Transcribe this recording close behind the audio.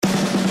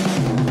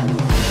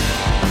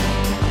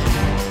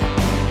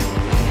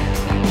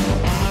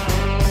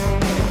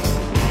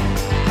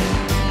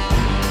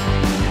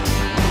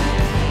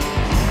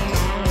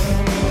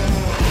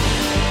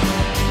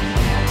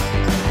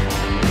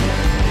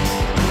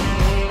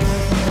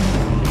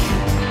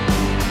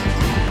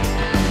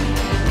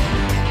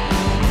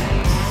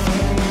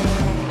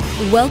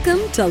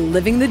Welcome to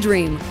Living the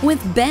Dream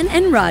with Ben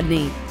and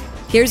Rodney.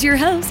 Here's your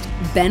host,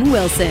 Ben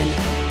Wilson.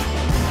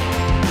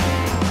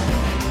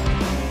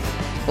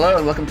 Hello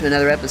and welcome to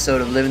another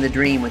episode of Living the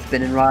Dream with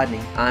Ben and Rodney.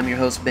 I'm your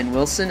host, Ben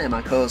Wilson, and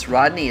my co-host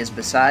Rodney is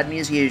beside me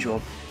as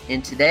usual.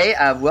 And today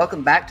I've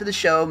welcomed back to the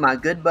show my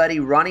good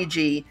buddy Ronnie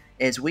G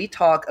as we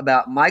talk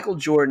about Michael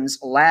Jordan's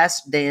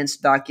Last Dance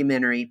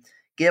documentary,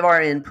 give our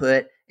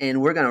input,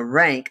 and we're going to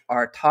rank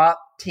our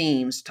top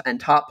teams and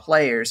top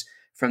players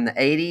from the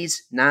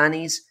 80s,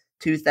 90s,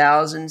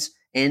 2000s,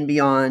 and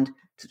beyond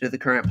to the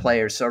current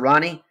players. So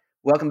Ronnie,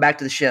 welcome back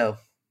to the show.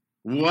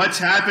 What's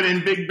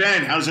happening, Big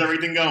Ben? How's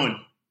everything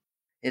going?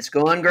 It's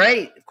going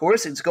great. Of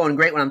course, it's going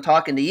great when I'm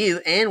talking to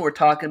you, and we're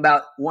talking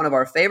about one of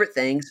our favorite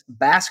things,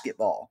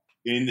 basketball.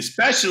 And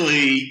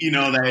especially,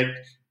 that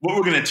what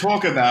we're going to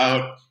talk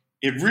about,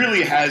 it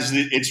really has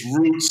its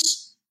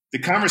roots. The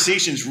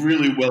conversation's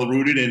really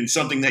well-rooted in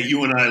something that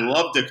you and I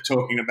love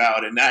talking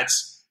about, and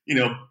that's,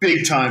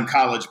 big-time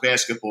college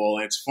basketball.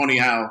 And it's funny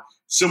how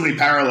so many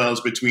parallels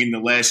between The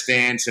Last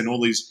Dance and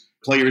all these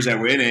players that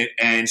were in it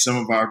and some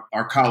of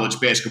our college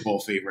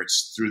basketball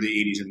favorites through the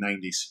 80s and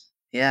 90s.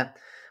 Yeah.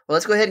 Well,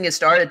 let's go ahead and get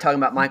started talking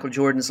about Michael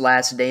Jordan's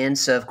Last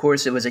Dance. Of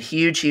course, it was a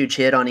huge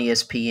hit on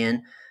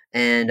ESPN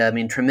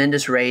and,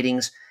 tremendous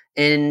ratings.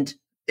 And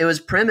it was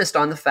premised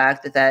on the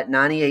fact that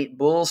 98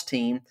 Bulls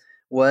team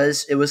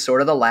was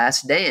sort of the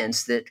last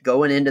dance, that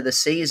going into the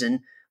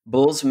season,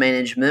 Bulls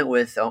management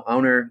with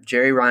owner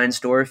Jerry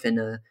Reinsdorf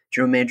and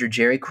general manager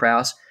Jerry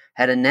Krause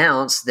had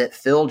announced that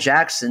Phil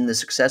Jackson, the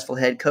successful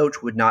head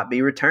coach, would not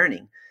be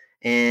returning.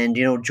 And,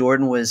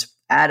 Jordan was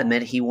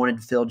adamant he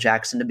wanted Phil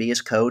Jackson to be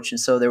his coach. And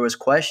so there was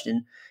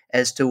question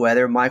as to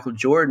whether Michael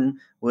Jordan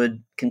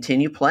would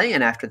continue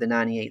playing after the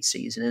 98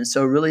 season. And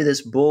so really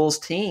this Bulls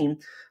team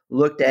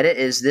looked at it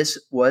as this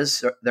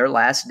was their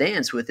last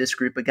dance with this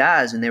group of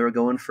guys. And they were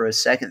going for a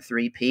second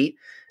three-peat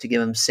to give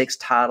them 6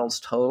 titles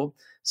total.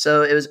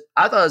 So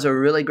I thought it was a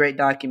really great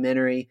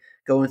documentary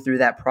going through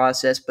that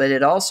process, but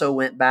it also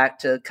went back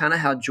to kind of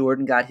how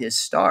Jordan got his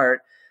start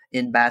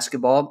in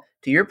basketball.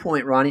 To your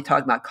point, Ronnie,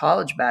 talking about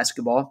college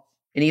basketball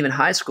and even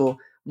high school,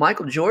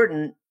 Michael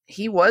Jordan,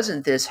 he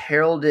wasn't this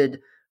heralded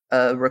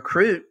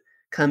recruit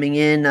coming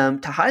in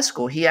to high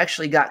school. He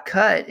actually got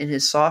cut in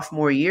his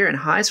sophomore year in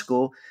high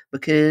school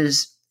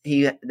because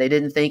they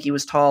didn't think he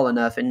was tall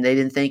enough and they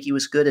didn't think he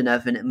was good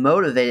enough, and it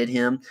motivated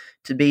him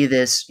to be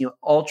this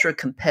ultra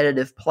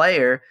competitive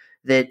player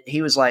that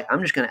he was like,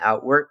 I'm just going to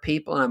outwork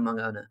people and I'm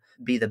going to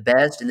be the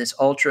best, and this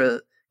ultra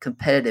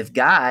competitive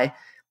guy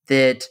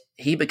that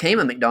he became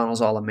a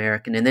McDonald's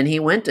All-American. And then he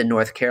went to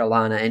North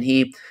Carolina, and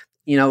he,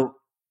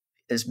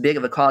 as big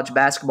of a college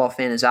basketball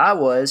fan as I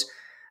was,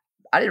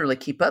 I didn't really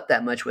keep up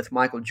that much with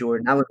Michael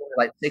Jordan. I was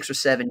like 6 or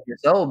 7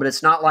 years old, but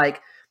it's not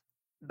like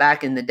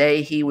back in the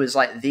day he was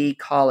like the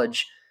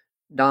college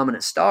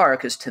dominant star,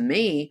 because to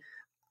me,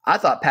 I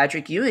thought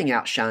Patrick Ewing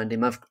outshined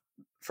him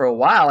for a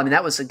while.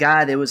 That was a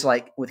guy that was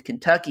like with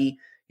Kentucky.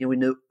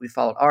 We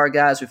followed our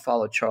guys, we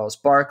followed Charles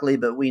Barkley,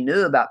 but we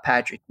knew about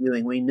Patrick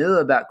Ewing. We knew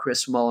about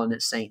Chris Mullin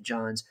at St.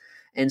 John's.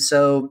 And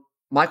so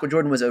Michael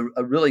Jordan was a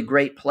really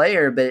great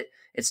player, but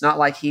it's not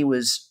like he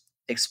was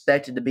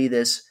expected to be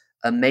this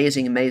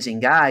amazing, amazing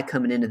guy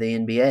coming into the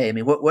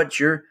NBA. What's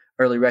your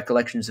early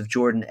recollections of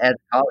Jordan as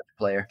a college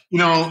player?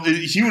 You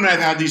and I have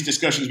had these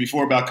discussions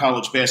before about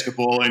college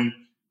basketball. And,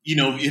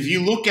 if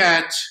you look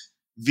at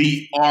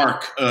the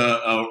arc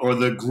or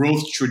the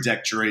growth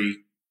trajectory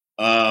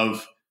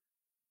of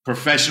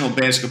professional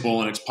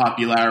basketball and its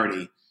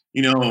popularity,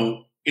 in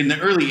the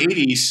early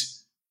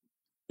 80s,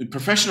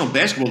 professional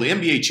basketball, the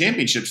NBA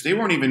championships, they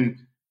weren't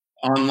even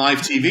on live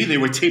TV. They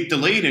were tape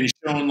delayed and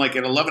shown like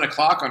at 11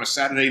 o'clock on a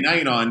Saturday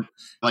night on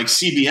like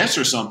CBS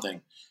or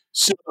something.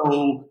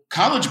 So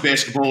college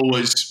basketball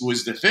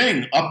was the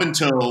thing up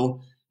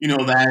until,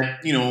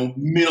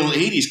 middle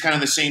 80s, kind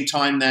of the same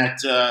time that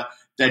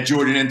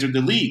Jordan entered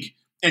the league.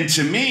 And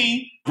to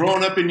me,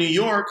 growing up in New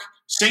York,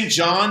 St.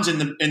 John's and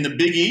the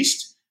Big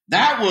East,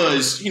 that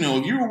was, if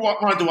you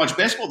wanted to watch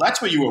basketball,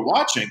 that's what you were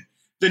watching.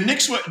 The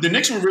Knicks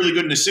were really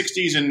good in the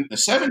 60s and the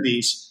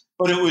 70s,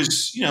 but it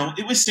was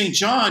St.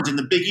 John's and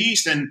the Big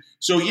East. And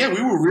so, we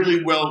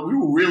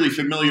were really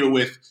familiar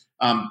with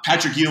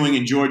Patrick Ewing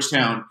in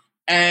Georgetown.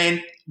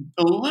 And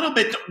a little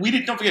bit,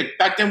 don't forget,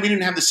 back then we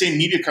didn't have the same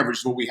media coverage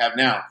as what we have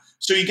now.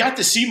 So you got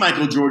to see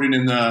Michael Jordan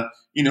in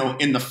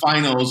the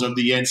finals of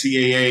the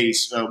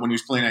NCAAs when he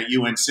was playing at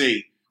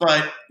UNC.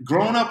 But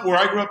growing up where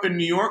I grew up in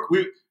New York,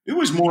 it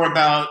was more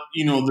about,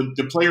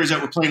 the players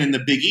that were playing in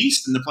the Big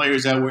East and the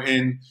players that were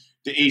in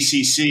the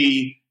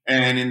ACC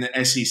and in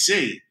the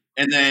SEC.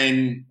 And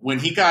then when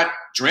he got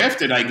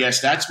drafted, I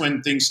guess that's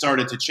when things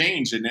started to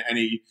change and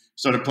he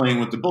started playing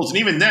with the Bulls. And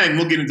even then,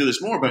 we'll get into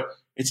this more, but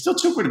it still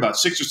took about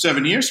 6 or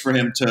 7 years for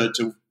him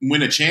to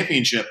win a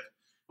championship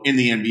in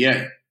the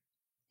NBA.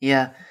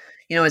 Yeah.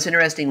 It's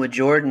interesting with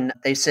Jordan.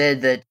 They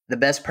said that the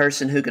best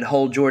person who could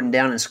hold Jordan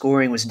down in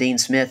scoring was Dean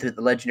Smith, the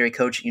legendary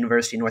coach at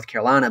University of North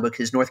Carolina,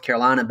 because North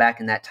Carolina back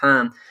in that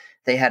time,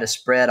 they had a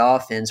spread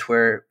offense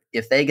where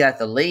if they got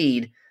the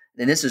lead,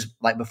 And this is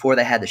like before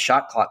they had the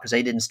shot clock, because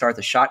they didn't start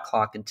the shot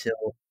clock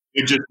until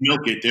They just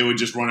milk it. They would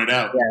just run it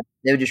out. yeah,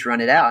 they would just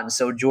run it out. And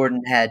so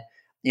Jordan had,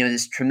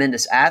 this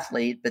tremendous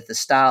athlete, but the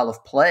style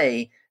of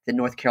play that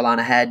North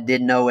Carolina had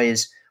didn't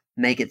always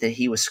make it that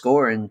he was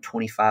scoring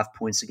 25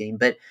 points a game.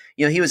 But,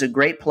 he was a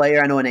great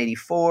player. I know in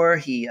 84,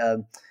 he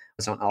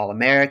was on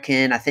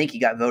All-American. I think he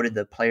got voted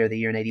the player of the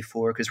year in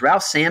 84 because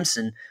Ralph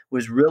Sampson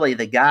was really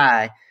the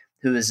guy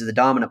who was the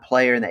dominant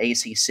player in the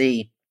ACC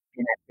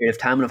in that period of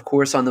time. And, of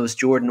course, on those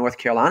Jordan, North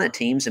Carolina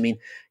teams,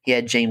 he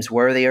had James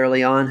Worthy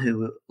early on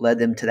who led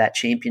them to that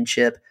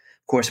championship.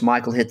 Of course,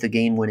 Michael hit the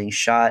game-winning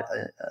shot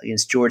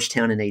against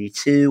Georgetown in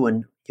 82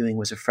 when Ewing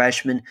was a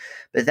freshman.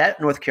 But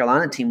that North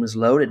Carolina team was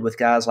loaded with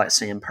guys like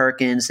Sam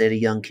Perkins. They had a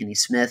young Kenny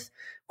Smith.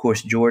 Of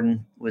course,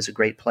 Jordan was a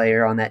great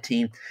player on that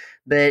team.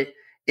 But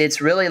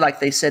it's really like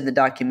they said in the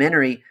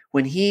documentary,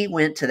 when he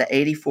went to the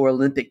 84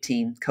 Olympic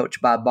team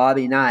coached by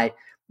Bobby Knight,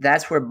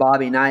 that's where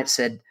Bobby Knight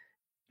said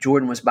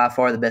Jordan was by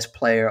far the best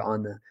player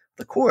on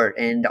the court.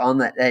 And on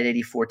that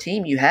 84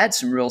 team, you had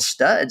some real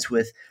studs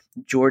with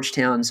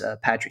Georgetown's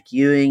Patrick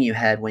Ewing. You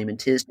had Wayman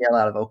Tisdale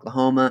out of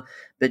Oklahoma.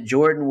 But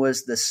Jordan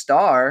was the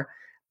star.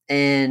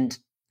 And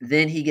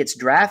then he gets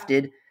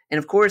drafted. And,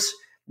 of course,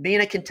 being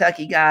a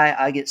Kentucky guy,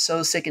 I get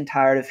so sick and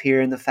tired of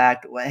hearing the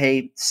fact,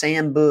 hey,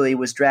 Sam Bowie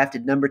was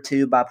drafted number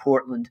 2 by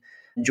Portland.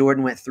 And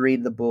Jordan went 3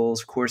 to the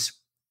Bulls. Of course,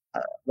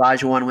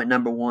 Olajuwon went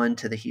number 1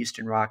 to the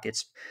Houston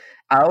Rockets.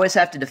 I always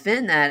have to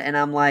defend that, and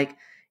I'm like,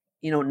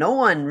 no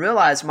one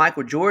realized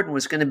Michael Jordan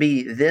was going to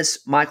be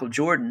this Michael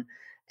Jordan.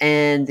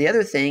 And the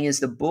other thing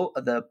is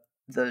the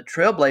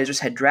Trailblazers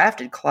had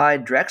drafted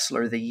Clyde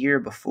Drexler the year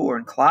before,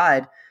 and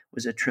Clyde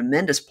was a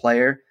tremendous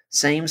player,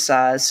 same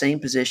size, same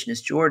position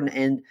as Jordan,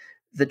 and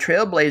the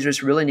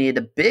Trailblazers really needed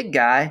a big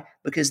guy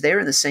because they were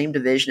in the same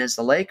division as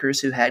the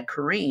Lakers, who had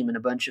Kareem and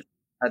a bunch of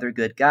other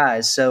good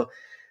guys. So,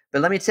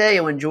 but let me tell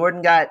you, when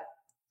Jordan got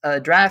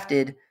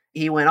drafted,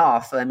 he went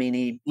off.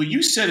 What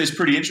you said is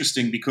pretty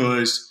interesting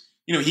because,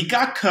 he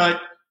got cut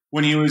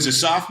when he was a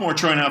sophomore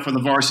trying out for the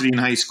varsity in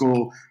high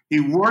school. He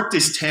worked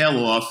his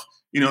tail off,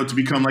 to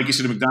become, like you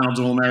said, a McDonald's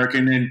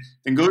All-American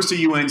and goes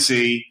to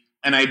UNC.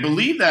 And I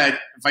believe that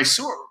if I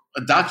saw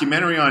a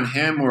documentary on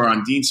him or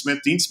on Dean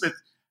Smith,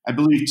 I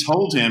believe,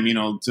 told him,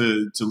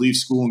 to leave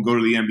school and go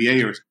to the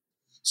NBA or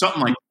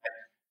something like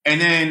that.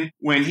 And then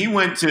when he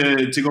went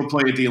to go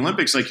play at the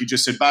Olympics, like you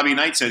just said, Bobby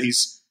Knight said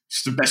he's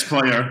just the best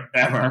player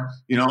ever,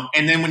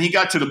 And then when he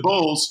got to the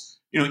Bulls,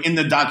 in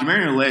the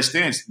documentary The Last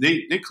Dance,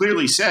 they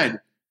clearly said,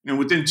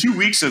 within 2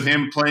 weeks of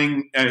him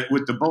playing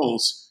with the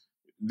Bulls,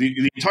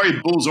 the entire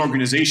Bulls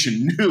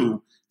organization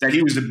knew that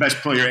he was the best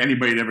player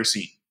anybody had ever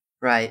seen.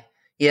 Right.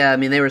 Yeah,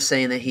 they were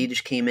saying that he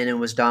just came in and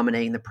was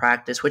dominating the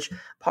practice, which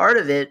part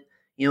of it,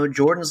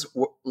 Jordan's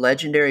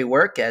legendary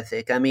work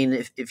ethic.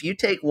 If you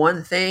take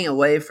one thing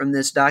away from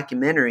this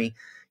documentary,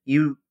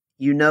 you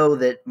know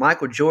that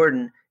Michael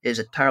Jordan is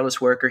a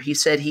tireless worker. He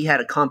said he had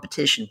a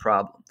competition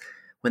problem.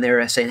 When they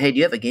were saying, hey, do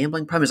you have a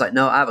gambling problem? He's like,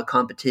 no, I have a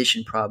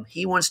competition problem.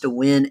 He wants to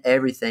win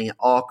everything at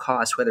all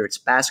costs, whether it's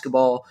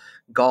basketball,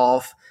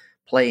 golf,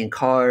 playing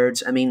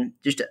cards.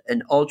 Just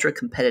an ultra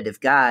competitive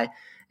guy.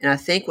 And I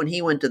think when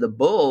he went to the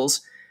Bulls,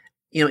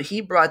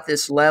 he brought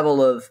this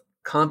level of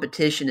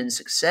competition and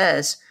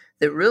success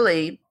that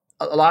really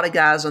a lot of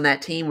guys on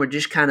that team were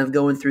just kind of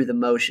going through the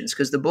motions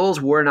because the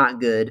Bulls were not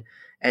good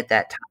at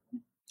that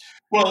time.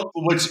 Well,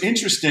 what's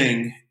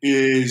interesting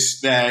is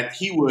that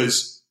he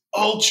was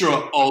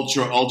ultra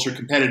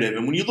competitive.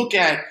 And when you look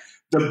at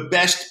the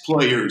best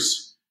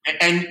players,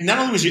 and not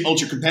only was he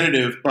ultra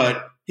competitive,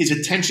 but his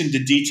attention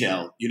to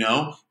detail,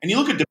 and you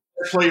look at the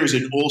best players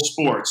in all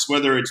sports,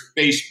 whether it's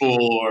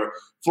baseball or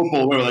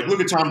football, or look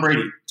at Tom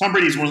Brady. Tom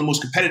Brady is one of the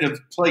most competitive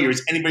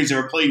players anybody's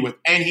ever played with,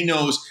 and he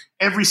knows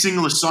every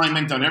single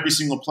assignment on every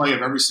single play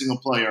of every single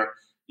player,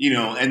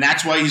 and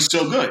that's why he's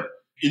so good.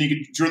 And you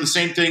can draw the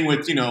same thing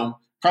with,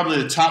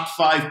 probably the top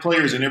 5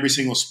 players in every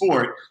single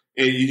sport.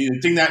 The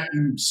thing that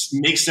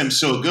makes them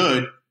so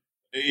good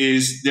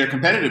is their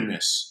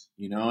competitiveness,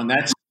 and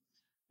that's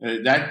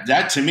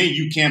that to me,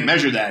 you can't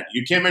measure that.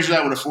 You can't measure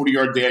that with a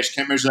 40-yard dash.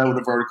 Can't measure that with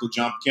a vertical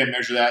jump. Can't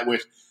measure that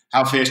with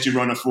how fast you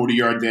run a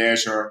 40-yard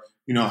dash or,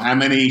 how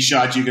many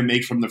shots you can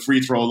make from the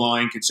free throw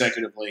line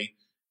consecutively.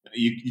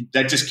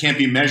 That just can't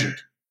be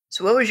measured.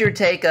 So what was your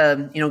take,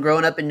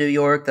 growing up in New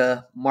York,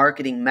 the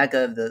marketing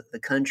mecca of the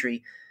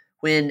country,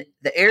 when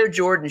the Air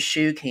Jordan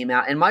shoe came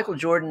out and Michael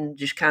Jordan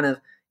just kind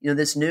of,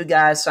 this new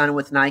guy signing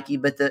with Nike,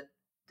 but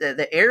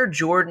the Air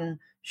Jordan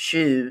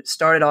shoe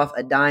started off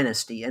a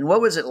dynasty. And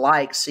what was it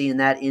like seeing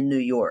that in New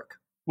York?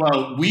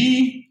 Well,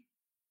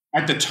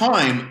 at the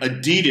time,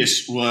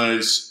 Adidas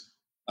was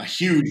a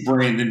huge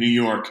brand in New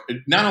York.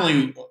 Not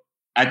only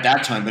at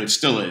that time, but it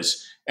still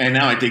is. And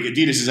now I think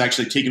Adidas is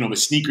actually taking over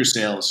sneaker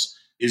sales,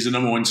 is the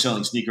number 1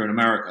 selling sneaker in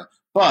America.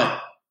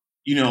 But,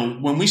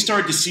 when we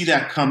started to see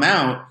that come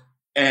out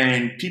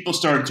and people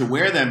started to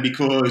wear them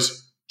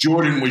because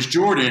Jordan was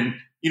Jordan,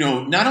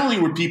 not only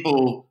were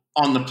people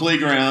on the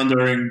playground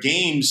or in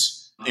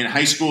games in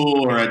high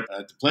school or at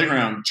the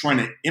playground trying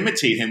to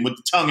imitate him with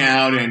the tongue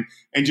out and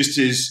just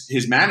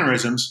his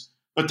mannerisms.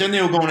 But then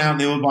they were going out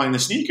and they were buying the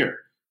sneaker.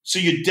 So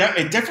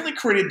it definitely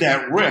created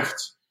that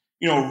rift.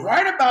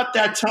 Right about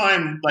that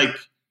time, like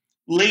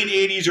late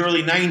 80s,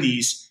 early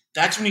 90s,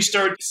 that's when you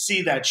started to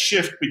see that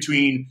shift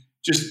between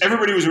just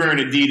everybody was wearing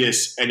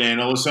Adidas, and then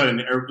all of a sudden,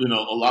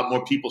 a lot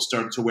more people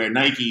started to wear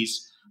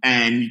Nikes.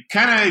 And you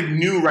kind of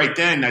knew right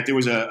then that there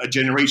was a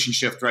generation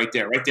shift right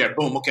there.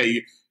 Boom.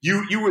 Okay,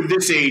 you were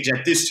this age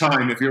at this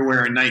time if you're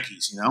wearing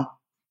Nikes,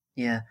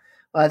 Yeah.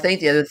 Well, I think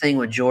the other thing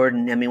with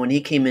Jordan, I mean, when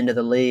he came into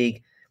the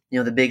league,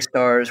 the big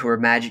stars were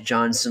Magic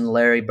Johnson,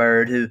 Larry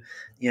Bird, who,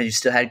 you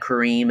still had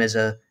Kareem as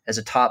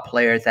a top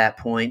player at that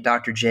point.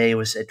 Dr. J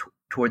was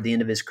toward the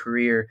end of his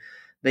career.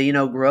 But,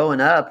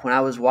 growing up, when I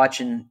was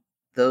watching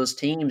those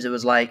teams, it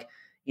was like,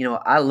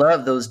 I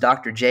love those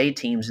Dr. J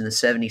teams in the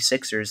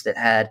 76ers that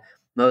had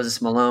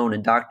Moses Malone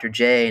and Dr.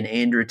 J and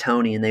Andrew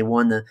Toney, and they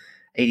won the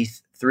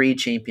 83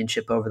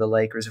 championship over the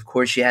Lakers. Of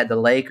course, you had the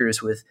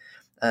Lakers with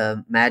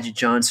Magic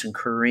Johnson,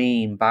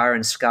 Kareem,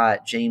 Byron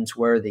Scott, James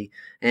Worthy,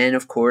 and,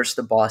 of course,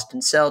 the Boston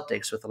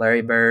Celtics with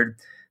Larry Bird,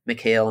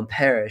 McHale, and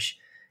Parrish.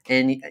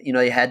 And, you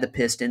had the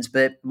Pistons.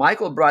 But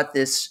Michael brought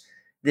this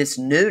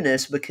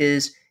newness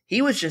because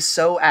he was just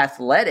so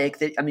athletic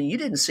that, I mean, you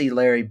didn't see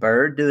Larry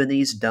Bird doing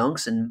these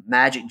dunks and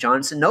Magic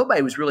Johnson.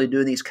 Nobody was really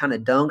doing these kind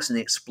of dunks and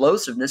the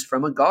explosiveness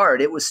from a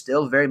guard. It was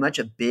still very much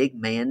a big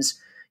man's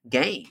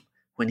game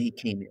when he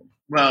came in.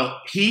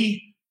 Well,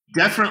 he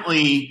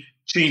definitely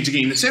changed the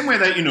game. The same way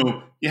that,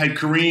 you had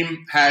Kareem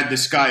had the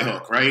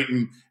skyhook, right?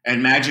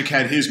 And Magic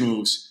had his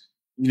moves,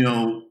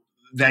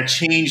 that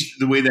changed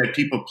the way that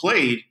people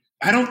played.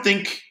 I don't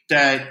think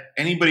that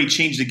anybody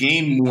changed the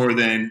game more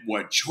than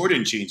what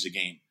Jordan changed the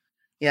game.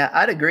 Yeah,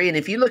 I'd agree. And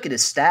if you look at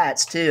his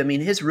stats too, I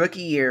mean, his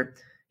rookie year,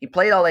 he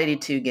played all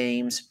 82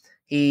 games.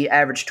 He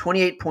averaged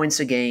 28 points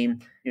a game.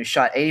 He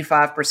shot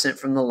 85%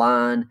 from the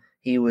line.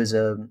 He was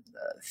a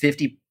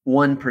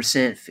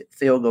 51%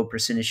 field goal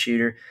percentage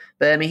shooter.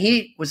 But, I mean,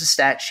 he was a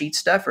stat sheet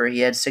stuffer.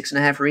 He had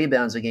 6.5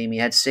 rebounds a game. He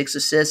had 6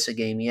 assists a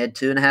game. He had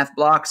 2.5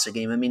 blocks a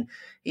game. I mean,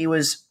 he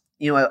was,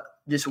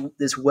 just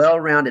this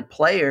well-rounded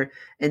player.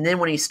 And then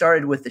when he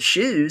started with the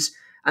shoes,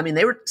 I mean,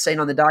 they were saying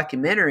on the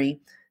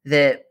documentary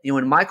that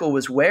when Michael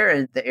was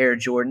wearing the Air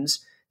Jordans,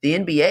 the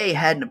NBA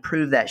hadn't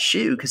approved that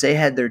shoe because they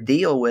had their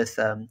deal with,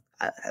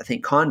 I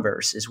think,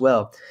 Converse as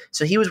well.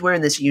 So he was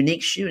wearing this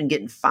unique shoe and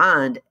getting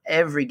fined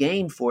every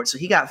game for it. So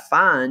he got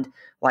fined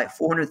like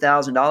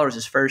 $400,000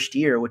 his first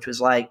year, which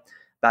was like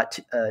about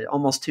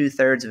almost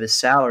 2/3 of his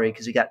salary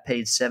because he got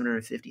paid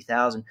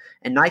 $750,000.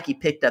 And Nike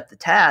picked up the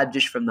tab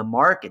just from the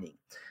marketing.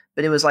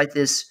 But it was like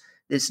this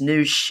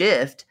new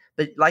shift.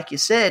 But like you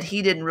said,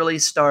 he didn't really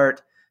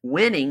start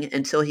winning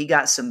until he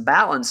got some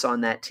balance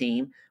on that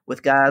team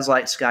with guys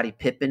like Scottie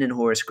Pippen and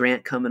Horace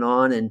Grant coming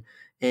on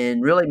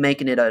and really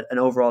making it an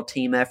overall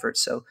team effort.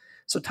 So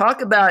talk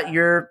about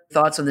your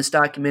thoughts on this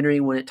documentary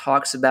when it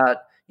talks about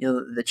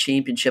the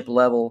championship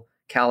level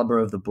caliber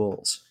of the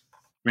Bulls.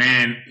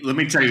 Man, let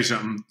me tell you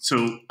something.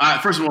 So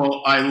first of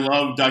all, I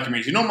love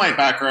documentaries. My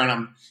background.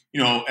 I'm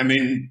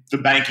in the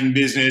banking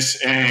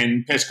business,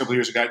 and past couple of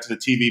years I got into the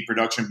TV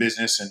production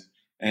business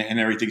and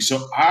everything.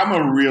 So I'm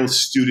a real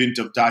student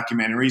of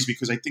documentaries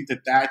because I think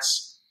that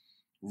that's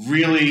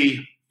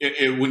really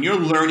when you're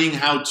learning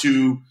how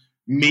to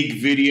make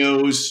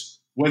videos,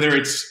 whether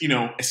it's,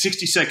 a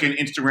 60-second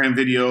Instagram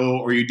video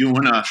or you're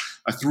doing a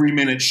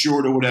 3-minute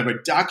short or whatever,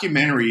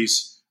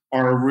 documentaries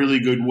are a really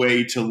good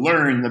way to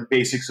learn the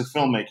basics of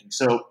filmmaking.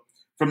 So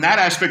from that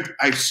aspect,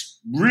 I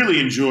really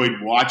enjoyed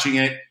watching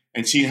it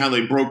and seeing how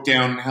they broke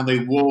down and how they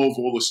wove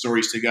all the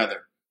stories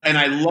together. And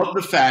I love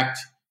the fact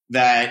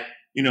that,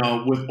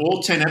 with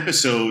all 10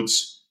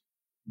 episodes,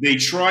 they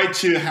tried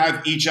to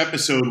have each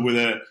episode with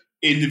an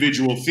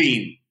individual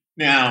theme.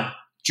 Now,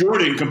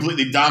 Jordan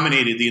completely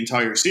dominated the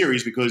entire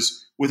series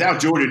because without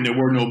Jordan, there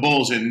were no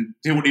Bulls, and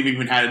they wouldn't have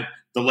even had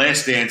the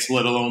Last Dance,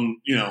 let alone,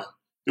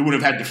 they would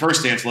have had the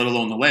First Dance, let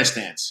alone the Last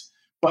Dance.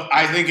 But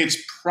I think it's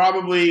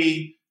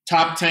probably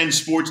top 10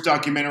 sports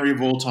documentary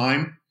of all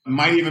time. It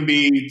might even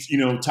be,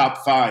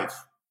 top 5.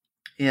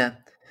 Yeah.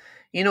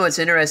 What's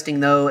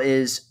interesting, though,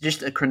 is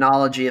just a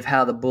chronology of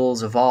how the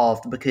Bulls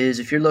evolved, because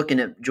if you're looking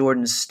at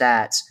Jordan's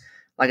stats,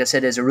 like I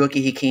said, as a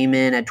rookie, he came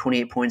in at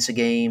 28 points a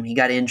game. He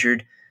got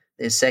injured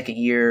his second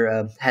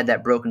year, had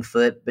that broken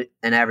foot,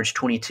 and averaged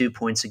 22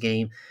 points a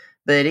game.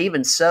 But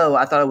even so,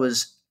 I thought it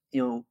was,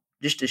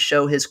 just to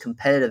show his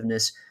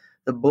competitiveness,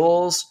 the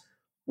Bulls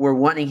were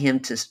wanting him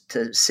to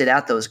sit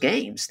out those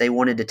games. They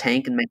wanted to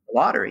tank and make the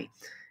lottery.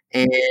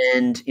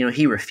 And,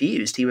 he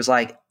refused. He was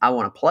like, I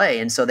want to play.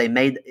 And so they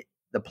made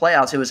the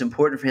playoffs. It was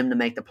important for him to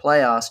make the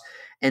playoffs.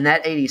 And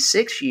that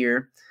 86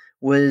 year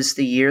was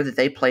the year that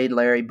they played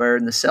Larry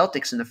Bird and the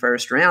Celtics in the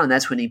first round. And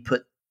that's when he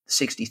put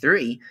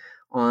 63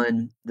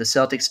 on the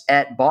Celtics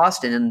at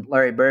Boston. And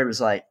Larry Bird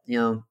was like,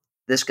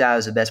 this guy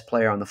is the best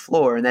player on the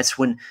floor. And that's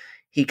when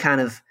he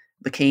kind of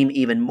became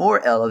even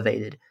more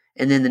elevated.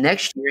 And then the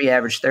next year, he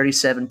averaged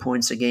 37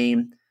 points a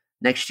game.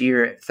 Next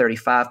year,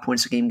 35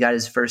 points a game, got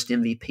his first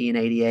MVP in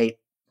 88.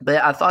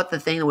 But I thought the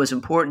thing that was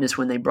important is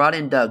when they brought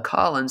in Doug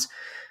Collins,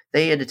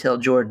 they had to tell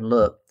Jordan,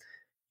 look,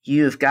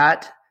 you've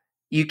got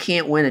you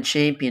can't win a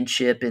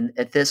championship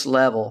at this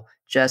level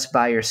just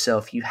by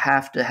yourself. You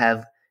have to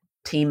have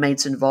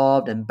teammates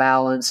involved and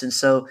balance. And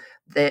so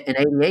in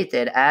 '88 they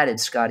had added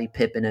Scottie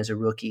Pippen as a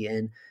rookie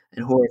and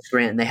Horace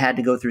Grant, and they had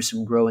to go through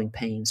some growing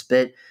pains.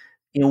 But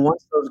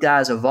once those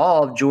guys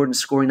evolved, Jordan's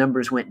scoring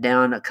numbers went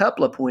down a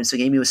couple of points a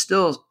game. He was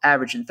still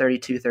averaging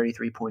 32,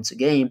 33 points a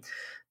game.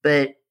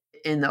 But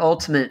in the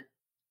ultimate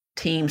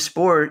team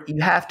sport,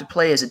 you have to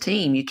play as a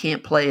team. You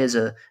can't play as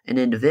an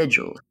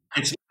individual.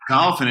 It's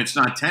golf and it's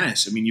not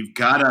tennis. I mean, you've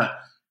gotta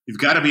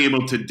be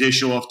able to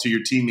dish off to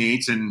your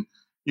teammates and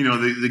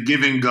the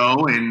give and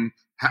go. And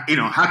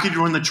how could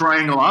you run the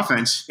triangle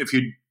offense if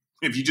you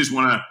just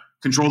want to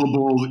control the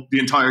ball the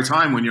entire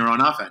time when you're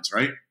on offense,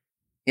 right?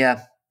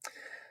 Yeah.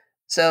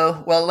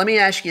 So, well, let me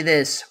ask you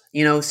this.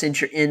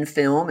 Since you're in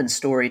film and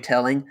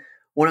storytelling,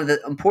 one of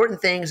the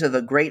important things of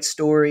a great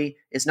story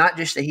is not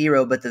just the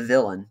hero, but the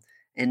villain.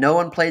 And no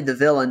one played the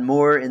villain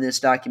more in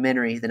this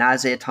documentary than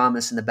Isaiah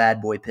Thomas and the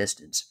Bad Boy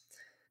Pistons.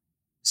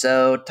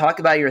 So talk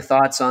about your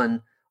thoughts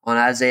on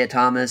Isaiah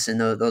Thomas and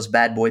those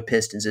Bad Boy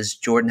Pistons as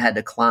Jordan had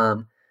to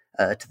climb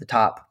to the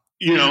top.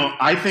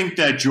 I think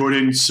that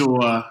Jordan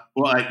saw,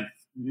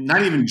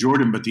 not even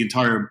Jordan, but the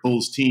entire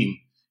Bulls team,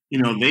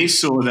 they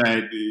saw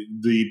that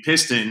the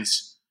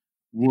Pistons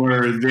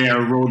were their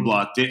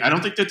roadblock. I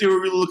don't think that they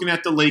were really looking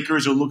at the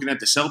Lakers or looking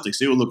at the Celtics.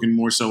 They were looking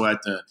more so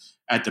at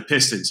the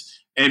Pistons.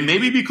 And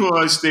maybe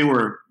because they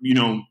were,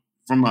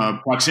 from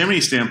a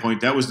proximity standpoint,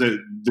 that was the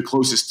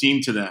closest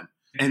team to them.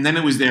 And then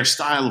it was their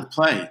style of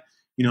play.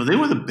 They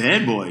were the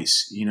bad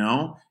boys,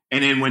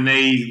 And then when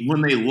they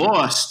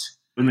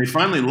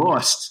finally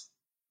lost,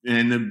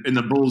 and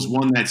the Bulls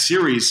won that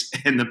series,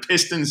 and the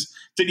Pistons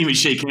didn't even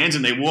shake hands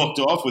and they walked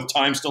off with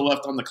time still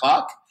left on the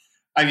clock.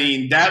 I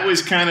mean, that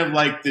was kind of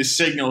like the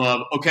signal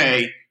of,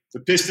 okay, the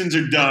Pistons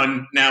are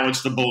done. Now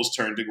it's the Bulls'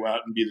 turn to go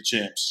out and be the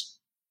champs.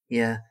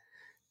 Yeah.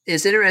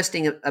 It's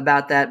interesting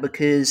about that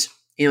because,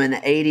 in the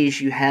 80s,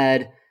 you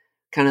had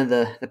kind of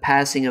the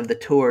passing of the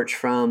torch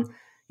from,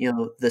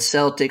 the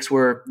Celtics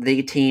were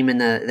the team in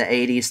the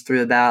 80s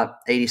through about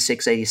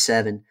 86,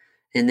 87.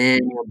 And then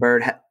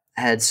Bird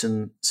had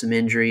some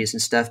injuries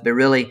and stuff. But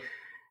really,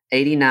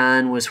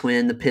 89 was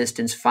when the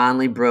Pistons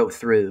finally broke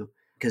through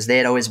because they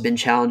had always been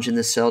challenging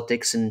the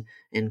Celtics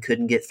and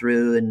couldn't get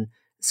through. And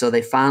so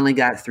they finally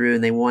got through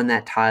and they won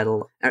that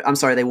title. I'm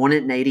sorry, they won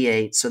it in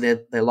 88. So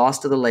they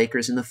lost to the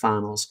Lakers in the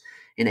finals.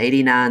 In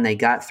 89, they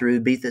got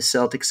through, beat the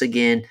Celtics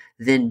again,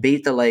 then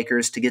beat the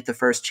Lakers to get the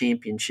first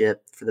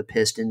championship for the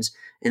Pistons.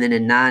 And then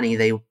in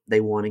 90,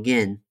 they won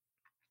again.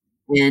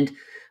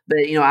 But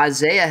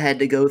Isaiah had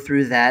to go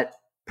through that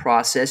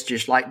process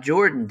just like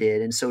Jordan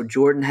did. And so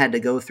Jordan had to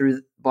go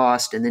through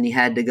Boston, then he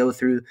had to go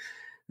through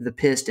the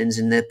Pistons,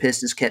 and the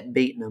Pistons kept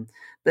beating them.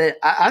 But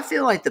I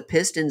feel like the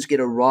Pistons get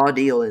a raw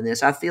deal in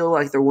this. I feel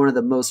like they're one of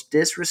the most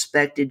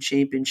disrespected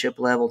championship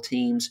level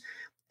teams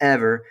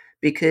ever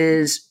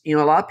because, a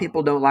lot of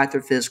people don't like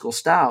their physical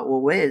style.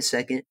 Well, wait a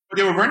second.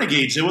 They were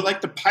renegades. They were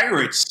like the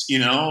Pirates,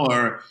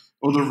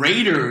 or the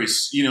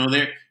Raiders.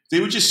 They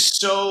were just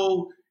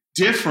so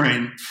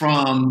different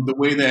from the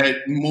way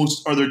that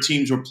most other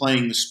teams were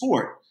playing the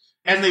sport.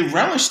 And they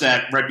relished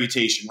that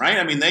reputation, right?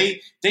 I mean,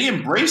 they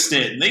embraced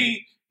it. And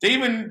they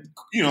even,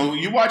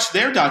 you watch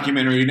their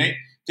documentary and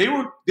they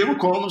were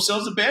calling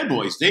themselves the bad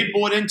boys. They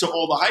bought into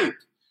all the hype.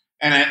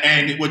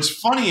 And what's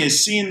funny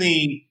is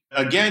seeing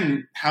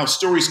again, how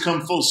stories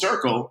come full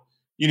circle.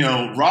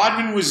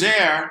 Rodman was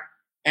there,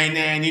 and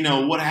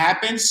then, what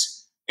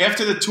happens?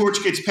 After the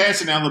torch gets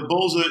passed and now the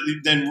Bulls,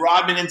 then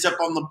Rodman ends up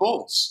on the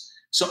Bulls.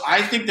 So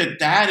I think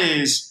that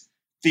is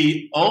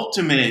the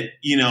ultimate,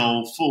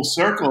 full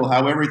circle,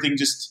 how everything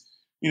just,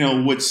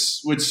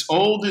 what's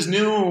old is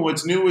new and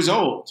what's new is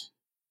old.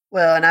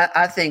 Well, and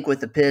I think with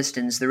the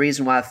Pistons, the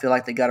reason why I feel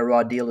like they got a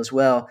raw deal as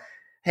well,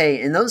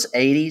 hey, in those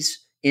 80s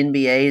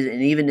NBAs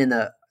and even in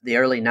the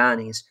early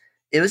 90s,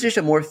 it was just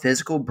a more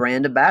physical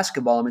brand of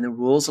basketball. I mean, the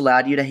rules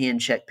allowed you to hand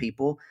check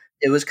people.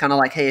 It was kind of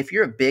like, hey, if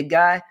you're a big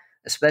guy,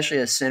 especially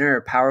a center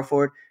or power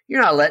forward,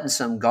 you're not letting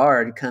some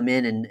guard come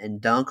in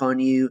and dunk on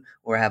you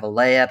or have a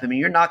layup. I mean,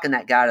 you're knocking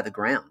that guy to the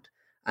ground.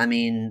 I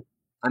mean,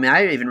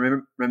 I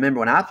even remember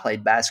when I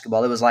played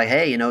basketball, it was like,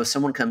 hey, if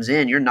someone comes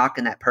in, you're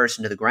knocking that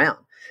person to the ground.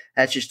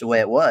 That's just the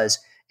way it was.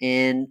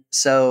 And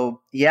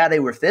so, yeah,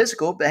 they were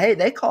physical, but hey,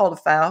 they called a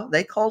foul.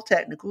 They called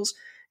technicals.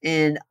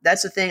 And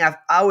that's the thing. I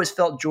always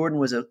felt Jordan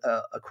was a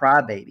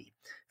crybaby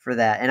for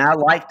that. And I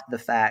liked the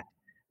fact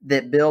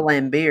that Bill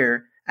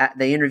Laimbeer,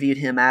 they interviewed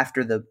him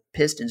after the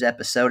Pistons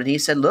episode, and he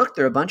said, look,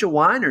 they're a bunch of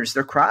whiners.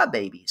 They're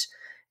crybabies.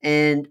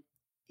 And,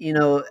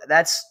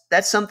 that's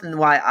something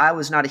why I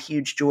was not a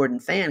huge Jordan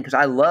fan, because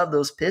I love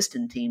those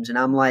Piston teams. And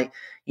I'm like,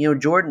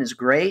 Jordan is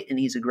great, and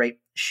he's a great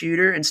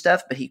shooter and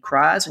stuff, but he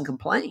cries and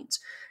complains.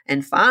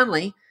 And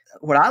finally,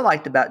 what I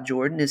liked about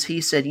Jordan is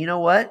he said, you know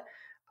what?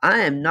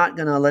 I am not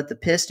going to let the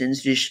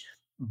Pistons just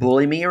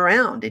bully me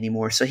around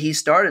anymore. So he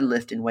started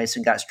lifting weights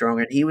and got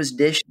stronger, and he was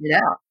dishing it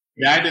out.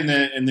 that in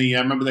the I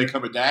remember they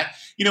covered that.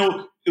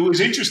 It was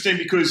interesting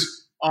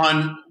because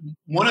on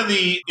one of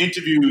the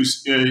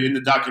interviews in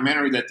the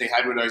documentary that they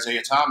had with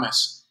Isaiah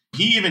Thomas,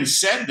 he even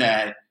said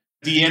that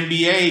the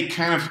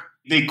NBA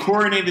they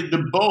coordinated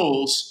the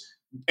Bulls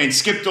and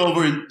skipped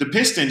over the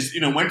Pistons.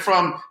 Went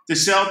from the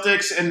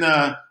Celtics and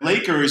the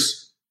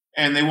Lakers,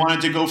 and they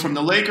wanted to go from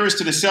the Lakers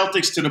to the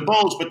Celtics to the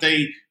Bulls, but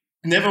they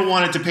never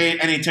wanted to pay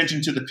any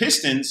attention to the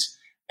Pistons.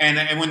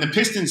 And when the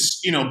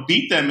Pistons,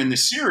 beat them in the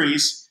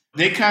series,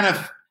 they kind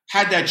of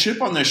had that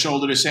chip on their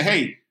shoulder to say,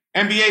 hey,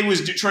 NBA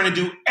was trying to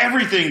do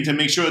everything to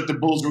make sure that the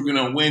Bulls were going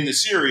to win the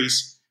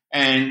series.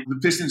 And the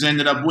Pistons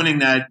ended up winning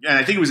that. And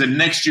I think it was the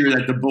next year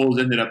that the Bulls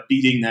ended up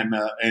beating them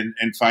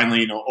and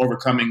finally,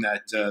 overcoming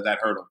that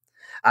hurdle.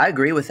 I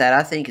agree with that.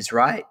 I think it's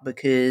right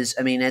because,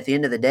 at the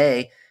end of the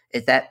day,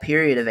 at that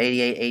period of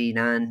 88,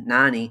 89,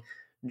 90,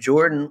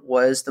 Jordan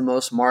was the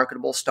most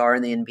marketable star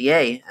in the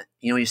NBA.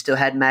 You still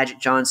had Magic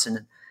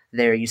Johnson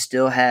there. You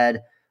still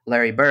had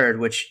Larry Bird,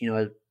 which,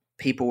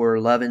 people were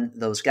loving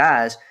those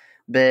guys,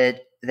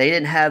 but they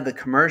didn't have the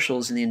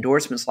commercials and the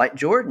endorsements like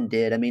Jordan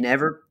did.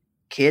 Every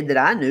kid that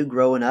I knew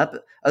growing up,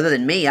 other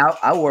than me,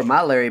 I wore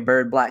my Larry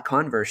Bird black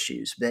Converse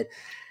shoes, but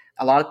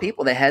a lot of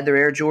people, they had their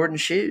Air Jordan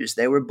shoes.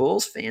 They were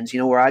Bulls fans.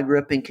 Where I grew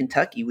up in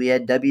Kentucky, we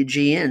had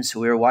WGN,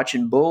 so we were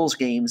watching Bulls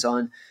games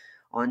on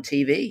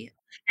TV.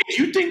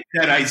 Do you think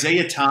that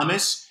Isaiah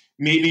Thomas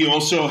maybe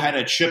also had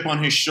a chip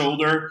on his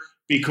shoulder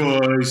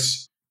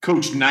because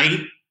Coach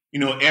Knight,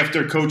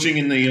 after coaching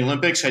in the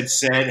Olympics,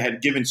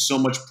 had given so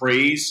much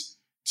praise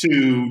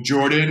to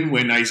Jordan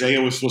when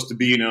Isaiah was supposed to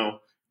be,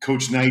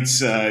 Coach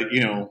Knight's,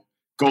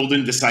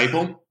 golden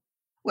disciple?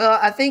 Well,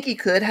 I think he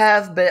could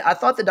have, but I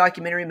thought the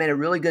documentary made a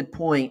really good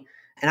point,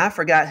 and I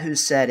forgot who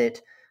said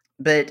it,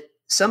 but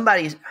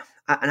somebody,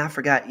 and I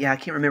forgot, I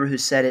can't remember who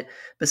said it,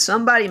 but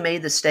somebody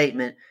made the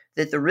statement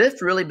that the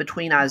rift really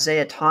between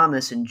Isaiah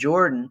Thomas and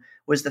Jordan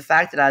was the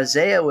fact that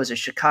Isaiah was a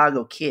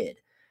Chicago kid.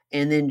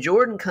 And then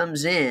Jordan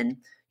comes in,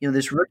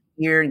 this rookie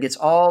year and gets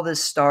all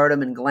this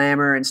stardom and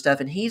glamour and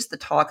stuff, and he's the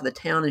talk of the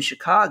town in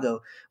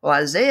Chicago. Well,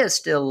 Isaiah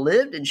still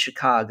lived in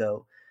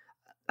Chicago.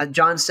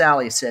 John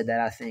Sally said that,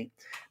 I think.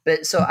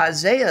 But so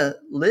Isaiah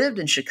lived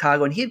in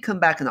Chicago, and he'd come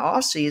back in the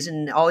offseason,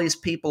 and all these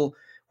people,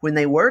 when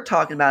they were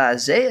talking about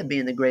Isaiah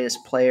being the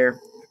greatest player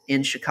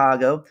in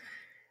Chicago,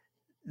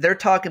 they're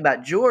talking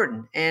about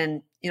Jordan.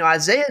 And,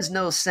 Isaiah is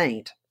no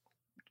saint,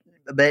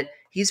 but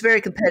he's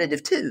very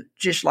competitive too,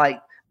 just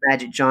like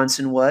Magic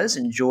Johnson was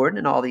and Jordan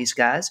and all these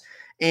guys.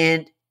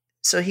 And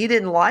so he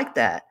didn't like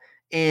that.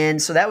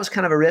 And so that was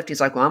kind of a rift. He's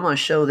like, well, I'm going to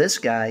show this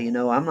guy, I'm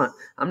not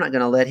going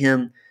to let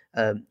him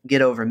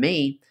get over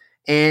me.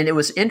 And it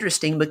was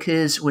interesting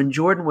because when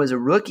Jordan was a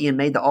rookie and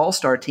made the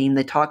All-Star team,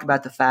 they talk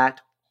about the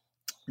fact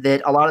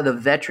that a lot of the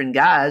veteran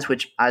guys,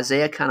 which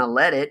Isaiah kind of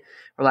led it,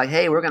 were like,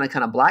 hey, we're going to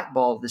kind of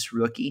blackball this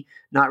rookie,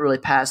 not really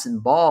passing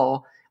the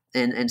ball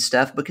and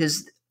stuff,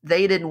 because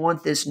they didn't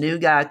want this new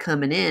guy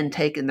coming in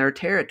taking their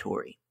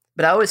territory.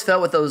 But I always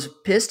felt with those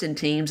Piston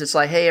teams, it's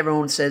like, hey,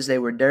 everyone says they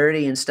were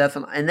dirty and stuff,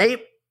 and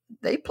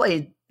they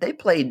played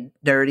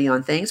dirty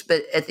on things,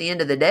 but at the end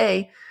of the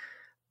day,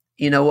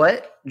 you know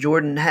what?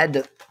 Jordan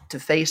had to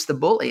face the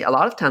bully. A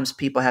lot of times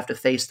people have to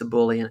face the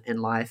bully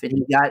in life, and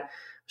he got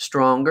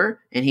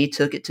stronger, and he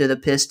took it to the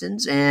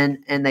Pistons,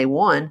 and they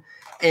won.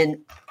 And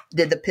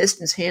did the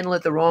Pistons handle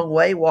it the wrong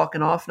way,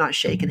 walking off, not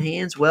shaking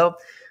hands? Well,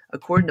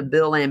 according to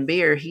Bill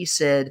Laimbeer, he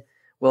said,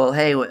 well,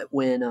 hey,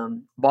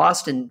 when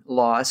Boston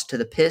lost to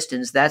the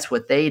Pistons, that's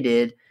what they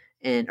did.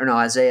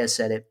 Isaiah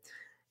said it.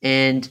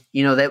 And,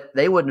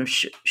 they wouldn't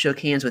have shook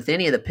hands with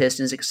any of the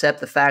Pistons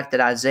except the fact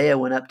that Isaiah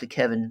went up to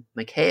Kevin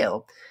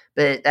McHale.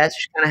 But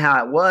that's kind of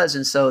how it was.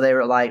 And so they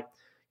were like,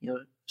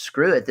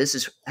 screw it. This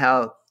is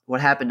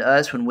what happened to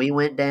us when we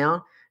went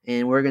down,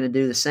 and we're going to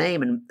do the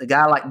same. And a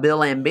guy like Bill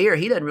Laimbeer,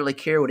 he doesn't really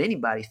care what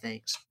anybody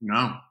thinks.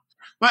 No.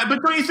 But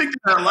don't you think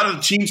that a lot of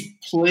the teams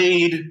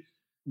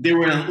they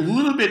were a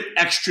little bit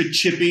extra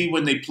chippy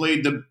when they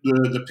played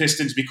the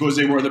Pistons because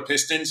they were the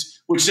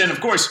Pistons, which then, of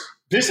course,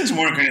 Pistons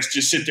weren't going to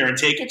just sit there and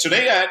take it. So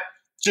they got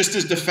just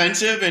as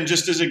defensive and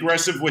just as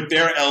aggressive with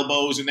their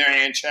elbows and their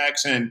hand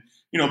checks and,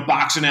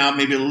 boxing out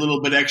maybe a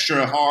little bit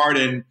extra hard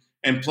and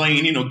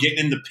playing, getting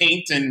in the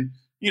paint and,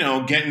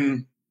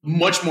 getting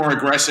much more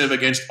aggressive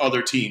against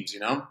other teams,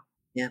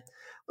 Yeah.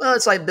 Well,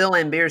 it's like Bill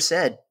Laimbeer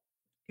said.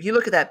 If you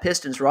look at that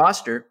Pistons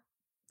roster,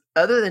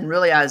 other than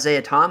really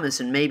Isaiah Thomas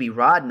and maybe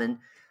Rodman,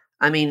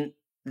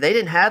 they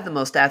didn't have the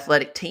most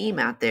athletic team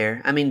out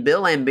there.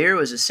 Bill Laimbeer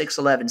was a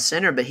 6'11"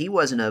 center, but he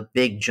wasn't a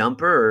big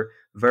jumper or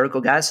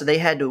vertical guy, so they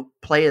had to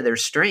play to their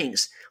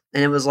strengths.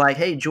 And it was like,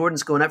 hey,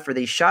 Jordan's going up for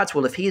these shots.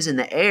 Well, if he's in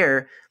the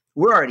air,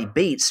 we're already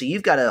beat, so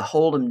you've got to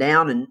hold him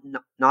down and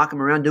knock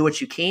him around, do what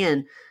you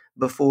can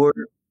before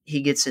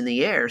he gets in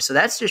the air. So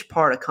that's just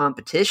part of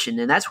competition,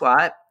 and that's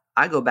why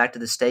I go back to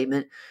the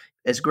statement,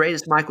 as great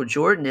as Michael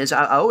Jordan is,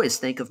 I always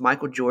think of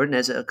Michael Jordan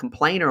as a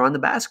complainer on the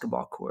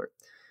basketball court.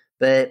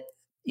 But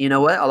you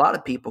know what? A lot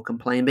of people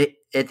complain. But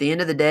at the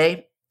end of the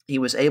day, he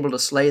was able to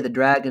slay the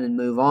dragon and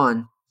move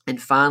on.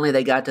 And finally,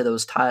 they got to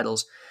those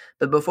titles.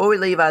 But before we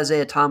leave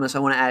Isaiah Thomas, I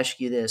want to ask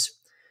you this.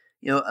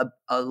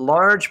 A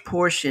large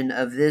portion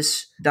of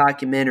this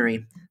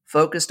documentary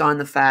focused on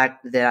the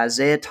fact that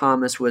Isaiah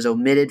Thomas was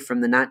omitted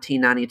from the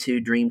 1992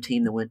 Dream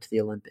Team that went to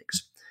the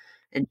Olympics.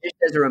 And just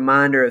as a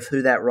reminder of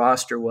who that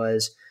roster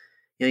was,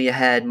 you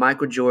had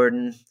Michael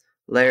Jordan,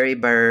 Larry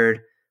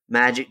Bird,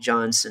 Magic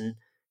Johnson,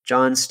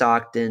 John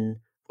Stockton.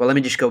 Well, let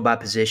me just go by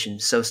position.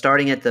 So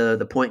starting at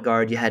the point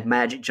guard, you had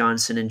Magic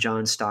Johnson and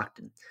John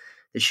Stockton.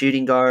 The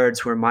shooting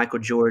guards were Michael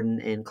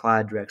Jordan and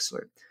Clyde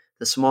Drexler.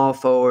 The small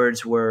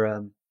forwards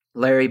were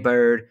Larry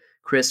Bird,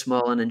 Chris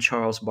Mullin, and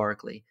Charles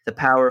Barkley. The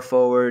power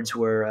forwards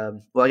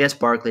were, I guess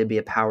Barkley would be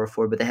a power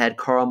forward, but they had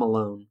Karl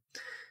Malone.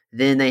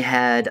 Then they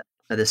had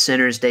the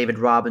centers, David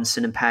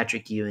Robinson and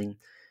Patrick Ewing.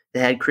 They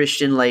had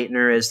Christian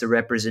Laettner as the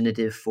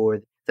representative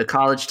for the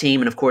college team,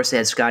 and of course they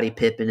had Scottie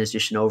Pippen as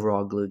just an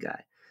overall glue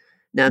guy.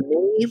 Now,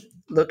 me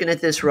looking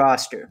at this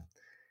roster,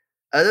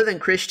 other than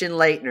Christian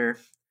Laettner,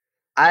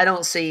 I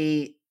don't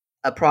see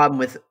a problem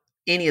with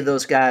any of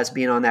those guys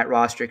being on that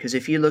roster, because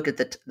if you look at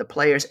the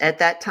players at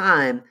that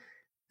time,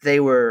 they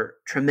were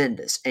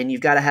tremendous, and you've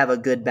got to have a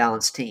good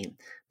balanced team.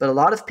 But a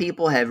lot of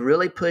people have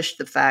really pushed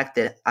the fact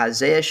that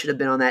Isaiah should have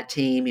been on that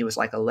team. He was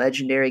like a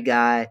legendary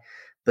guy.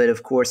 But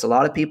of course, a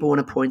lot of people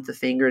want to point the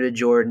finger to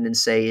Jordan and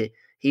say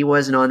he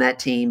wasn't on that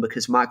team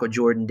because Michael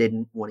Jordan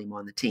didn't want him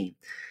on the team.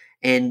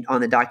 And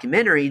on the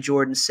documentary,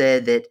 Jordan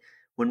said that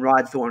when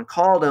Rod Thorne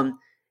called him,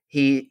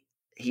 he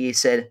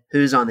said,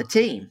 "Who's on the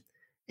team?"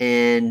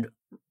 And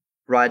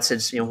Rod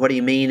says, "What do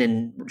you mean?"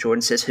 And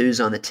Jordan says, "Who's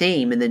on the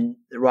team?" And then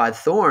Rod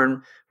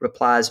Thorne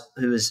replies,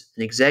 who is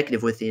an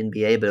executive with the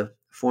NBA, but a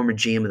former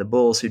GM of the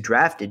Bulls who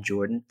drafted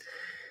Jordan,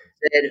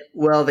 said,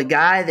 "Well, the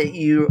guy that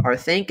you are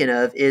thinking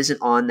of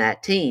isn't on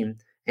that team."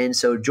 And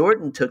so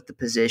Jordan took the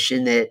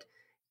position that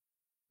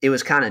it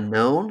was kind of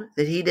known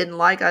that he didn't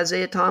like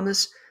Isaiah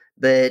Thomas,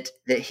 but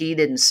that he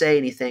didn't say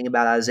anything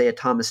about Isaiah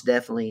Thomas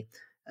definitely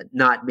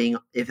not being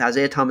 – if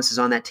Isaiah Thomas is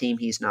on that team,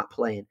 he's not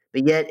playing.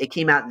 But yet it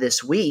came out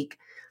this week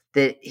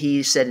that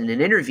he said in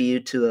an interview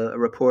to a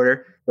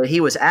reporter that he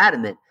was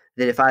adamant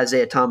that if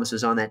Isaiah Thomas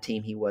was on that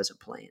team, he wasn't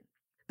playing.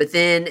 But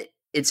then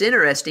it's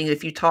interesting,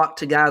 if you talk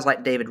to guys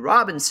like David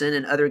Robinson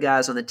and other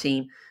guys on the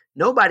team,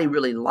 nobody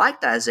really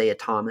liked Isaiah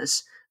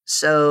Thomas.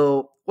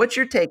 So what's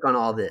your take on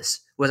all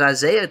this? Was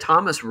Isaiah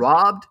Thomas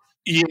robbed?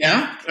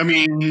 Yeah, I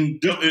mean,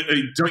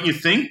 don't you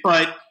think?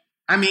 But,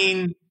 I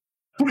mean,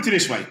 put it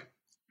this way.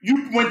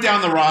 You went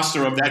down the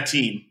roster of that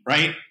team,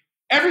 right?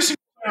 Every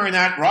single player in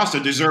that roster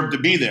deserved to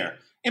be there.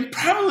 And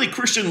probably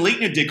Christian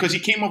Laettner did, because he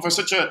came off of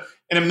such an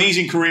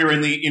amazing career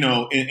in the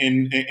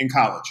in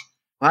college.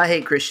 Well, I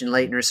hate Christian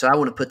Laettner, so I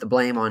want to put the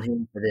blame on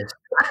him for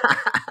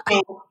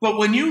this. But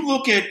when you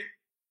look at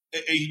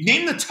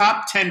name the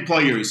top 10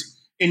 players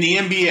in the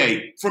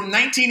NBA from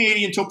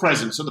 1980 until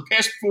present, so the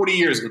past 40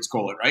 years, let's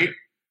call it, right?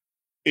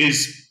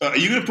 Are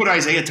you going to put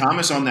Isaiah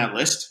Thomas on that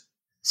list?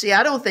 See,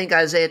 I don't think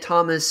Isaiah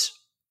Thomas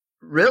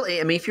really.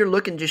 I mean, if you're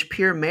looking just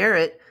pure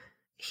merit,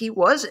 he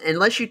wasn't.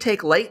 Unless you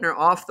take Laettner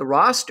off the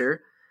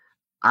roster,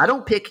 I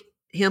don't pick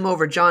him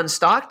over John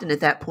Stockton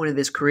at that point of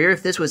his career.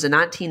 If this was a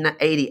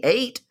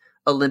 1988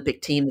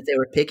 Olympic team that they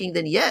were picking,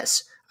 then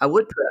yes, I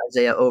would put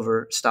Isaiah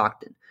over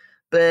Stockton.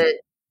 But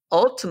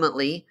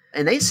ultimately,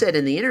 and they said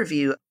in the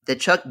interview that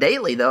Chuck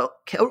Daly, though,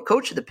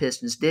 coach of the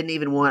Pistons, didn't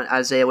even want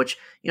Isaiah, which,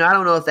 I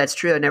don't know if that's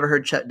true. I never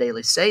heard Chuck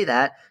Daly say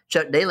that.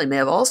 Chuck Daly may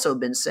have also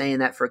been saying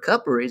that for a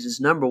couple of reasons.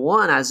 Number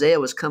one, Isaiah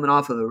was coming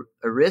off of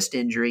a wrist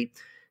injury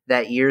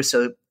that year.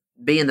 So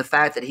being the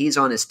fact that he's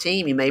on his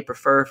team, he may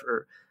prefer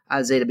for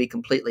Isaiah to be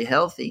completely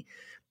healthy.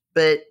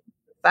 But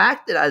the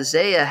fact that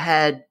Isaiah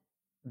had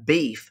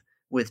beef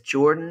with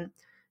Jordan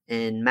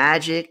and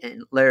Magic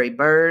and Larry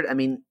Bird, I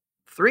mean,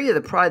 three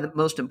of probably the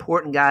most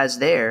important guys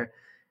there,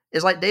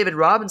 is like David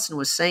Robinson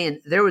was saying,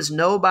 there was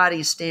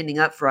nobody standing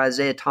up for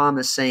Isaiah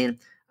Thomas saying,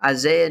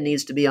 Isaiah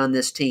needs to be on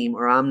this team,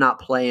 or I'm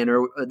not playing,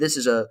 or this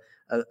is a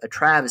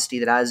travesty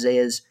that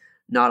Isaiah's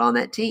not on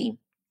that team.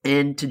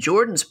 And to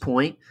Jordan's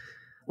point,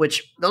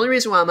 which the only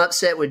reason why I'm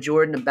upset with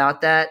Jordan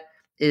about that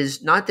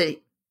is not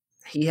that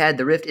he had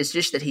the rift, it's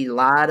just that he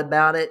lied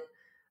about it.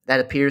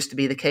 That appears to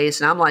be the case.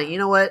 And I'm like, you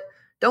know what?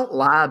 Don't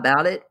lie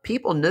about it.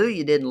 People knew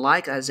you didn't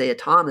like Isaiah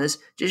Thomas.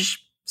 Just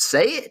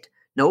say it.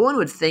 No one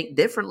would think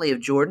differently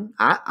of Jordan.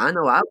 I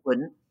know I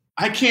wouldn't.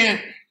 How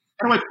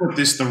do I put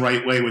this the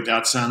right way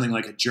without sounding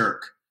like a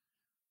jerk?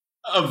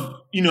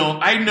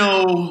 I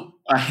know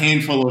a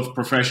handful of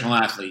professional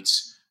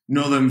athletes,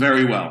 know them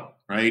very well,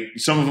 right?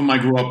 Some of them I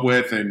grew up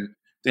with, and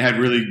they had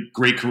really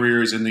great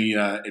careers in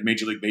in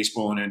Major League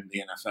Baseball and in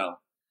the NFL.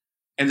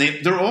 And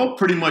they're all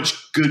pretty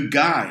much good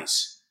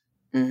guys.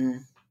 Mm-hmm.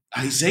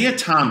 Isaiah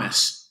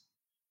Thomas,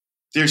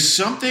 there's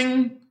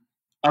something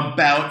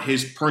about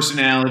his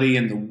personality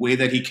and the way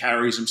that he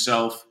carries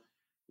himself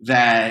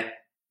that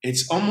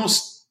it's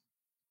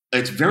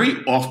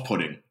very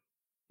off-putting,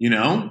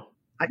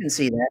 I can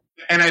see that.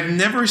 And I've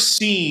never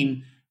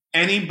seen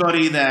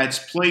anybody that's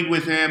played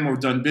with him or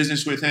done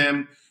business with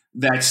him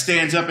that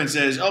stands up and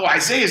says, "Oh,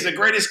 Isaiah's the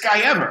greatest guy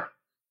ever,"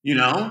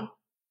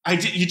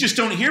 you just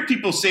don't hear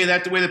people say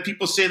that the way that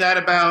people say that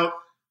about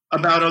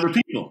other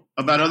people,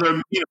 about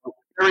other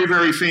very,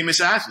 very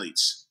famous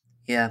athletes.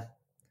 Yeah.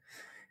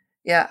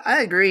 Yeah,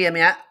 I agree. I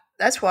mean,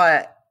 that's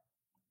why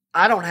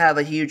I don't have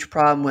a huge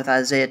problem with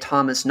Isaiah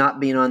Thomas not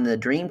being on the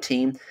dream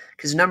team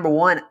because, number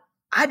one,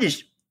 I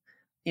just,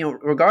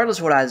 regardless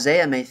of what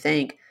Isaiah may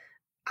think,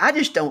 I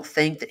just don't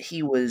think that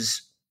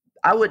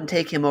I wouldn't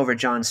take him over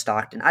John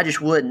Stockton. I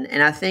just wouldn't.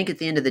 And I think at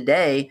the end of the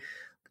day,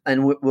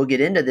 and we'll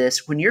get into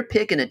this, when you're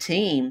picking a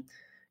team,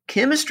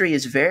 chemistry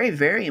is very,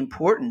 very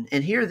important.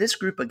 And here, this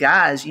group of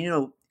guys,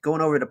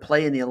 going over to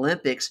play in the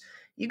Olympics,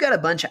 you got a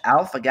bunch of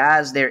alpha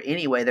guys there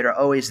anyway that are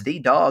always the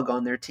dog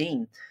on their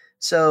team.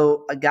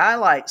 So a guy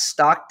like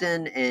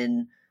Stockton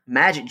and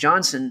Magic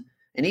Johnson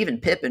and even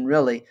Pippen,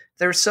 really,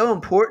 they're so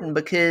important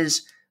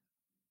because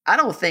I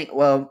don't think,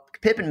 well,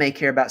 Pippen may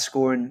care about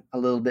scoring a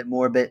little bit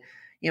more, but,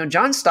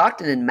 John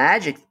Stockton and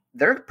Magic,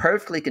 they're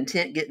perfectly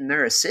content getting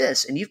their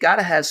assists, and you've got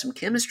to have some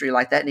chemistry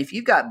like that. And if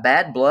you've got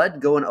bad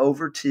blood going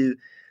over to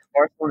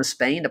Barcelona,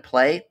 Spain to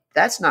play,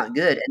 that's not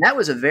good. And that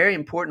was a very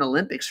important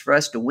Olympics for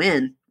us to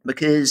win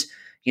because –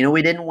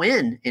 we didn't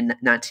win in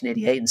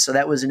 1988, and so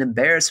that was an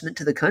embarrassment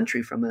to the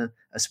country from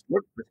a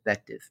sport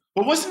perspective.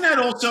 But wasn't that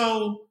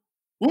also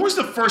 – when was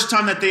the first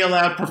time that they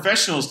allowed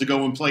professionals to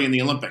go and play in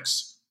the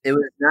Olympics? It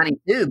was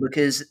 92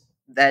 because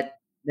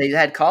they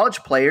had college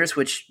players,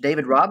 which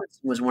David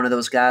Robinson was one of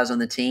those guys on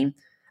the team.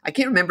 I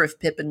can't remember if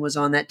Pippen was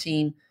on that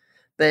team,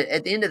 but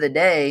at the end of the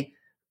day,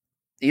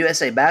 the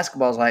USA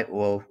basketball is like,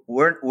 well,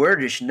 we're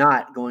just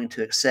not going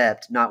to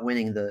accept not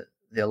winning the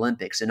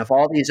Olympics. And if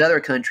all these other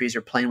countries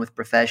are playing with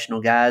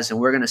professional guys, and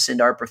we're going to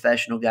send our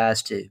professional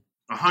guys too.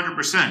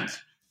 100%.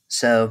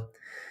 So,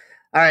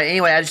 all right.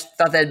 Anyway, I just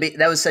thought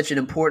that was such an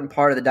important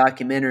part of the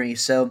documentary.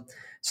 So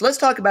let's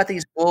talk about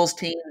these Bulls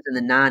teams in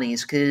the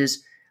 90s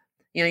because,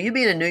 you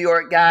being a New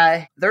York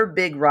guy, their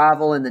big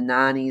rival in the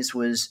 90s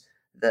was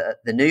the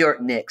New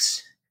York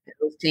Knicks.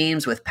 Those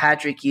teams with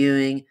Patrick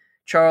Ewing,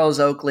 Charles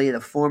Oakley,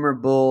 the former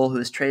Bull who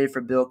was traded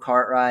for Bill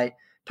Cartwright.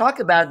 Talk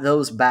about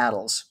those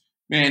battles.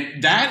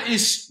 Man, that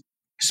is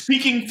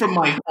speaking from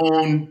my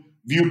own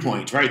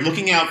viewpoint, right?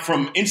 Looking out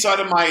from inside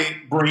of my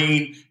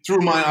brain, through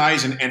my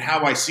eyes, and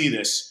how I see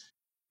this.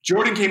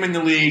 Jordan came in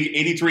the league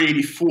 83,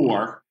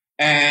 84.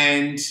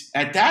 And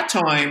at that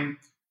time,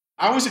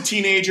 I was a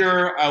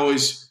teenager. I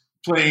was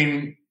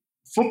playing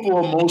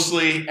football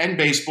mostly and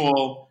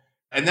baseball.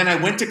 And then I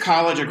went to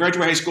college. I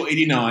graduated high school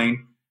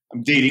 89.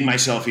 I'm dating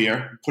myself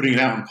here, putting it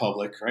out in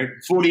public, right?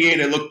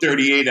 48, I look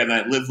 38, and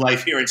I live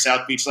life here in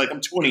South Beach like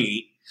I'm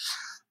 28.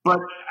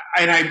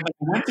 And I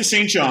went to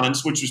St.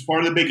 John's, which was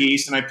part of the Big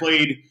East, and I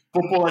played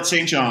football at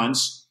St.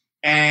 John's.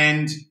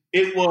 And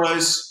it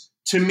was,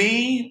 to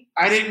me,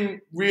 I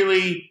didn't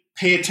really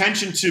pay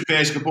attention to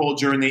basketball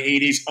during the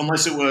 80s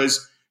unless it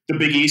was the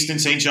Big East and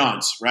St.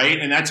 John's, right?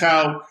 And that's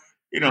how,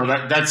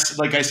 that's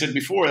like I said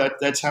before,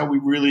 that's how we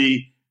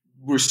really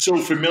were so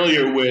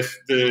familiar with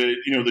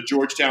the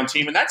Georgetown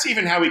team. And that's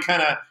even how we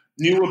kind of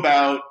knew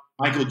about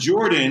Michael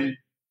Jordan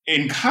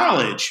in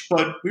college,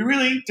 but we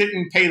really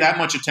didn't pay that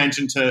much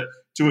attention to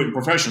it in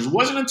professionals. It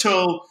wasn't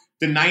until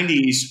the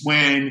 90s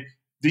when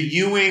the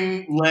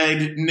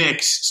Ewing-led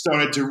Knicks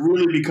started to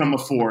really become a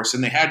force,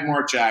 and they had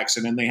Mark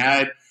Jackson, and they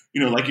had,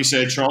 like you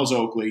said, Charles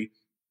Oakley.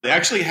 They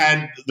actually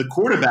had the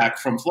quarterback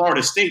from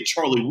Florida State,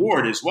 Charlie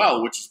Ward, as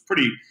well, which was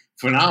pretty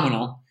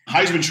phenomenal.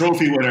 Heisman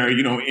Trophy winner,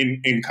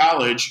 in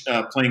college,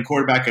 playing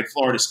quarterback at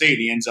Florida State.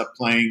 He ends up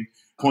playing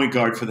point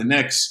guard for the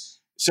Knicks.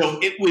 So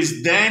it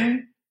was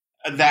then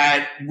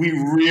that we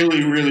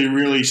really, really,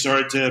 really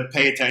started to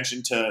pay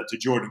attention to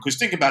Jordan. Because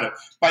think about it.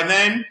 By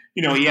then,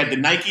 he had the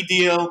Nike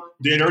deal.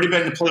 They had already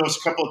been in the playoffs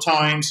a couple of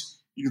times.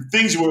 He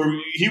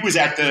was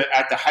at the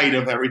height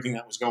of everything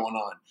that was going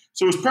on.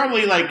 So it was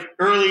probably like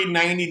early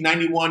 90,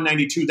 91,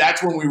 92.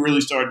 That's when we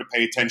really started to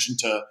pay attention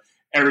to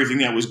everything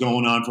that was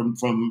going on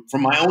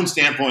from my own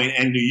standpoint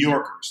and New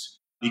Yorkers.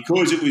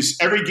 Because it was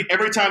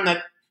every time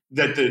that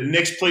the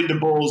Knicks played the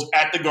Bulls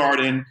at the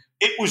Garden,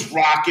 it was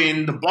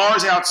rocking. The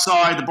bars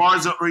outside,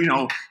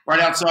 right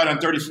outside on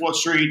 34th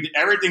Street,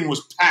 everything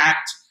was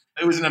packed.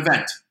 It was an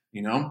event,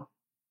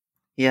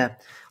 Yeah.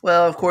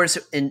 Well, of course,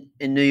 in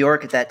New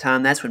York at that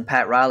time, that's when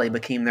Pat Riley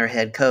became their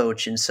head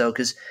coach. And so,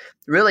 because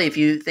really, if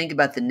you think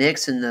about the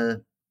Knicks in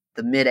the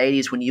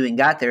mid-'80s when Ewing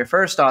got there,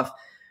 first off,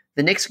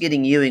 the Knicks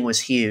getting Ewing was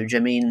huge. I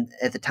mean,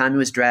 at the time he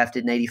was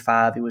drafted in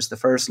 85, he was the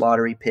first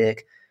lottery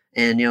pick.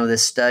 And,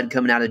 this stud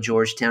coming out of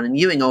Georgetown. And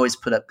Ewing always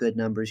put up good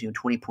numbers,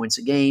 20 points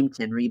a game,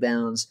 10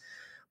 rebounds.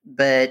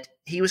 But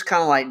he was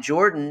kind of like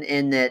Jordan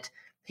in that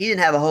he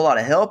didn't have a whole lot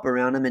of help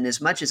around him. And as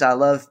much as I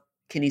love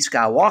Kenny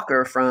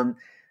Skywalker from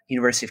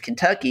University of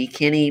Kentucky,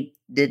 Kenny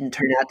didn't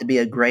turn out to be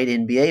a great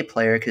NBA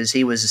player because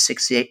he was a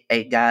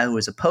 6'8" guy who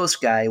was a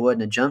post guy. He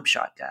wasn't a jump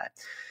shot guy.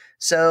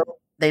 So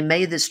they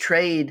made this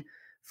trade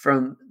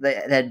they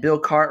had Bill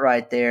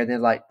Cartwright there. And they're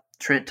like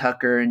Trent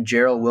Tucker and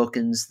Gerald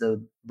Wilkins,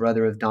 the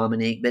brother of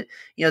Dominique. But,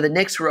 the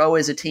Knicks were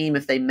always a team.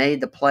 If they made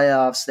the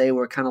playoffs, they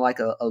were kind of like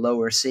a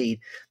lower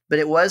seed. But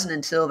it wasn't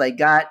until they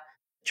got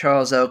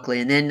Charles Oakley,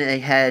 and then they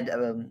had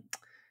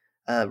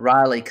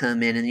Riley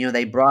come in, and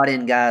they brought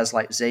in guys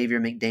like Xavier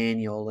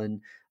McDaniel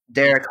and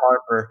Derek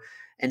Harper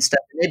and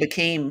stuff. They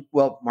became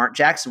Mark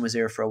Jackson was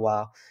there for a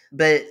while,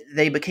 but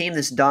they became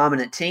this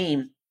dominant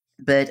team.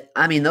 But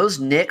I mean, those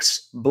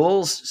Knicks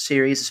Bulls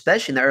series,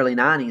 especially in the early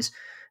 '90s,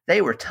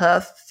 they were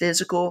tough,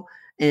 physical,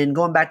 and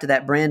going back to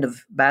that brand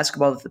of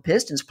basketball that the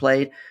Pistons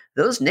played,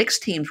 those Knicks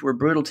teams were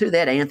brutal too. They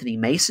had Anthony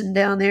Mason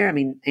down there. I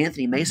mean,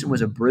 Anthony Mason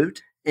was a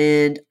brute,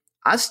 and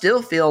I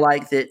still feel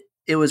like that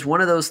it was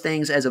one of those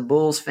things as a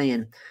Bulls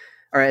fan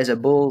or as a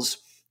Bulls,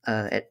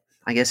 I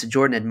guess, a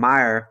Jordan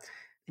admirer.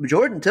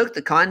 Jordan took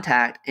the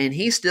contact and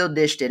he still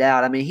dished it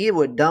out. I mean, he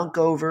would dunk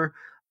over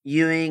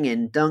Ewing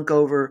and dunk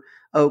over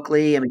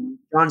Oakley. I mean,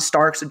 John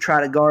Starks would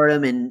try to guard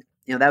him, and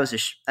that was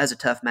a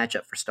tough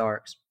matchup for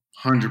Starks.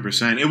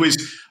 100%. It was,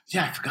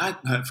 I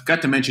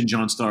forgot to mention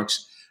John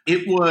Starks.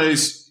 It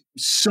was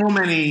so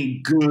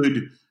many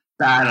good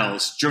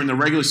battles during the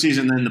regular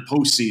season and then the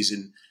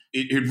postseason.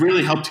 It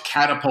really helped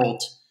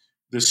catapult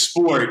the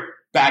sport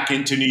back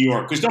into New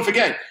York. Because don't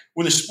forget,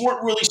 when the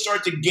sport really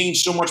started to gain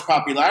so much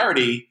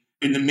popularity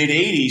in the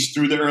mid-'80s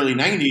through the early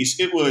 '90s,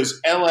 it was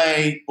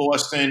L.A.,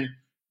 Boston,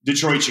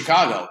 Detroit,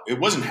 Chicago. It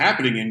wasn't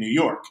happening in New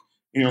York.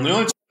 The only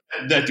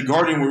time that the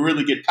Garden would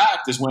really get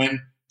packed is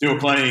when they were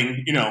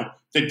playing,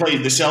 they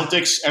played the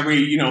Celtics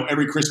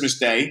every Christmas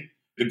Day.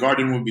 The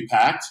Garden would be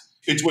packed.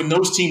 It's when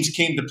those teams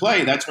came to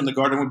play, that's when the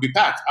Garden would be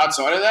packed.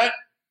 Outside of that,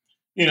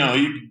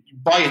 you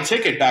buy a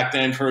ticket back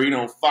then for,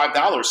 $5,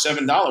 $7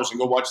 and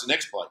go watch the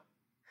Knicks play.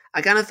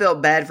 I kind of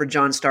felt bad for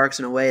John Starks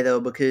in a way, though,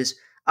 because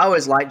I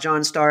always liked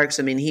John Starks.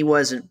 I mean, he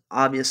wasn't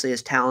obviously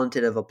as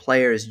talented of a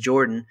player as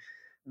Jordan,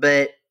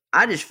 but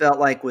I just felt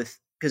like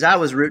because I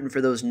was rooting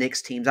for those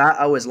Knicks teams, I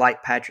always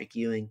liked Patrick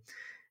Ewing.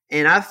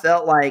 And I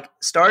felt like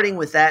starting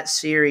with that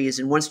series,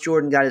 and once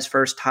Jordan got his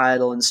first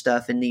title and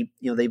stuff, and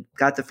they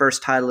got the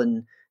first title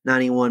in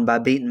 '91 by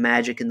beating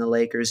Magic and the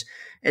Lakers.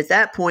 At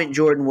that point,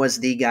 Jordan was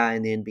the guy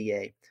in the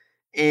NBA.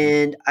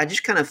 And I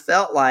just kind of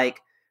felt like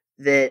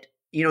that,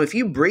 if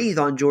you breathe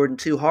on Jordan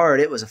too hard,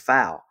 it was a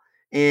foul.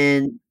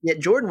 And yet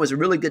Jordan was a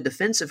really good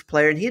defensive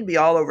player, and he'd be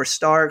all over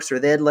Starks, or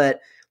they'd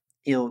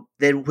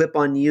whip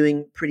on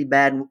Ewing pretty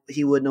bad, and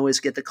he wouldn't always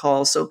get the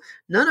call. So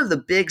none of the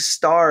big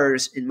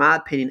stars, in my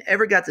opinion,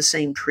 ever got the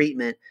same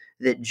treatment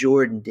that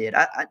Jordan did.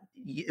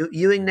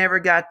 Ewing never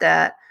got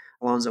that.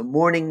 Alonzo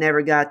Mourning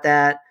never got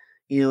that.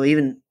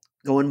 Even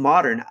going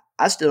modern,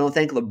 I still don't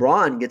think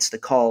LeBron gets the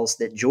calls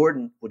that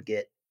Jordan would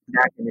get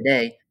back in the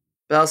day.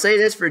 But I'll say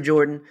this for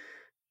Jordan.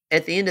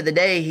 At the end of the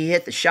day, he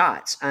hit the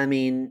shots. I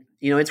mean,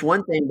 it's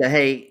one thing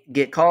to,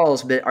 get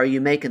calls, but are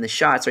you making the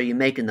shots? Are you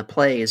making the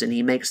plays? And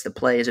he makes the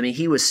plays. I mean,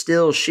 he was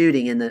still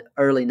shooting in the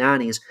early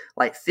 '90s,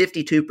 like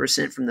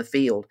 52% from the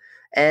field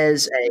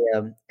as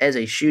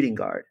a shooting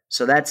guard.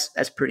 So that's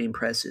pretty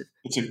impressive.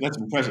 That's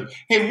impressive.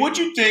 Hey, what'd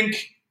you think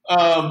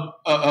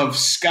of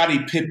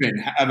Scottie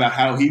Pippen, about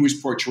how he was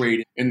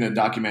portrayed in the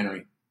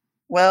documentary?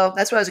 Well,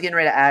 that's what I was getting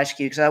ready to ask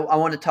you, because I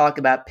want to talk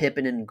about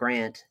Pippen and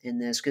Grant in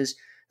this, because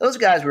those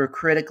guys were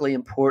critically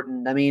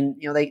important. I mean,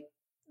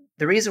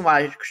 the reason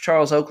why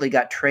Charles Oakley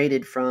got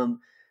traded from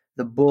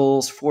the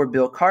Bulls for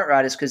Bill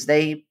Cartwright is because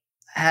they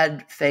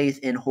had faith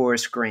in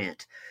Horace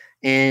Grant,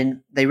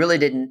 and they really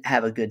didn't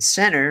have a good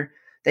center.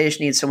 They just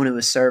needed someone who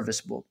was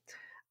serviceable.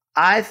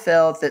 I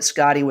felt that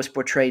Scottie was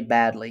portrayed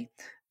badly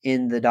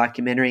in the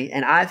documentary,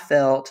 and I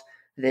felt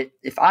that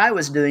if I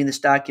was doing this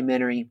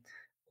documentary,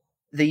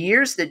 the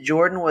years that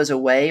Jordan was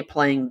away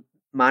playing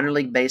minor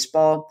league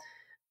baseball,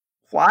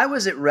 why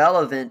was it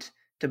relevant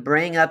to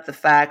bring up the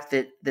fact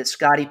that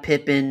Scottie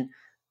Pippen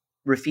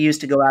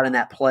refused to go out in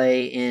that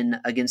play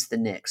against the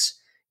Knicks?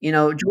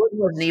 Jordan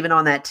wasn't even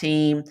on that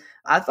team.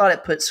 I thought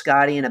it put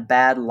Scottie in a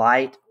bad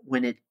light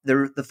when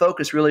the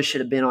focus really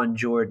should have been on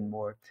Jordan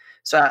more.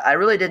 So I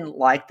really didn't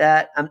like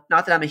that.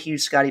 Not that I'm a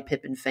huge Scottie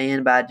Pippen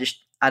fan, but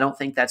I don't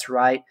think that's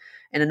right.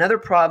 And another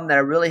problem that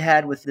I really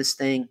had with this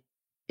thing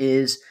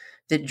is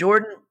that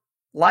Jordan,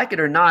 like it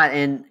or not,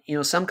 and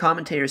some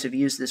commentators have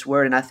used this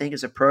word, and I think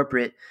is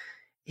appropriate,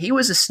 he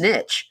was a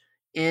snitch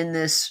in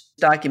this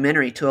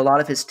documentary to a lot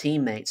of his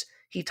teammates.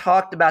 He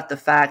talked about the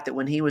fact that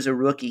when he was a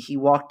rookie, he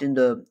walked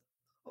into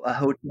a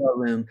hotel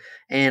room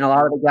and a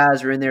lot of the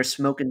guys were in there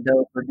smoking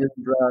dope or doing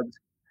drugs.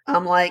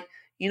 I'm like,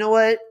 you know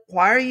what?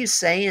 Why are you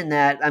saying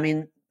that? I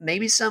mean,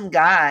 maybe some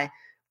guy,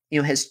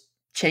 has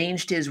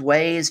changed his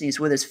ways and he's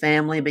with his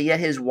family, but yet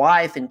his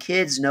wife and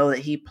kids know that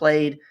he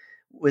played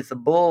with the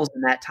Bulls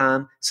in that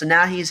time. So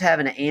now he's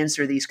having to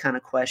answer these kind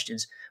of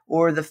questions.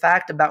 Or the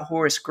fact about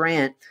Horace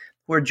Grant,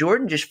 where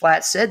Jordan just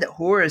flat said that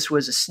Horace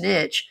was a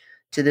snitch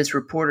to this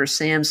reporter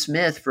Sam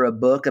Smith for a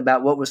book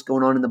about what was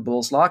going on in the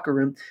Bulls locker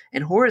room.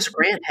 And Horace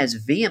Grant has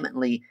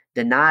vehemently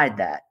denied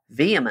that.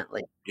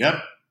 Vehemently.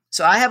 Yep.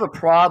 So I have a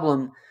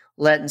problem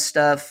letting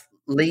stuff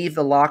leave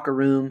the locker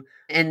room.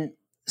 And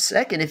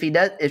second,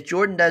 if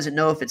Jordan doesn't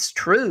know if it's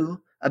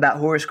true about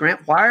Horace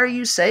Grant, why are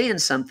you saying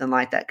something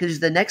like that? Because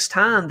the next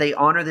time they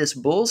honor this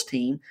Bulls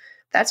team,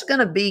 that's going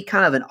to be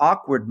kind of an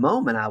awkward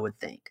moment, I would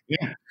think.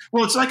 Yeah.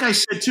 Well, it's like I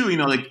said too.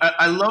 Like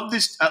I love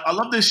this. I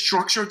love the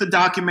structure of the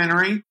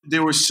documentary.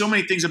 There were so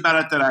many things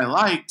about it that I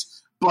liked,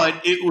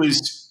 but it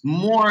was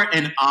more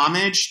an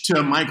homage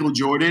to Michael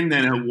Jordan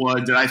than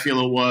I feel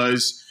it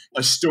was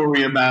a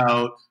story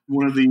about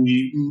one of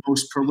the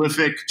most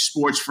prolific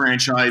sports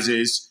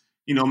franchises.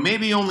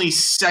 Maybe only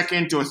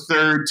second or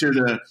third to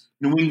the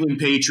New England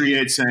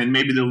Patriots and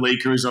maybe the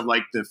Lakers of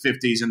like the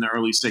 50s and the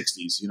early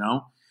 60s.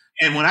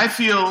 And what I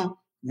feel,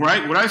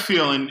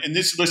 and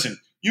this, listen,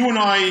 you and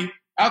I,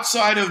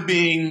 outside of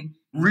being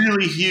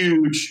really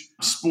huge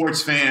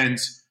sports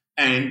fans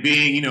and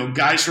being,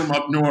 guys from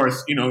up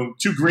north,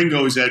 two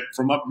gringos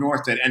from up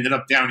north that ended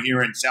up down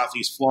here in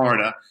Southeast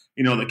Florida,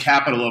 the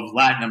capital of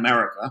Latin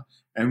America.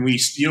 And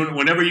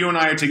whenever you and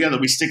I are together,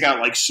 we stick out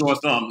like sore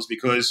thumbs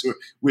because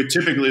we're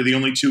typically the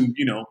only two,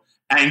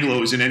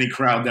 Anglos in any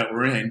crowd that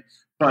we're in.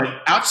 But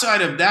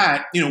outside of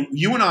that,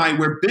 you and I,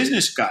 we're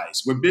business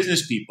guys, we're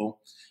business people.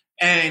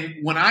 And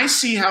when I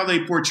see how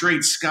they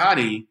portrayed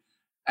Scottie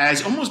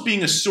as almost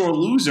being a sore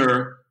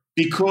loser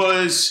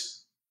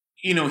because,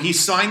 he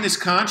signed this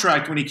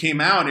contract when he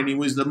came out and he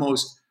was the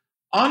most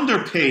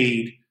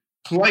underpaid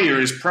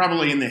players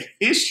probably in the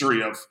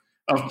history of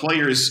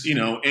players,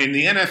 in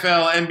the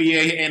NFL,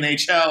 NBA,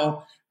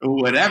 NHL, or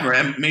whatever,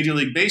 and Major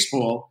League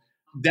Baseball.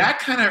 That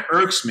kind of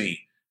irks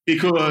me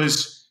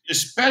because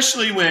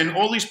especially when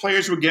all these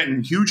players were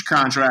getting huge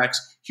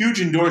contracts,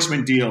 huge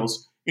endorsement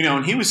deals,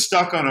 and he was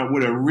stuck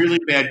with a really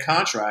bad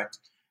contract.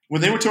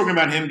 When they were talking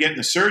about him getting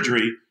the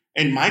surgery,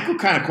 and Michael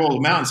kind of called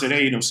him out and said,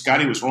 hey,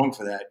 Scottie was wrong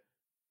for that.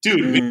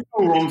 Dude, you're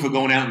so wrong for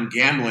going out and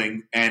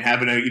gambling and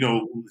having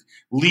to,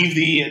 leave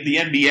the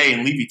NBA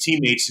and leave your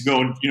teammates to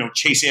go and,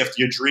 chase after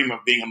your dream of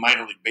being a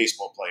minor league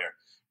baseball player.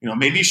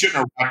 Maybe you shouldn't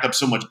have racked up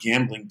so much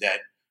gambling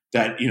debt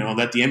that the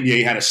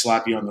NBA had to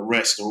slap you on the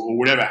wrist or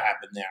whatever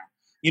happened there.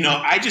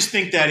 I just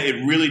think that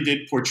it really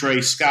did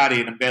portray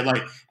Scottie in a bad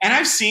light. And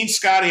I've seen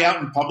Scottie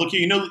out in public.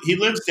 He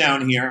lives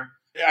down here.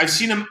 I've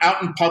seen him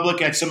out in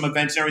public at some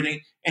events and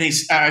everything. And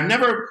I've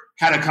never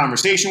had a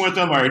conversation with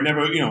him, or I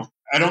never,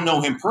 I don't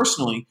know him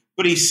personally,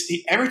 but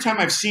every time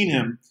I've seen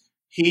him,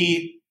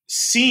 he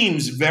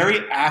seems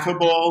very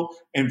affable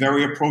and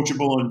very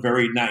approachable and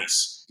very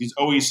nice. He's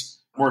always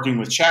working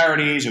with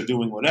charities or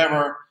doing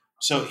whatever.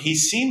 So he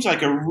seems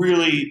like a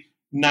really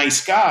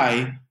nice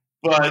guy.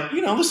 But,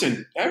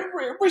 listen,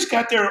 everybody's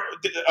got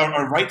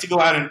a right to go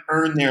out and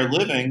earn their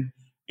living.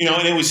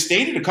 And it was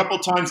stated a couple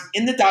of times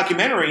in the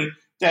documentary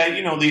that,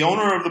 the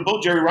owner of the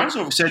boat, Jerry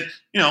Reinsdorf, said,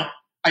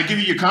 I give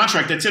you your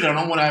contract. That's it. I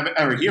don't want to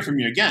ever hear from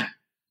you again.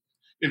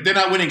 If they're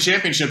not winning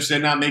championships, they're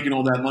not making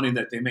all that money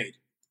that they made.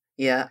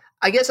 Yeah,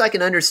 I guess I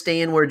can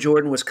understand where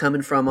Jordan was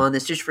coming from on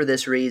this just for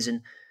this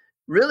reason.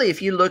 Really,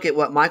 if you look at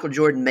what Michael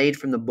Jordan made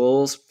from the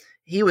Bulls,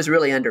 he was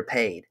really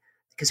underpaid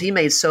because he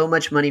made so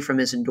much money from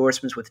his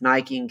endorsements with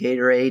Nike and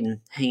Gatorade and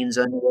Hanes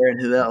Underwear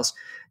and who else.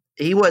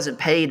 He wasn't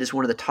paid as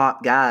one of the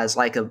top guys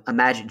like a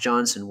Magic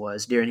Johnson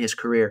was during his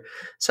career.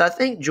 So I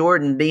think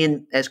Jordan,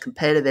 being as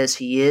competitive as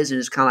he is, and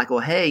is kind of like, well,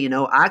 hey,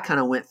 I kind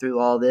of went through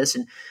all this.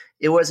 And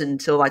it wasn't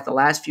until like the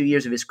last few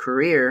years of his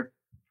career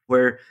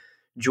where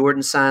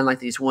Jordan signed like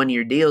these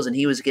one-year deals and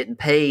he was getting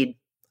paid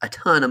a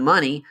ton of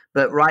money,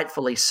 but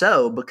rightfully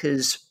so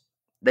because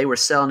they were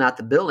selling out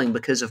the building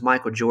because of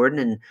Michael Jordan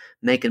and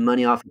making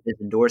money off of his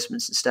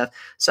endorsements and stuff.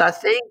 So I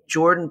think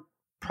Jordan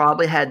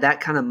probably had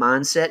that kind of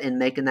mindset in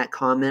making that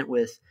comment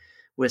with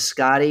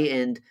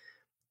Scottie.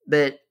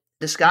 But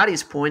to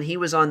Scottie's point, he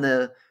was on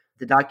the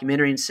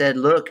documentary and said,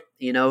 look,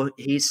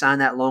 he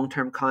signed that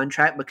long-term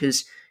contract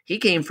because he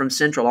came from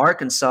Central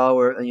Arkansas,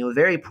 where a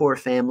very poor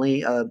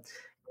family,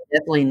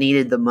 definitely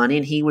needed the money,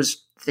 and he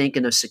was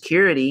thinking of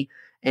security.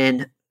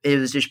 And it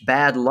was just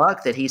bad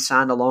luck that he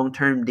signed a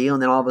long-term deal,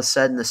 and then all of a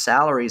sudden the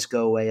salaries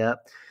go way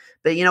up.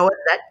 But you know what?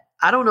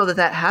 I don't know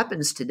that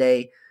happens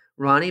today,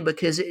 Ronnie,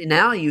 because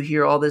now you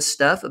hear all this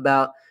stuff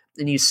about,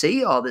 and you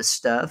see all this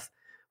stuff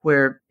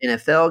where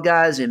NFL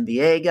guys,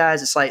 NBA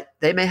guys, it's like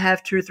they may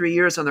have 2 or 3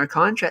 years on their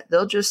contract,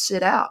 they'll just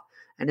sit out,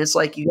 and it's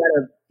like you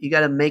got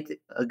to make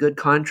a good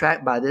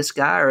contract by this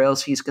guy, or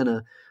else he's going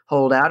to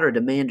hold out or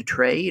demand a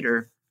trade,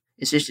 or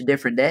it's just a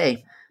different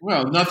day.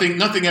 Well,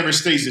 nothing ever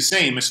stays the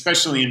same,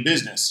 especially in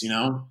business.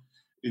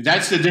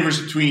 That's the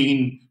difference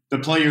between the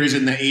players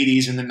in the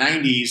 80s and the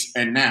 90s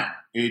and now.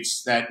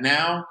 It's that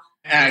now,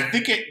 and I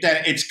think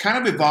that it's kind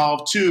of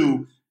evolved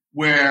too,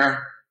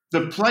 where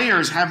the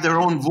players have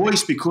their own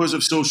voice because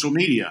of social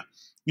media.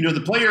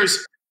 The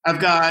players have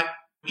got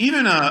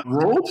even a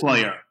role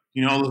player.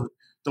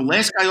 The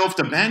last guy off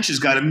the bench has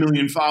got 1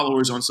 million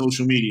followers on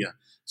social media.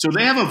 So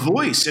they have a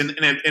voice. And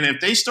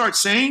if they start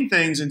saying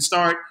things and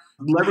start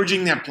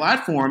leveraging their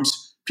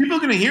platforms, people are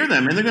going to hear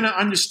them and they're going to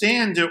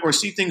understand or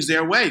see things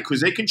their way because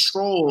they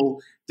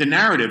control the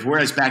narrative.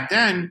 Whereas back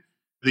then,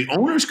 the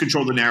owners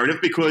control the narrative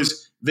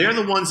because they're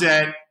the ones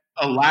that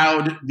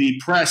allowed the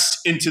press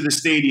into the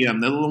stadium.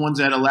 They're the ones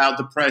that allowed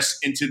the press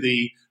into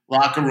the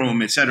locker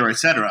room, et cetera, et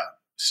cetera.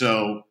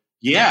 So,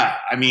 yeah,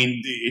 I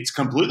mean, it's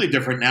completely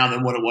different now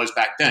than what it was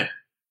back then.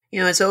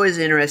 It's always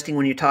interesting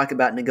when you talk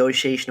about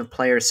negotiation of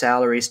player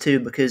salaries too,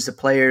 because the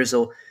players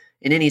will,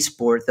 in any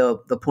sport, they'll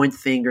point the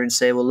finger and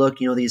say, "Well, look,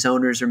 these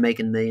owners are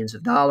making millions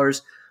of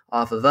dollars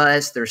off of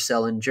us. They're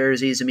selling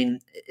jerseys." I mean,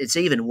 it's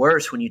even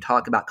worse when you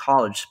talk about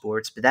college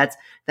sports, but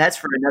that's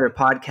for another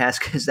podcast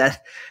because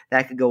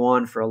that could go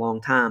on for a long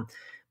time.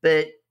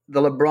 But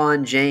the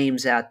LeBron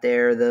James out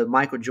there, the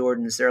Michael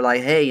Jordans, they're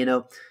like, "Hey,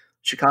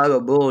 Chicago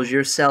Bulls,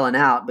 you're selling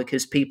out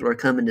because people are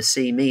coming to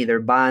see me.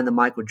 They're buying the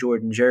Michael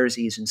Jordan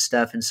jerseys and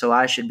stuff, and so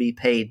I should be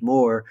paid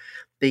more."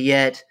 But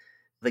yet,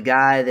 the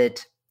guy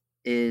that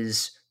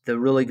is the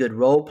really good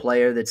role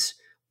player that's,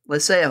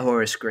 let's say, a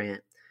Horace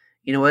Grant,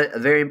 you know what, a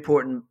very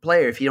important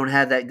player. If you don't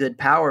have that good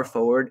power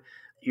forward,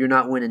 you're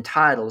not winning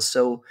titles.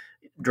 So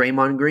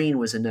Draymond Green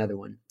was another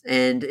one.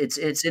 And it's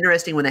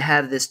interesting when they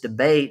have this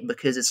debate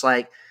because it's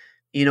like,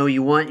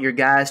 you want your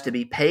guys to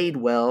be paid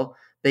well,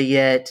 but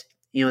yet –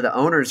 the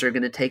owners are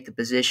going to take the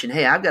position,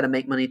 hey, I've got to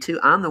make money too.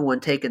 I'm the one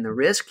taking the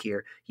risk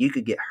here. You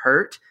could get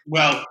hurt.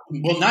 Well,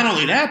 not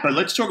only that, but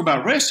let's talk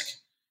about risk.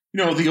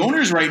 The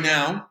owners right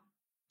now,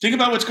 think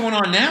about what's going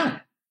on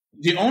now.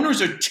 The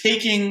owners are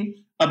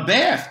taking a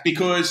bath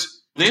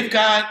because they've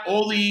got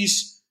all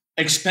these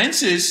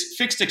expenses,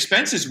 fixed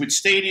expenses with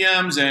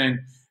stadiums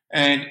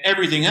and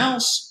everything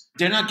else.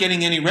 They're not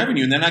getting any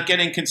revenue. They're not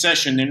getting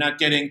concession. They're not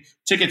getting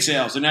ticket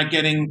sales. They're not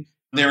getting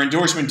their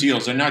endorsement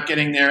deals. They're not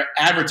getting their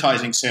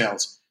advertising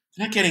sales.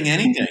 They're not getting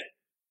anything,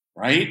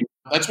 right?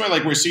 That's why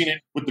we're seeing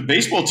it with the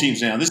baseball teams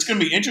now. This is going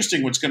to be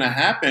interesting what's going to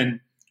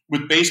happen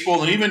with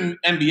baseball and even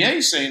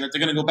NBA saying that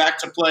they're going to go back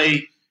to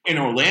play in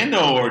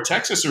Orlando or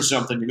Texas or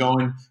something to go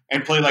in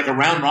and play like a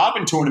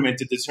round-robin tournament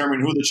to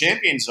determine who the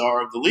champions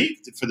are of the league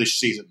for this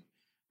season.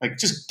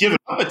 Just give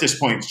it up at this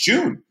point. It's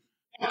June.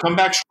 Come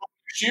back strong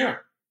next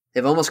year.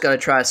 They've almost got to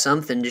try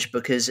something just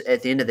because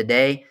at the end of the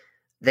day,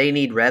 they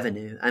need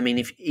revenue. I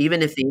mean,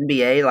 even if the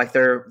NBA,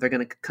 they're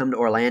going to come to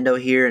Orlando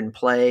here and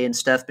play and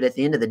stuff, but at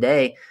the end of the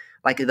day,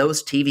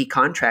 those TV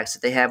contracts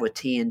that they have with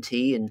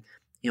TNT and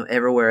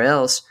everywhere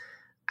else,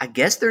 I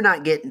guess they're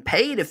not getting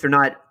paid if they're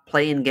not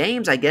playing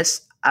games. I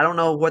guess I don't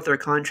know what their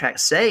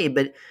contracts say,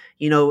 but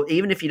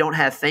even if you don't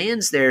have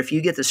fans there, if you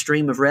get the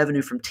stream of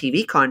revenue from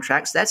TV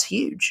contracts, that's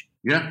huge.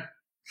 Yeah.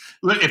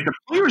 Look, if the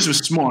players were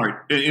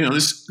smart,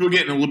 we're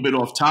getting a little bit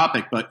off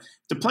topic, but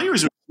the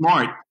players are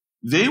smart.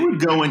 They would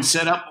go and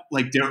set up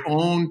their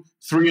own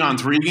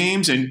 3-on-3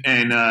 games and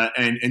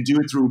do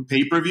it through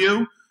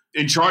pay-per-view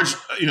and charge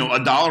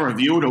 $1 a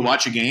viewer to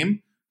watch a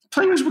game.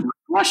 Players would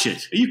crush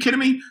it. Are you kidding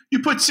me?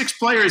 You put 6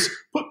 players,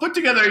 put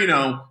together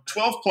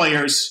 12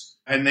 players,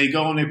 and they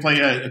go and they play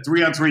a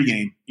 3-on-3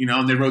 game.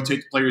 And they rotate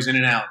the players in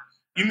and out.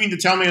 You mean to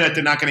tell me that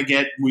they're not going to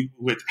get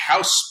with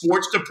how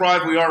sports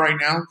deprived we are right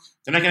now?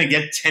 They're not going to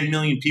get 10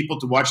 million people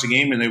to watch the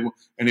game, and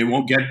they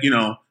won't get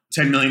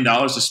 $10 million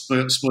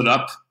to split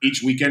up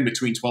each weekend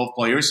between 12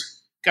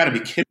 players. Got to be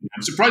kidding.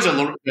 I'm surprised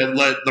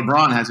that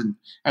LeBron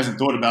hasn't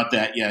thought about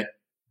that yet.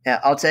 Yeah,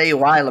 I'll tell you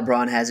why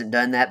LeBron hasn't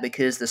done that,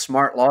 because the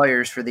smart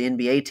lawyers for the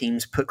NBA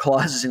teams put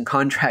clauses in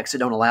contracts that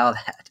don't allow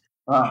that.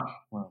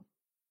 Well.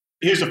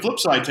 Here's the flip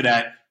side to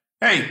that.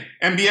 Hey,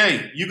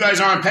 NBA, you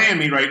guys aren't paying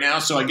me right now,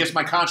 so I guess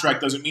my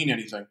contract doesn't mean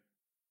anything.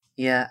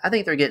 Yeah, I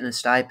think they're getting a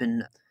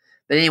stipend.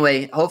 But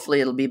anyway, hopefully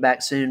it'll be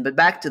back soon. But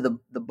back to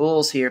the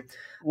Bulls here.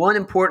 One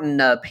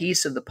important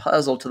piece of the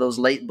puzzle to those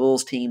late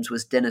Bulls teams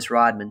was Dennis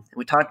Rodman. And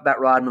we talked about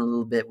Rodman a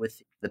little bit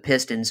with the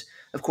Pistons.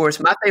 Of course,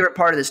 my favorite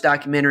part of this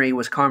documentary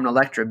was Carmen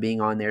Electra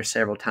being on there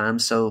several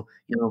times. So,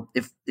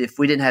 if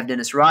we didn't have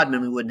Dennis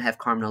Rodman, we wouldn't have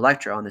Carmen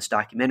Electra on this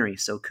documentary.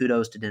 So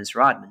kudos to Dennis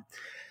Rodman.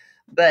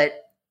 But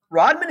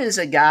Rodman is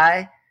a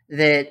guy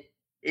that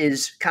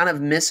is kind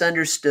of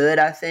misunderstood,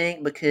 I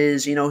think,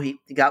 because, he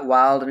got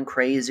wild and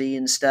crazy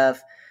and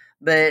stuff.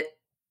 But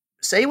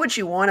say what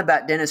you want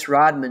about Dennis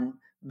Rodman,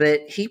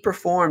 but he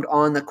performed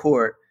on the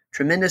court.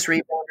 Tremendous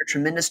rebounder,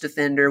 tremendous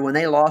defender. When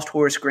they lost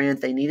Horace Grant,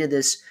 they needed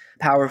this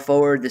power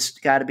forward, this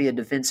guy to be a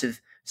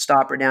defensive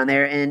stopper down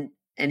there,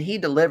 and he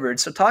delivered.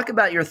 So talk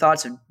about your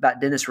thoughts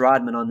about Dennis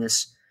Rodman on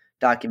this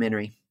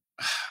documentary.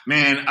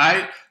 Man,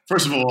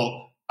 first of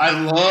all, I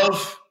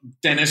love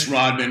Dennis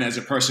Rodman as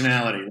a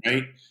personality,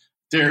 right?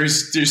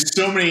 There's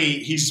so many,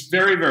 he's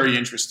very, very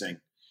interesting.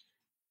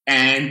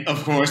 And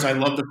of course, I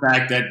love the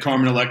fact that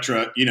Carmen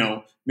Electra,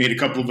 made a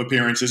couple of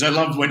appearances. I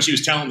loved when she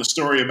was telling the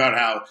story about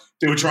how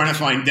they were trying to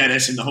find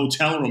Dennis in the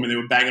hotel room and they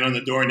were banging on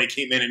the door and they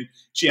came in and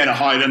she had to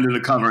hide under the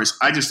covers.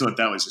 I just thought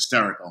that was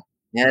hysterical.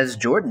 Yeah, it's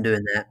Jordan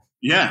doing that.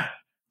 Yeah.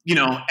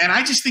 And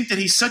I just think that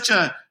he's such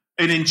an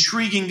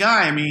intriguing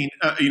guy. I mean,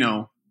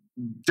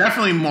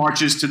 definitely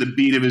marches to the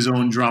beat of his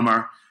own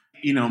drummer,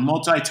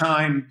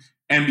 multi-time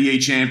NBA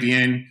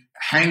champion,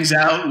 hangs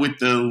out with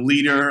the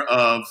leader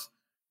of,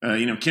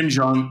 Kim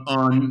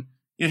Jong-un.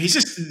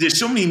 There's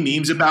so many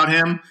memes about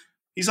him.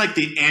 He's like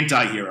the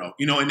anti-hero,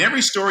 in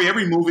every story,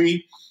 every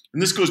movie.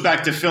 And this goes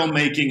back to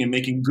filmmaking and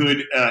making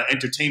good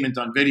entertainment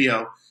on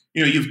video.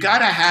 You've got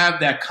to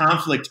have that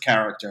conflict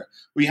character.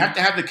 We have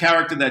to have the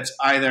character that's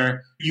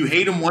either you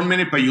hate him 1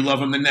 minute, but you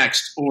love him the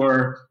next,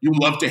 or you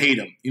love to hate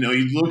him. You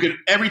look at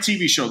every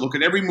TV show, look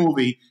at every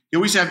movie, you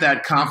always have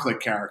that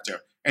conflict character.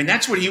 And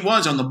that's what he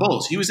was on the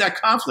Bulls. He was that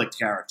conflict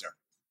character.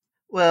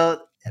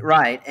 Well,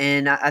 right.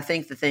 And I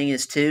think the thing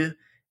is, too,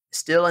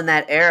 still in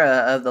that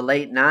era of the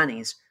late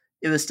 90s,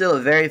 it was still a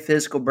very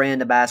physical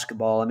brand of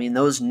basketball. I mean,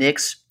 those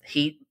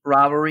Knicks-Heat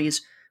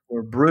rivalries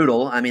were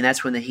brutal. I mean,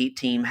 that's when the Heat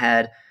team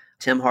had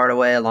Tim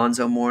Hardaway,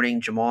 Alonzo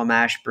Mourning, Jamal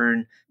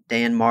Mashburn,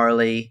 Dan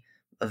Marley,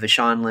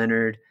 Vashon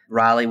Leonard.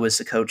 Riley was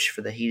the coach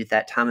for the Heat at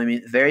that time. I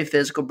mean, very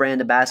physical brand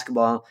of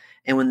basketball.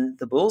 And when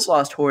the Bulls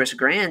lost Horace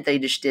Grant, they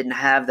just didn't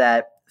have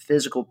that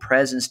physical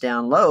presence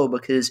down low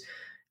because,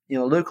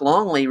 Luke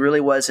Longley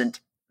really wasn't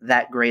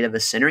that great of a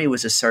center. He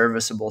was a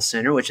serviceable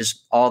center, which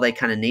is all they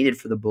kind of needed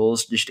for the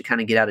Bulls just to kind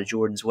of get out of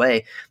Jordan's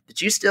way.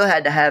 But you still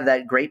had to have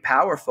that great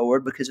power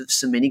forward because of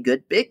so many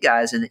good big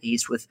guys in the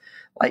East with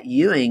like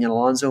Ewing and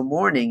Alonzo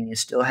Mourning. You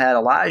still had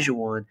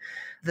Olajuwon.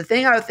 The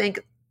thing I would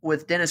think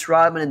with Dennis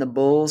Rodman and the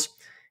Bulls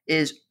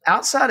is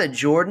outside of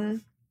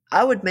Jordan,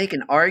 I would make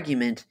an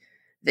argument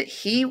that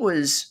he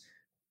was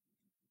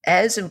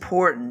as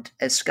important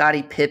as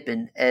Scottie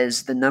Pippen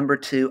as the number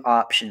 2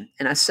 option.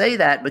 And I say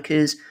that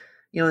because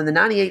in the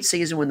 98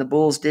 season when the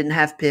Bulls didn't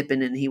have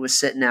Pippen and he was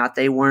sitting out,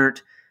 they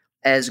weren't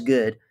as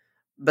good.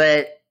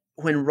 But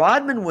when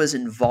Rodman was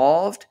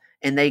involved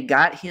and they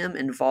got him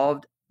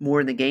involved more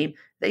in the game,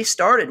 they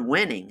started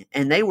winning.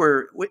 And they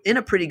were in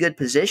a pretty good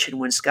position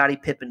when Scottie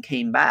Pippen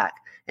came back.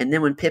 And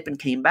then when Pippen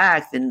came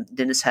back, then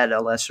Dennis had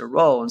a lesser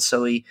role. And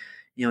so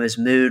his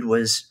mood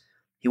was,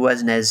 he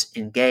wasn't as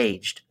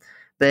engaged.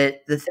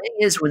 But the thing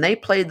is, when they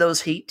played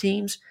those Heat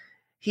teams,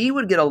 he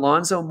would get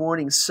Alonzo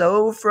Mourning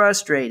so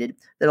frustrated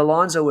that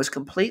Alonzo was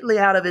completely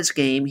out of his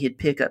game. He'd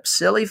pick up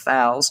silly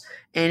fouls,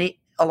 and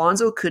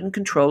Alonzo couldn't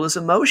control his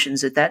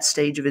emotions at that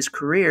stage of his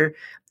career.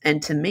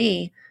 And to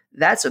me,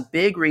 that's a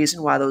big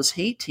reason why those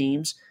Heat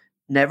teams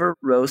never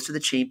rose to the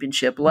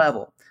championship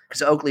level,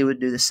 because Oakley would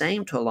do the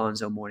same to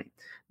Alonzo Mourning.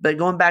 But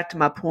going back to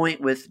my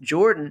point with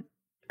Jordan,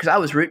 because I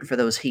was rooting for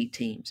those Heat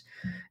teams,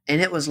 and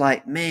it was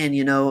like, man,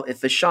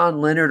 if Vashon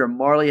Leonard or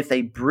Marley, if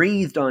they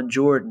breathed on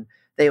Jordan,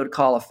 they would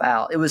call a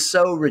foul. It was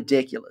so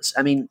ridiculous.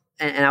 I mean,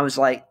 and I was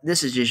like,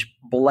 this is just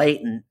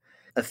blatant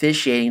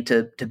officiating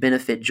to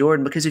benefit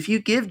Jordan, because if you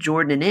give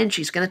Jordan an inch,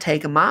 he's going to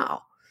take a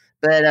mile.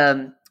 But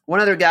one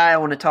other guy I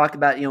want to talk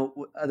about,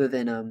 other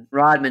than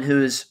Rodman,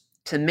 who is,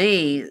 to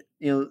me,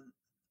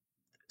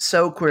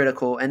 so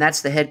critical, and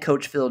that's the head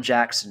coach, Phil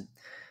Jackson.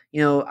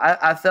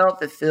 I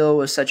felt that Phil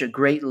was such a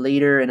great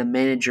leader and a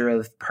manager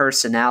of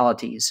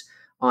personalities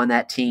on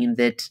that team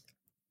that,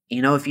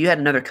 if you had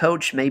another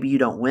coach, maybe you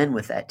don't win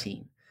with that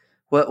team.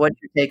 What's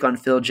your take on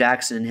Phil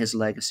Jackson and his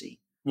legacy?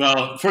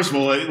 Well, first of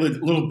all, a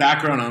little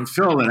background on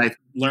Phil that I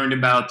learned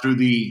about through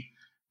the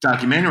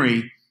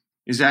documentary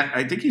is that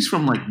I think he's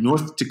from like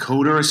North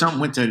Dakota or something,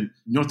 went to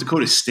North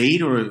Dakota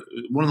State or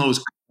one of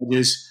those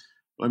colleges,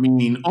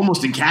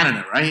 almost in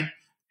Canada, right?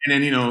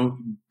 And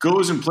then,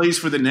 goes and plays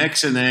for the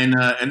Knicks and then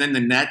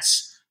the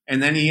Nets.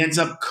 And then he ends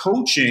up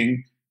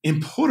coaching in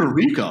Puerto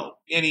Rico.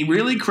 And he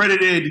really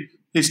credited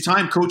his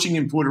time coaching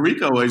in Puerto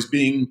Rico as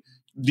being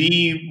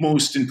the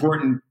most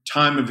important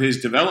time of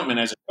his development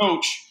as a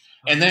coach.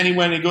 And then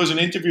he goes and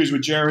interviews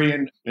with Jerry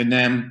and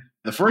them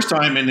the first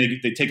time, and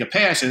they take a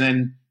pass, and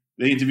then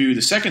they interview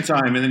the second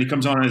time, and then he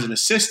comes on as an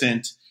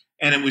assistant.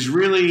 And it was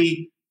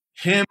really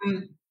him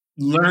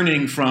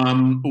learning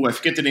from, I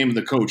forget the name of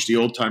the coach, the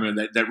old timer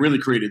that really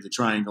created the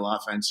triangle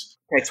offense.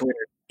 Tex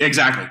Winter.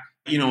 Exactly.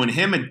 And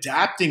him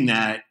adapting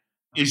that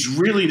is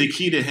really the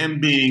key to him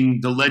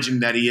being the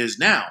legend that he is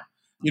now.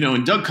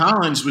 And Doug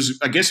Collins was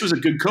a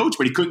good coach,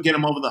 but he couldn't get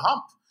him over the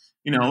hump.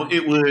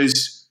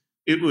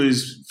 It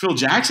was Phil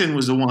Jackson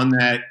was the one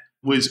that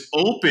was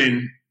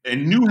open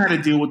and knew how to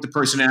deal with the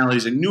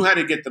personalities and knew how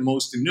to get the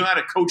most and knew how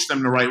to coach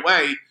them the right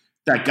way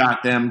that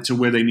got them to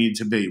where they needed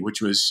to be,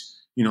 which was,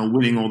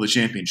 winning all the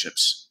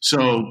championships.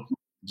 So,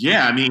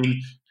 yeah,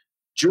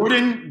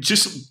 Jordan,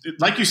 just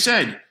like you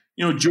said,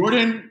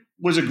 Jordan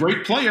was a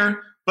great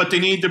player, but they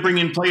needed to bring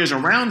in players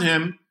around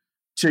him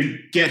to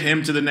get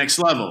him to the next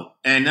level.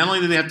 And not only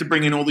did they have to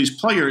bring in all these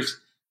players,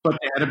 but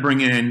they had to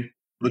bring in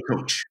the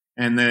coach.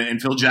 And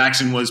Phil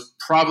Jackson was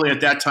probably at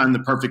that time the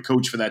perfect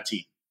coach for that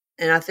team.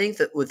 And I think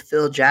that with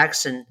Phil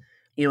Jackson,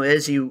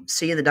 as you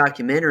see in the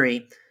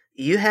documentary,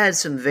 you had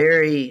some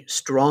very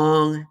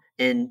strong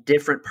and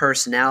different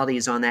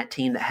personalities on that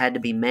team that had to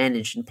be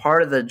managed. And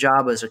part of the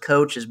job as a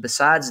coach is,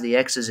 besides the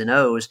X's and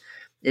O's,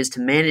 is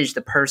to manage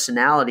the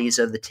personalities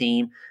of the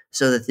team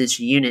so that this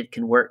unit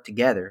can work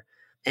together.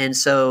 And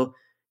so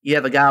you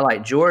have a guy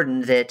like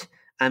Jordan that,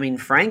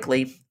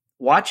 frankly,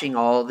 watching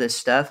all this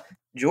stuff,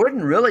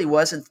 Jordan really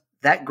wasn't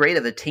that great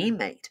of a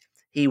teammate.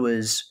 He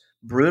was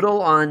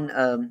brutal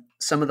on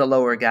some of the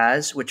lower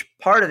guys, which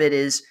part of it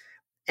is,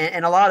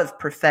 and a lot of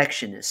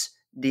perfectionists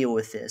deal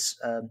with this.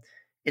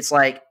 It's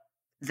like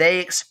they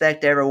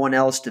expect everyone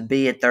else to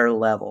be at their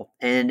level.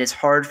 And it's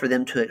hard for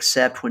them to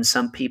accept when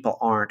some people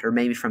aren't, or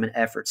maybe from an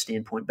effort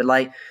standpoint. But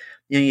like,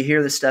 you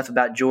hear this stuff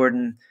about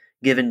Jordan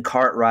giving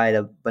Cartwright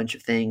a bunch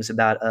of things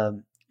about, a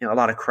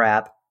lot of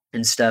crap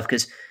and stuff,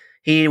 because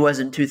he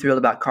wasn't too thrilled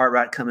about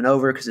Cartwright coming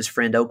over because his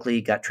friend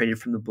Oakley got traded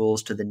from the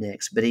Bulls to the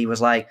Knicks. But he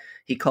was like,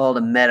 he called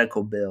a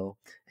medical bill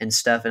and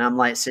stuff. And I'm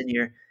like sitting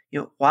here,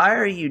 why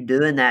are you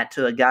doing that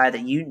to a guy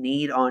that you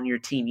need on your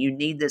team? You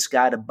need this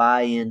guy to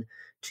buy in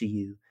to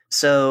you.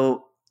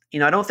 So,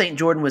 I don't think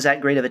Jordan was that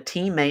great of a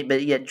teammate,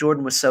 but yet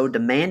Jordan was so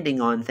demanding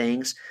on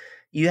things.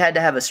 You had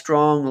to have a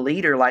strong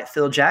leader like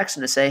Phil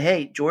Jackson to say,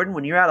 hey, Jordan,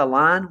 when you're out of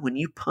line, when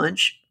you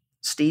punch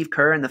Steve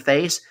Kerr in the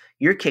face,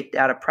 you're kicked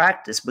out of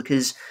practice,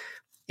 because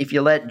if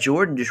you let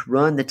Jordan just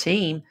run the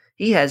team,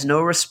 he has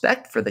no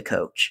respect for the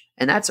coach,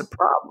 and that's a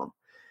problem.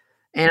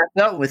 And I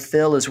felt with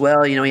Phil as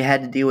well, he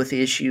had to deal with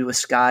the issue with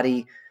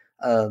Scotty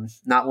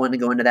not wanting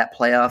to go into that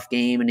playoff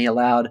game, and he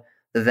allowed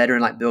the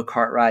veteran like Bill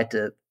Cartwright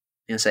to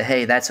say,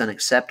 hey, that's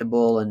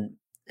unacceptable.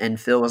 And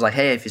Phil was like,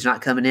 hey, if he's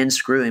not coming in,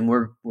 screw him.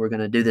 We're going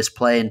to do this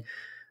play. And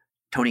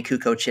Tony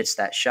Kukoc hits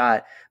that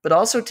shot. But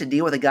also to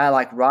deal with a guy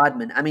like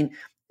Rodman. I mean,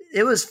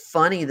 it was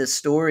funny, the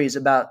stories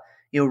about,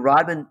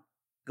 Rodman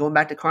going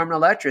back to Carmen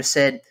Electra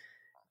said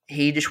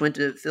he just went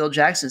to Phil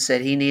Jackson,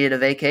 said he needed a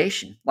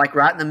vacation, like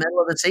right in the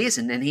middle of the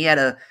season. And he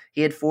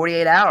had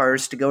 48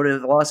 hours to go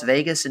to Las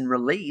Vegas and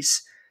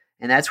release.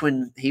 And that's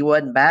when he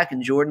wasn't back,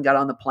 and Jordan got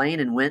on the plane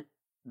and went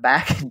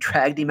back and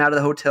dragged him out of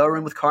the hotel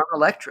room with Carmen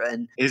Electra.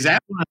 And is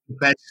that one of the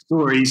best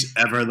stories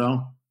ever,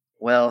 though?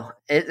 Well,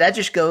 that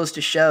just goes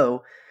to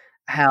show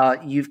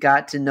how you've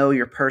got to know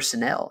your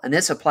personnel. And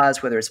this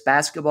applies whether it's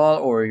basketball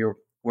or you're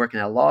working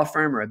at a law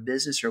firm or a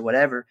business or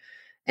whatever.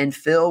 And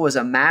Phil was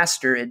a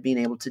master at being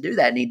able to do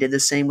that. And he did the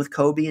same with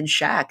Kobe and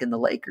Shaq and the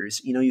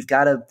Lakers. You've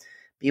got to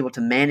be able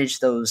to manage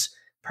those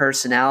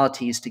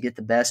personalities to get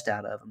the best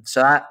out of them.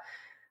 So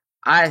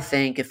I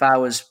think if I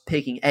was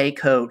picking a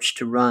coach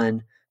to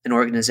run an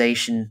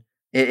organization,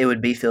 it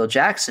would be Phil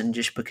Jackson,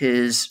 just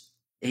because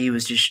he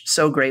was just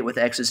so great with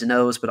X's and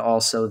O's, but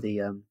also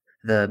the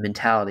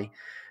mentality.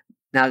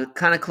 Now,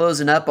 kind of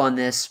closing up on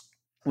this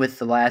with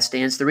The Last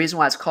Dance, the reason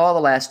why it's called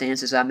The Last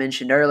Dance, as I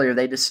mentioned earlier,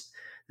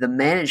 the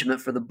management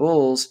for the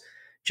Bulls,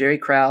 Jerry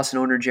Krause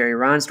and owner Jerry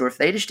Reinsdorf,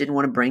 they just didn't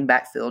want to bring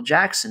back Phil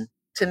Jackson.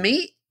 To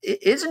me,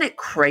 isn't it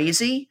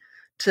crazy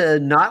to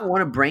not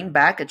want to bring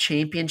back a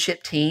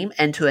championship team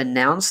and to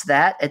announce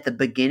that at the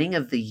beginning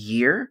of the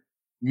year?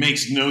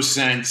 Makes no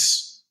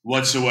sense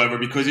whatsoever,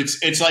 because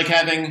it's like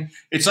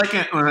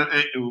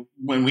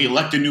when we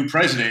elect a new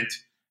president,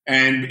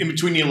 and in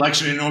between the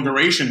election and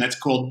inauguration, that's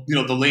called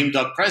the lame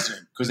duck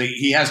president, because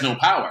he has no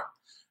power.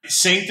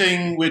 Same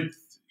thing with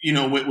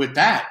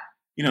that.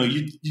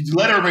 You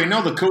let everybody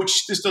know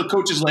this is the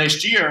coach's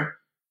last year.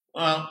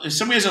 Well, if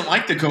somebody doesn't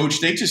like the coach,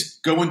 they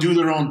just go and do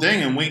their own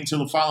thing and wait until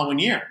the following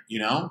year.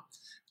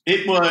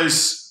 It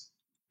was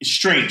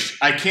strange.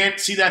 I can't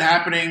see that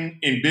happening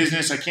in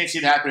business. I can't see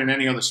it happening in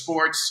any other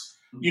sports.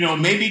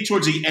 Maybe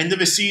towards the end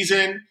of a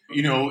season,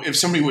 if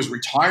somebody was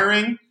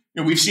retiring,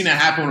 we've seen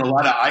that happen with a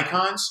lot of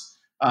icons,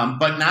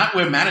 but not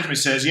where management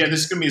says, yeah,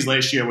 this is going to be his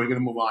last year. We're going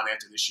to move on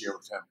after this year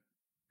with him.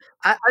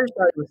 I just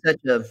thought it was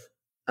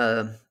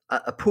such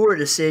a poor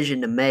decision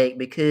to make,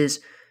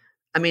 because,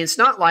 I mean, it's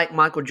not like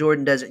Michael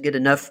Jordan doesn't get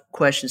enough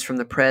questions from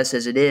the press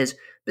as it is,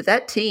 but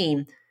that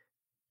team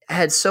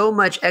had so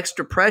much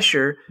extra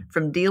pressure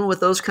from dealing with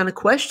those kind of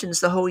questions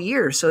the whole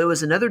year. So it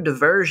was another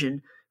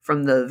diversion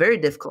from the very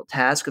difficult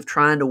task of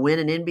trying to win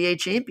an NBA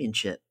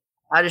championship.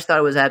 I just thought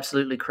it was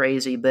absolutely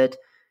crazy, but,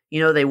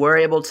 they were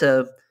able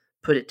to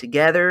put it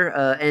together.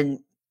 And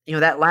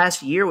that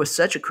last year was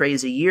such a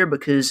crazy year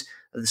because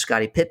of the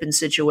Scottie Pippen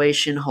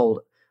situation.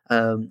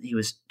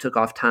 He took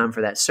off time for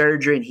that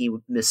surgery, and he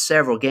missed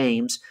several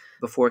games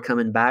before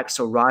coming back.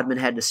 So Rodman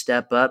had to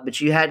step up,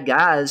 but you had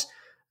guys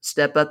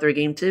step up their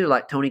game too,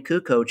 like Tony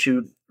Kukoc,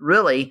 who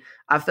really,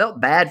 I felt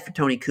bad for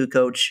Tony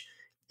Kukoc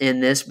in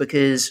this,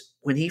 because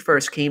when he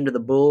first came to the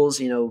Bulls,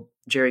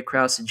 Jerry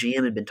Krause, the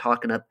GM, had been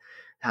talking up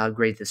how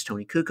great this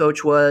Tony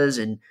Kukoc was,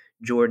 and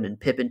Jordan and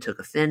Pippen took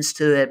offense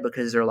to it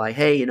because they're like,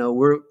 hey,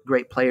 we're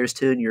great players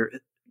too, and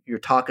you're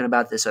talking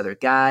about this other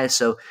guy.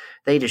 So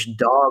they just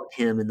dogged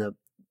him in the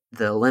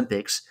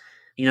Olympics.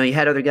 You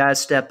had other guys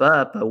step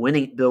up. Bill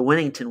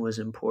Winnington was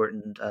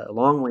important.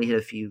 Longley hit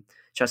a few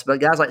shots,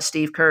 but guys like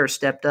Steve Kerr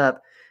stepped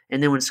up.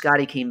 And then when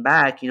Scotty came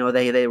back,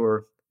 they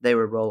were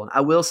rolling. I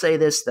will say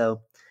this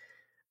though,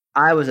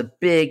 I was a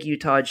big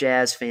Utah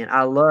Jazz fan.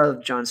 I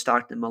loved John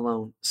Stockton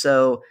Malone,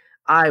 so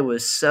I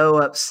was so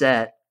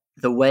upset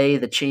the way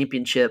the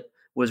championship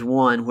was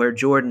won, where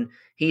Jordan,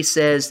 he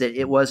says that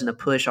it wasn't a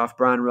push off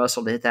Brian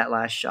Russell to hit that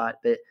last shot,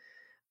 but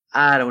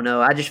I don't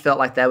know. I just felt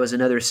like that was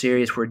another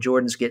series where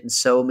Jordan's getting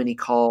so many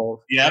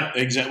calls. Yep,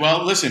 exactly.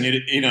 Well, listen,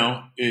 it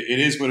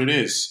is what it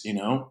is,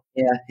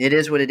 Yeah, it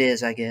is what it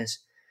is, I guess.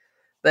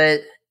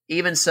 But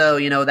even so,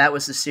 that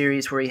was the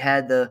series where he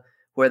had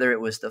whether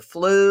it was the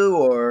flu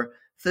or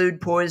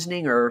food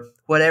poisoning or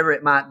whatever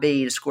it might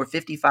be, to score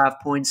 55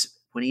 points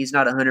when he's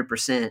not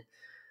 100%.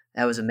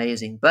 That was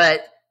amazing.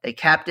 But they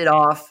capped it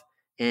off,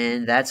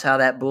 and that's how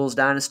that Bulls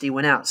dynasty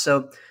went out.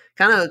 So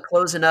kind of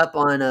closing up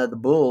on the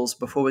Bulls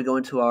before we go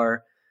into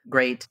our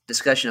great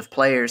discussion of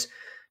players,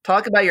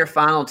 talk about your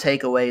final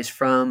takeaways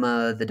from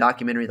the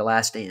documentary The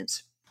Last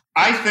Dance.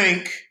 I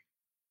think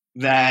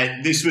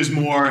that this was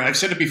more, I've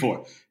said it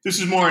before, this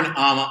is more an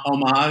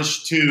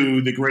homage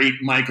to the great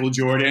Michael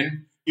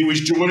Jordan. It was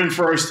Jordan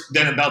first,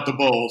 then about the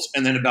Bulls,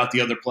 and then about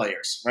the other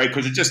players, right?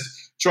 Because it just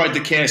tried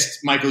to cast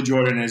Michael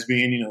Jordan as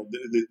being,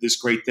 this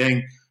great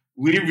thing.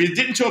 We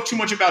didn't talk too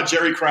much about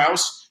Jerry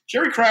Krause.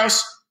 Jerry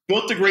Krause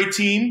built a great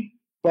team,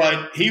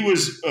 but he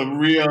was a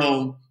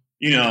real,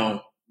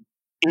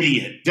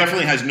 idiot.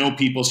 Definitely has no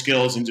people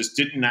skills and just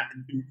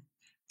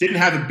didn't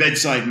have a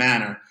bedside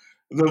manner.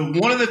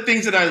 One of the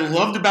things that I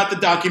loved about the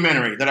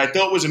documentary that I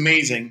thought was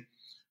amazing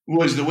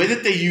was the way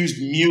that they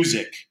used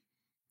music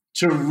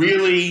to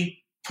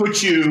really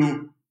put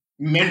you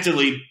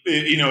mentally,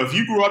 if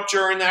you grew up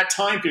during that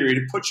time period,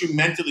 it puts you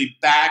mentally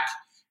back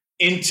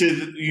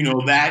into,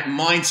 that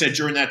mindset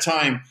during that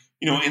time.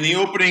 In the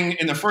opening,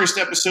 in the first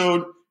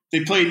episode,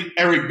 they played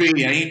Eric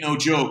B., I Ain't No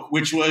Joke,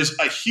 which was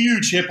a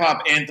huge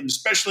hip-hop anthem,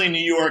 especially in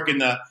New York in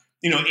the,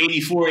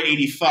 84,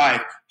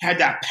 85, had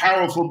that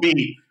powerful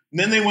beat. And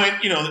then they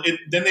went,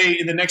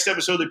 in the next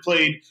episode, they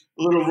played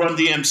a little Run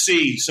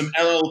DMC, some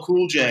LL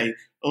Cool J,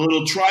 a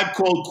little Tribe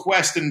Called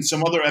Quest, and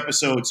some other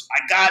episodes.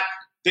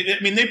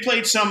 They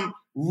played some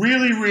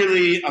really,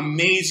 really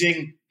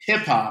amazing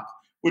hip-hop,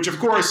 which, of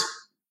course,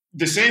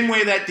 the same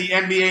way that the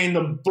NBA and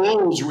the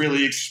Bulls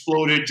really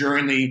exploded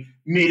during the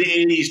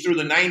mid-'80s through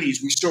the '90s,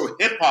 we saw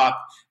hip-hop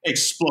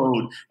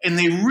explode. And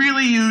they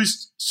really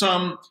used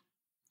some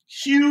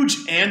huge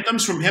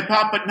anthems from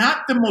hip-hop, but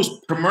not the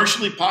most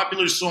commercially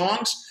popular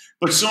songs,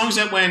 but songs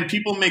that when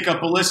people make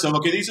up a list of,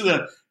 okay, these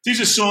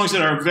are songs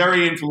that are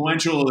very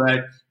influential,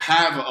 that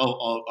have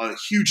a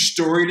huge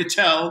story to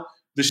tell,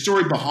 the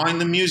story behind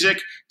the music,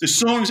 the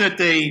songs that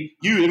they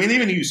use. They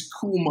even use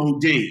Kool Moe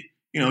Dee.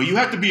 You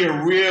have to be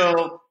a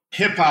real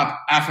hip-hop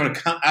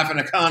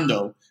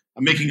Africano.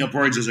 I'm making up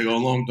words as I go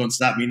along. Don't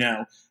stop me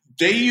now.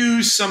 They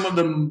use some of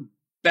the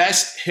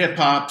best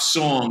hip-hop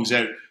songs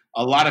that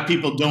a lot of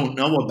people don't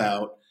know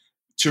about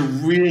to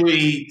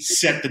really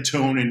set the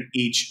tone in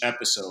each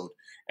episode.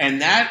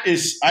 And that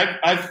is,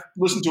 I've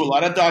listened to a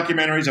lot of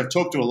documentaries. I've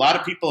talked to a lot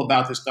of people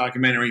about this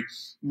documentary.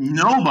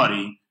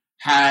 Nobody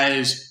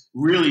has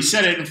really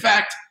said it. In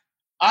fact,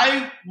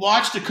 I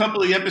watched a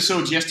couple of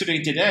episodes yesterday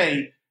and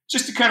today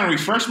just to kind of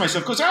refresh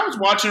myself, because I was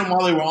watching them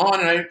while they were on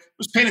and I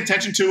was paying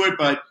attention to it.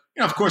 But,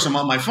 of course, I'm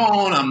on my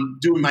phone. I'm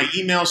doing my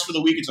emails for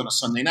the week. It's on a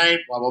Sunday night,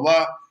 blah, blah,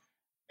 blah.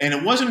 And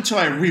it wasn't until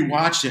I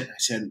rewatched it, I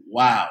said,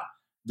 wow,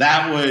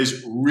 that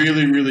was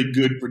really, really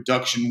good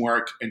production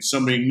work. And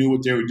somebody knew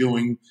what they were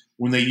doing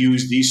when they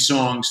used these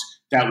songs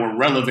that were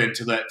relevant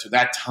to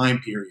that time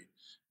period.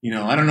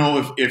 I don't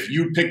know if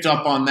you picked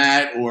up on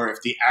that, or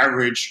if the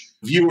average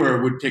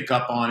viewer would pick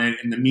up on it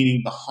and the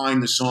meaning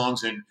behind the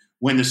songs and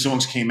when the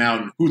songs came out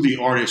and who the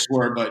artists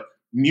were. But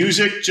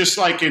music, just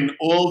like in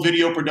all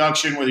video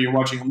production, whether you're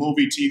watching a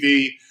movie,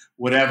 TV,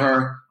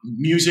 whatever,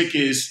 music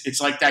it's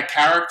like that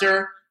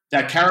character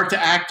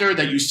actor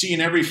that you see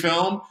in every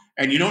film,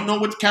 and you don't know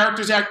what the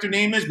character's actor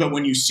name is, but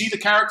when you see the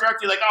character actor,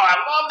 you're like, oh,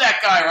 I love that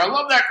guy, or I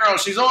love that girl,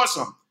 she's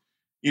awesome.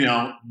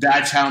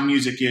 That's how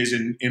music is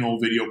in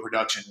old video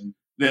production.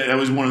 That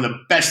was one of the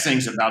best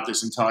things about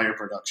this entire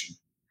production.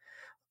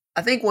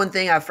 I think one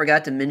thing I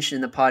forgot to mention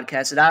in the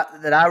podcast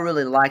that I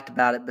really liked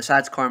about it,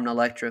 besides Carmen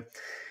Electra,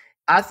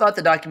 I thought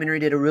the documentary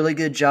did a really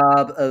good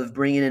job of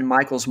bringing in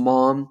Michael's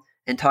mom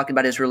and talking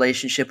about his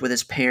relationship with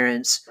his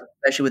parents,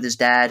 especially with his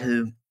dad,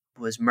 who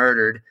was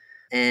murdered.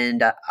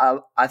 And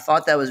I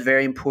thought that was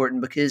very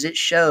important, because it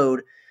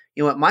showed,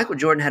 Michael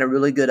Jordan had a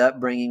really good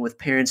upbringing with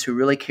parents who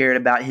really cared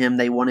about him.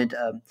 They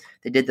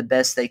did the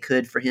best they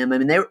could for him. I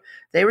mean,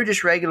 they were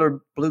just regular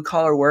blue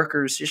collar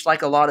workers, just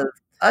like a lot of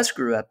us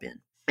grew up in.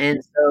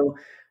 And so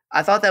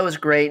I thought that was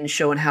great, and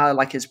showing how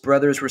his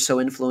brothers were so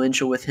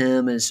influential with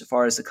him as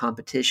far as the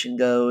competition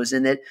goes.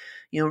 And that,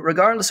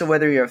 regardless of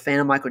whether you're a fan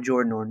of Michael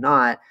Jordan or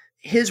not,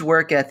 his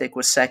work ethic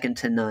was second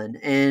to none.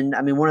 And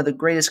I mean, one of the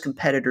greatest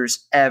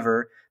competitors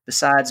ever,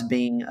 besides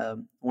being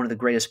one of the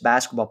greatest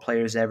basketball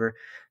players ever.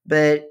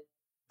 But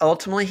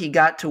ultimately, he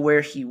got to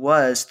where he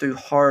was through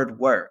hard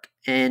work.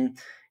 And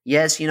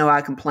yes,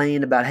 I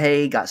complained about,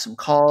 hey, got some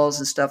calls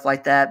and stuff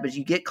like that. But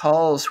you get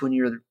calls when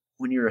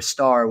you're a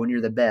star, when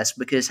you're the best,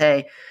 because,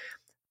 hey,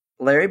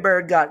 Larry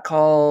Bird got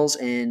calls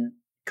and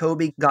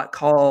Kobe got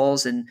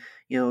calls, and,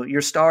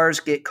 your stars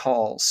get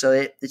calls. So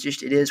it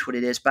is what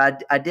it is.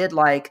 But I did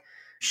like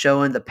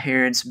showing the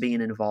parents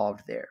being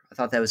involved there. I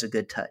thought that was a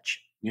good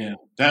touch. Yeah,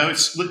 that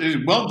was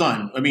well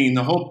done. I mean,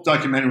 the whole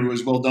documentary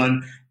was well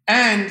done.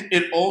 And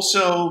it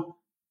also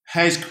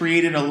has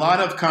created a lot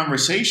of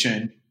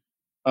conversation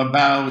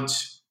about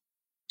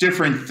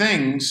different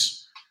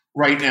things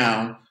right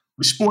now,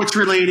 sports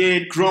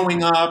related,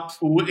 growing up.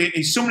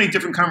 So many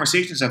different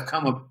conversations have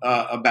come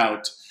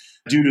about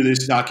due to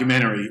this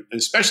documentary,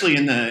 especially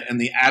in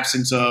the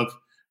absence of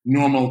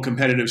normal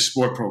competitive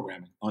sport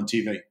programming on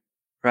TV.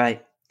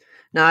 Right.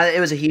 No, it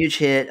was a huge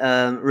hit.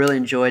 Really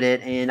enjoyed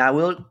it, and I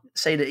will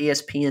say that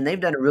ESPN, they've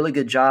done a really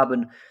good job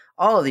in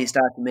all of these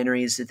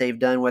documentaries that they've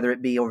done, whether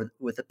it be over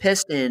with the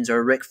Pistons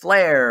or Ric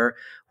Flair or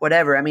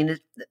whatever. I mean,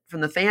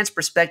 from the fans'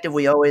 perspective,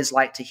 we always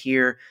like to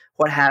hear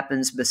what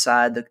happens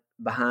behind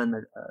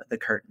the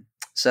curtain.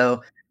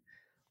 So,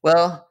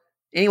 well,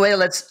 anyway,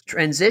 let's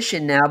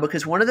transition now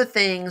because one of the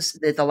things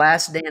that The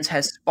Last Dance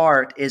has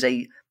sparked is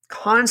a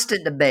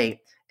constant debate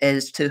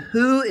as to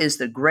who is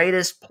the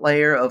greatest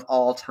player of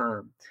all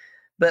time.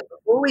 But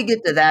before we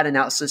get to that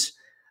analysis,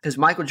 because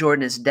Michael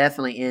Jordan is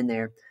definitely in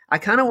there, I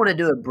kind of want to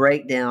do a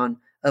breakdown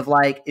of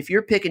like if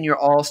you're picking your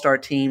all-star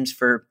teams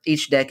for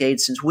each decade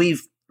since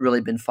we've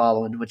really been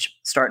following, which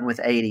starting with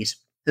 80s,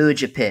 who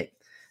would you pick?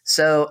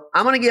 So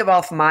I'm going to give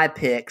off my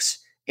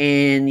picks,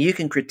 and you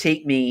can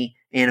critique me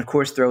and, of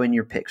course, throw in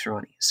your picks,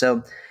 Ronnie.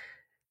 So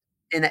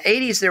in the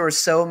 80s, there were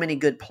so many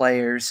good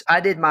players. I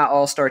did my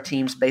all-star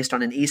teams based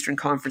on an Eastern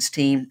Conference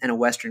team and a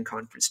Western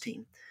Conference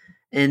team.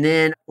 And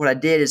then what I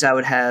did is I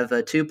would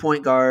have 2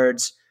 point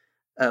guards,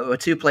 or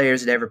 2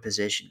 players at every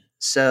position.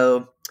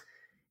 So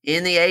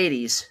in the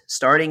 80s,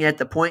 starting at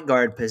the point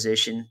guard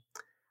position,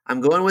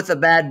 I'm going with the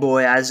bad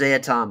boy, Isaiah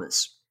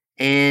Thomas.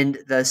 And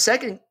the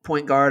second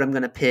point guard I'm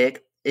going to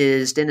pick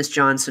is Dennis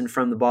Johnson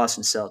from the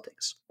Boston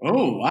Celtics.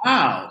 Oh,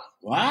 wow.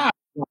 Wow.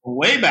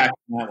 Way back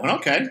on that one.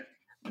 Okay.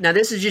 Now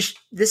this is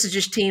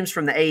just teams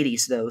from the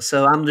 80s though.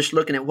 So I'm just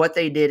looking at what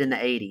they did in the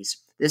 80s.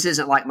 This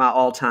isn't like my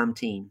all-time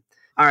team.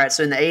 All right,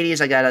 so in the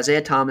 80s, I got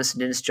Isaiah Thomas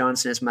and Dennis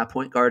Johnson as my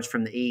point guards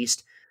from the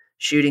East.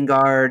 Shooting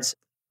guards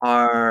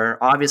are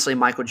obviously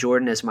Michael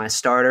Jordan as my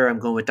starter. I'm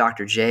going with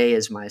Dr. J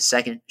as my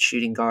second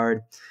shooting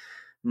guard.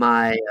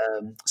 My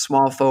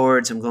small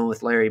forwards, I'm going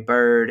with Larry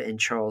Bird and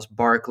Charles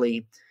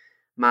Barkley.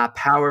 My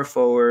power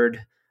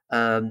forward,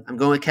 I'm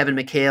going with Kevin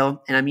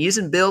McHale. And I'm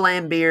using Bill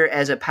Laimbeer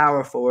as a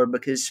power forward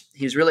because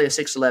he's really a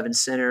 6'11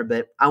 center,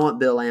 but I want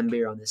Bill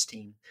Laimbeer on this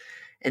team.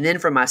 And then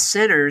for my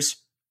centers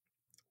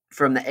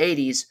from the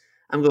 80s,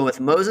 I'm going with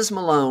Moses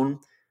Malone,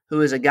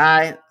 who is a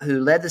guy who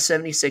led the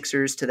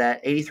 76ers to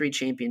that 83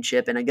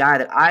 championship and a guy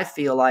that I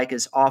feel like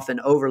is often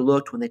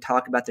overlooked when they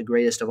talk about the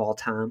greatest of all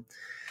time,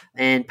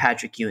 and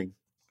Patrick Ewing.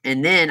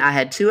 And then I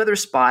had 2 other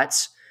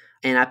spots,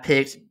 and I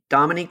picked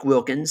Dominique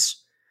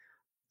Wilkins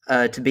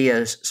to be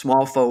a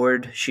small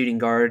forward shooting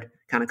guard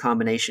kind of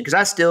combination because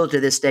I still to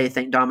this day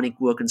think Dominique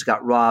Wilkins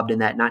got robbed in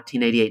that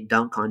 1988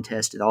 dunk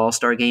contest at the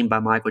All-Star game by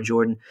Michael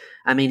Jordan.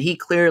 I mean, he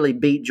clearly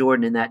beat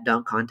Jordan in that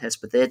dunk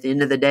contest, but at the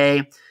end of the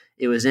day,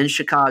 it was in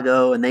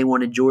Chicago and they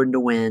wanted Jordan to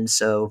win,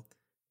 so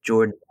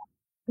Jordan,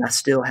 I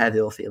still have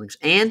ill feelings.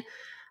 And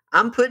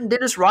I'm putting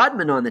Dennis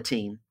Rodman on the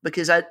team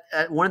because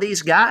one of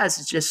these guys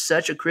is just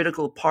such a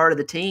critical part of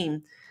the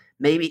team.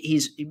 Maybe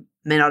he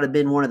may not have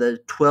been one of the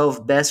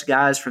 12 best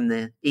guys from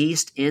the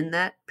East in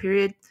that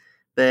period,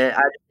 but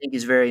I think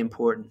he's very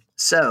important.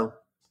 So,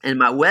 in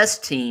my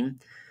West team,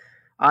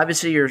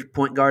 obviously your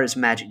point guard is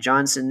Magic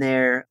Johnson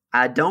there.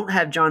 I don't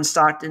have John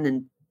Stockton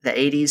in the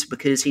 80s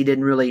because he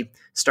didn't really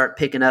start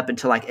picking up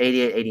until like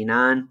 88,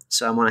 89.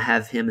 So I'm going to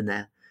have him in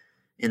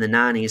the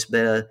 90s.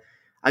 But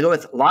I go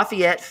with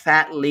Lafayette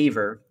Fat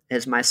Lever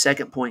as my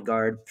second point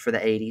guard for the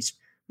 80s.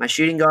 My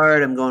shooting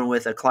guard, I'm going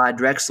with Clyde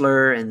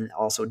Drexler and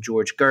also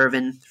George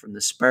Gervin from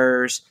the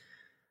Spurs.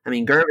 I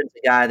mean, Gervin's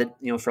a guy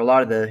that, for a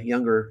lot of the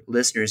younger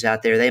listeners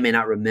out there, they may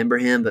not remember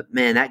him, but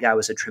man, that guy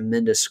was a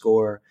tremendous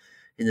scorer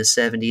in the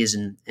 70s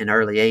and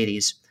early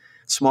 80s.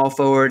 Small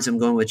forwards, I'm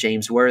going with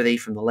James Worthy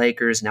from the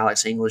Lakers and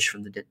Alex English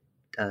from the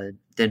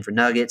Denver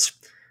Nuggets.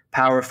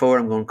 Power forward,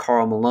 I'm going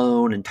Karl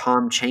Malone and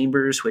Tom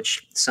Chambers,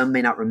 which some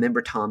may not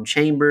remember Tom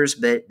Chambers,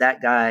 but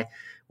that guy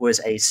was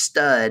a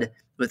stud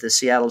with the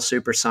Seattle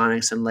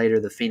Supersonics and later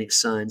the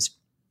Phoenix Suns.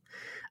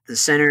 The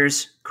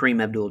centers,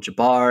 Kareem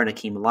Abdul-Jabbar and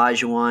Hakeem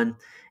Olajuwon.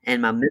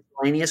 And my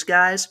miscellaneous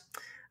guys,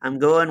 I'm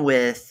going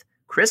with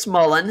Chris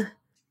Mullin.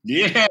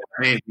 Yeah,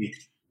 baby.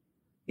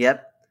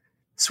 Yep.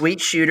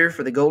 Sweet shooter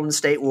for the Golden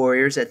State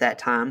Warriors at that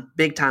time.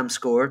 Big-time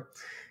scorer.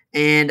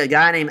 And a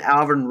guy named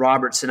Alvin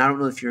Robertson. I don't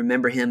know if you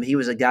remember him. He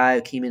was a guy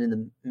who came in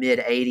the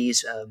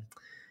mid-'80s.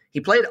 He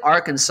played at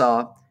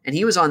Arkansas, and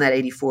he was on that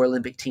 84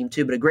 Olympic team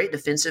too, but a great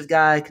defensive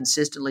guy,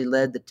 consistently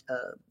led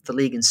the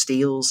league in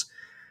steals.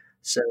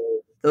 So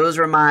those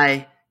were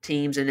my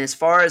teams. And as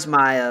far as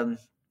my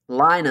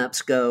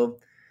lineups go,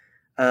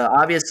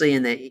 obviously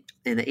in the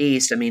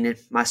East, I mean,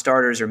 my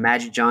starters are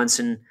Magic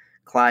Johnson,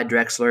 Clyde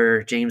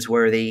Drexler, James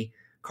Worthy,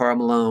 Karl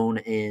Malone,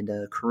 and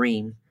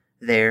Kareem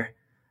there.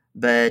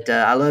 But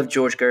I love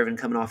George Gervin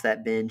coming off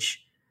that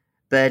bench.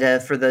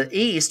 But for the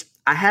East,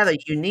 I have a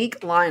unique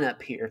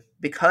lineup here.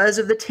 Because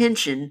of the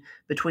tension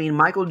between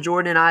Michael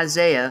Jordan and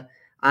Isaiah,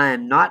 I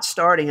am not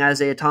starting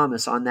Isaiah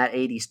Thomas on that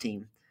 80s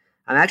team.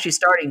 I'm actually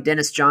starting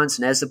Dennis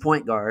Johnson as the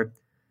point guard.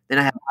 Then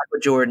I have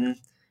Michael Jordan,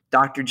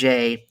 Dr.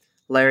 J,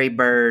 Larry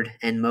Bird,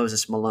 and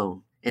Moses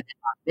Malone. And then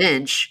my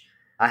bench,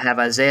 I have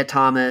Isaiah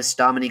Thomas,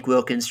 Dominique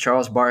Wilkins,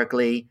 Charles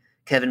Barkley,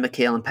 Kevin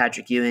McHale, and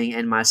Patrick Ewing.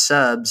 And my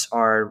subs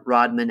are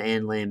Rodman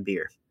and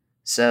Laimbeer.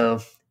 So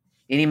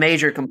any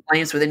major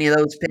complaints with any of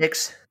those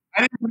picks?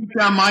 I didn't break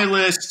down my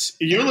list.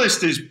 Your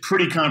list is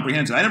pretty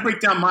comprehensive. I didn't break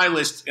down my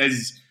list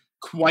as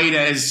quite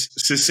as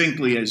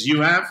succinctly as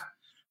you have,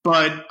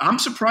 but I'm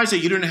surprised that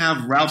you didn't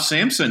have Ralph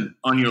Sampson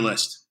on your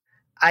list.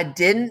 I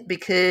didn't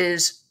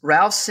because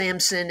Ralph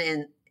Sampson,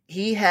 and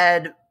he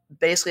had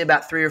basically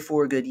about 3 or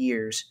 4 good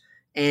years.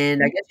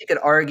 And I guess you could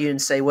argue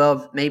and say,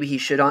 well, maybe he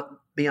should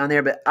be on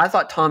there. But I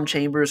thought Tom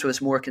Chambers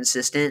was more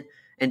consistent,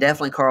 and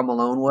definitely Karl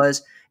Malone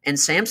was. And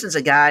Sampson's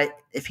a guy,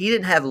 if he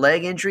didn't have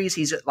leg injuries,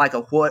 he's like a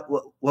what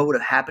would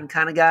have happened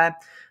kind of guy.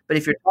 But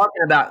if you're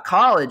talking about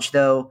college,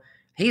 though,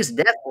 he's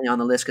definitely on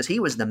the list because he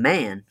was the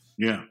man.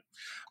 Yeah.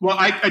 Well,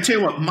 I tell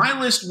you what, my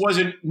list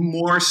wasn't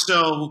more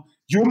so.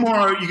 You're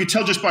more, you could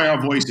tell just by our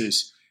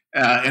voices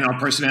and our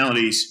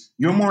personalities,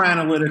 you're more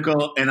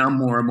analytical and I'm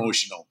more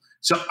emotional.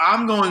 So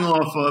I'm going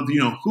off of,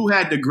 who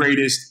had the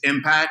greatest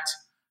impact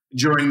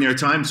during their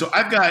time. So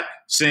I've got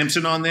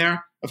Sampson on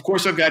there. Of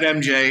course, I've got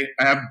MJ.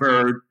 I have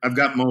Bird. I've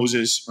got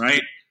Moses,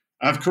 right?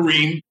 I have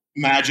Kareem,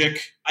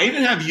 Magic. I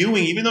even have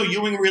Ewing, even though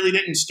Ewing really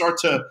didn't start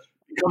to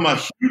become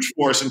a huge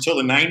force until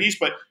the 90s.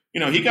 But,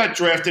 he got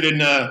drafted in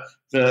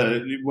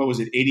what was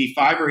it,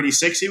 85 or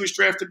 86? He was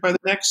drafted by the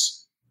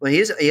Knicks. Well,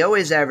 he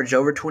always averaged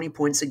over 20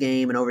 points a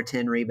game and over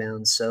 10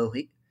 rebounds. So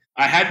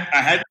I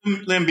had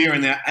Lambeer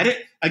in there.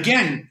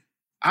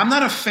 I'm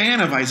not a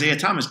fan of Isaiah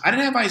Thomas. I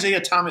didn't have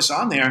Isaiah Thomas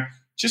on there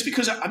just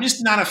because I'm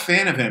just not a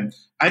fan of him.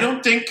 I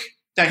don't think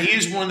that he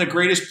is one of the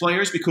greatest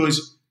players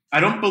because I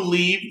don't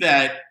believe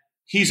that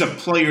he's a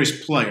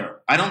player's player.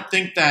 I don't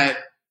think that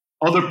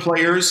other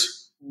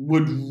players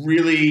would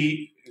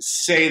really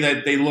say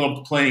that they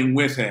loved playing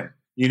with him,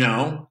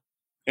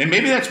 And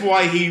maybe that's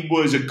why he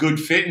was a good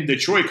fit in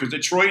Detroit, because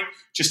Detroit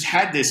just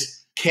had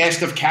this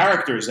cast of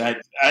characters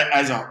that,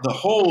 the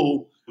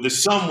whole, the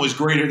sum was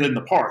greater than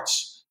the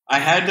parts. I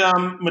had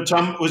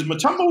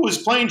Mutombo was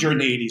playing during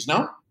the 80s,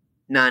 no?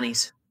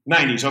 90s.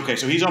 90s, okay,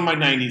 so he's on my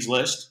 90s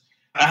list.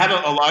 I had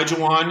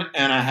Olajuwon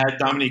and I had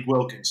Dominique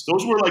Wilkins.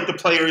 Those were like the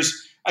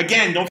players.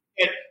 Again, don't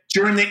forget,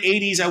 during the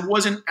 80s, I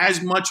wasn't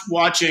as much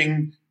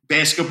watching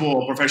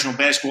basketball, professional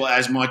basketball,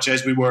 as much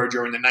as we were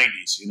during the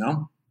 90s,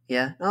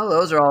 Yeah,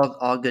 those are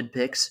all good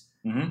picks.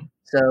 Mm-hmm.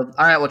 So,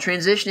 all right, well,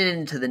 transitioning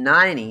into the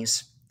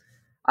 90s,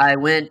 I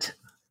went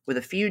with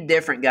a few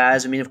different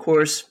guys. I mean, of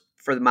course,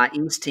 for my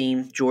East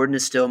team, Jordan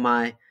is still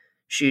my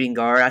shooting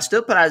guard. I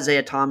still put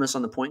Isaiah Thomas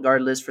on the point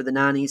guard list for the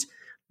 90s,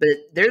 but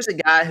there's a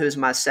guy who is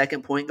my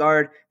second point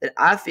guard that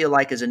I feel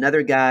like is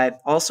another guy,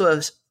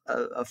 also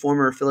a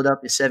former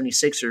Philadelphia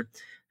 76er,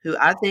 who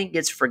I think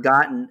gets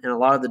forgotten in a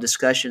lot of the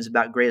discussions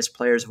about greatest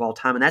players of all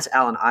time, and that's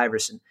Allen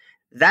Iverson.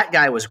 That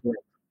guy was great.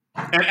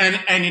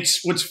 And it's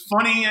what's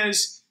funny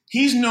is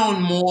he's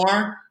known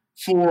more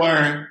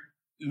for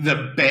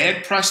the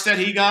bad press that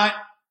he got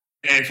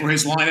and for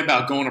his line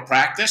about going to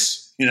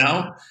practice,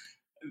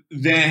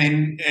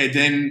 than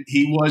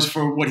he was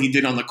for what he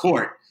did on the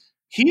court.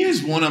 He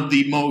is one of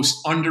the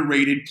most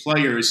underrated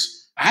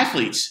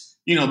athletes.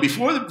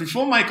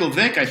 Before Michael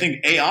Vick, I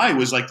think AI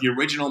was like the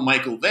original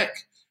Michael Vick.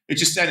 It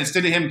just said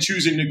instead of him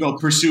choosing to go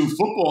pursue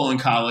football in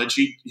college,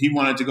 he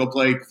wanted to go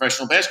play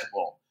professional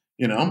basketball,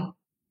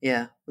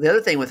 Yeah. The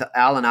other thing with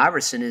Allen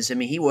Iverson is,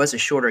 he was a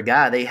shorter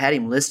guy. They had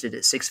him listed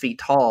at 6 feet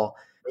tall.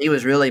 He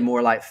was really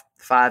more like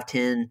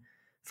 5'10",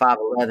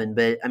 5'11".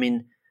 But,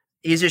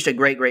 he's just a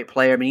great, great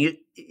player.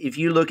 If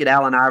you look at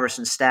Allen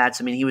Iverson's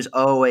stats, he was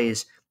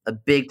always a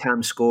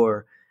big-time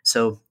scorer.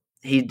 So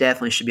he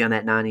definitely should be on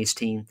that 90s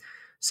team.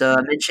 So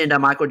I mentioned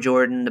Michael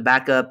Jordan. The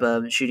backup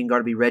shooting guard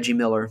would be Reggie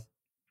Miller.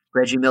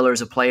 Reggie Miller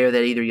is a player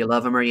that either you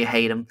love him or you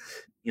hate him,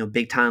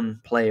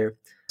 big-time player.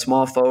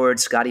 Small forward,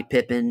 Scottie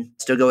Pippen.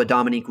 Still go with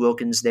Dominique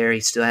Wilkins there. He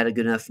still had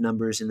good enough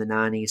numbers in the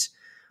 90s.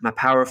 My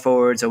power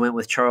forwards, I went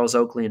with Charles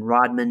Oakley and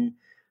Rodman.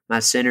 My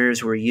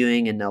centers were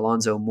Ewing and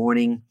Alonzo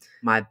Mourning.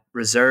 My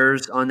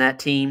reserves on that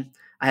team,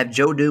 I have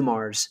Joe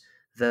Dumars,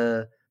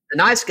 the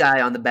nice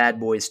guy on the Bad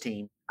Boys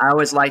team. I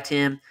always liked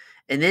him.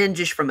 And then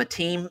just from a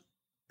team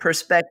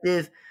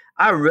perspective,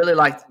 I really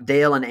liked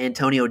Dale and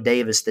Antonio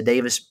Davis, the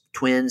Davis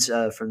twins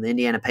from the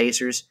Indiana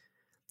Pacers.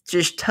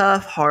 Just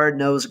tough,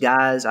 hard-nosed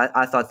guys.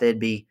 I thought they'd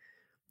be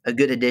a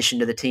good addition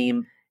to the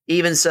team.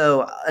 Even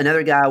so,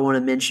 another guy I want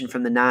to mention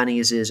from the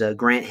 90s is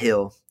Grant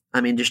Hill.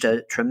 Just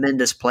a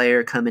tremendous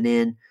player coming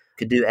in,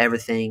 could do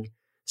everything.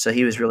 So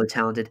he was really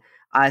talented.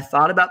 I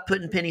thought about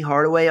putting Penny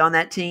Hardaway on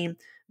that team,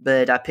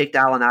 but I picked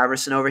Allen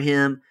Iverson over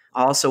him.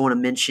 I also want to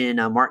mention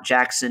Mark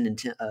Jackson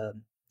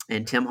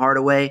and Tim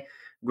Hardaway.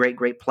 Great,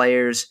 great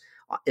players.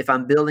 If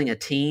I'm building a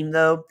team,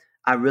 though,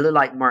 I really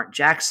like Mark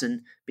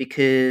Jackson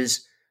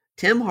because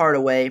Tim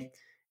Hardaway,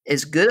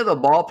 as good of a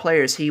ball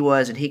player as he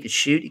was, and he could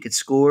shoot, he could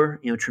score,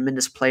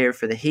 tremendous player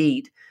for the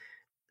Heat.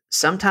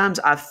 Sometimes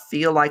I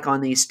feel like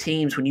on these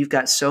teams, when you've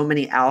got so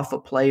many alpha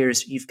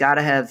players, you've got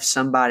to have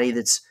somebody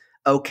that's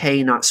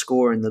okay not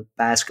scoring the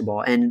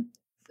basketball. And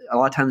a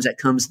lot of times that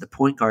comes to the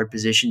point guard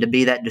position to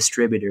be that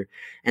distributor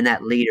and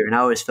that leader. And I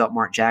always felt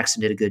Mark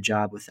Jackson did a good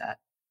job with that.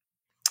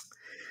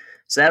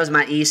 So that was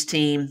my East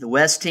team. The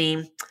West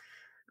team,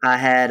 I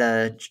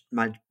had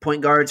my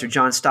point guards are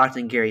John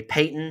Stockton and Gary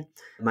Payton.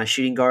 My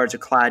shooting guards are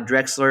Clyde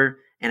Drexler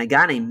and a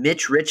guy named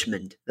Mitch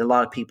Richmond that a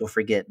lot of people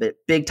forget, but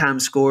big-time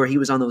scorer. He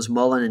was on those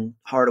Mullen and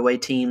Hardaway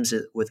teams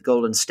with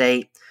Golden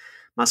State.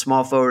 My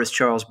small forward is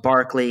Charles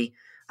Barkley.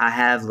 I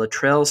have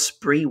Latrell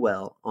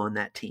Sprewell on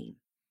that team.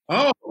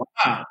 Oh,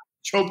 wow.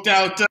 Choked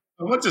out,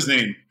 what's his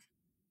name?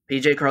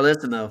 PJ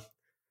Carlesimo.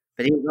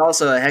 But he was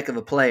also a heck of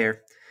a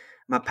player.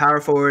 My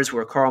power forwards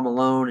were Karl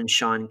Malone and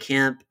Shawn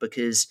Kemp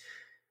because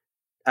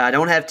I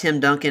don't have Tim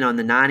Duncan on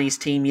the 90s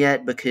team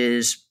yet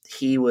because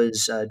he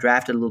was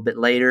drafted a little bit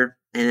later.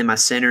 And then my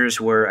centers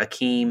were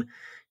Akeem,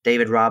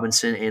 David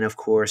Robinson, and, of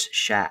course,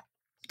 Shaq.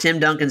 Tim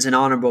Duncan's an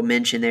honorable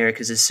mention there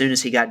because as soon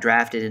as he got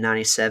drafted in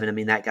 97, I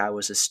mean, that guy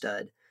was a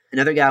stud.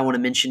 Another guy I want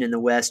to mention in the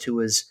West who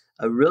was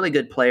a really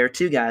good player,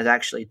 two guys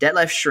actually,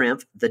 Detlef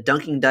Schrempf, the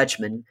dunking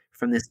Dutchman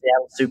from the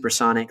Seattle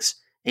Supersonics,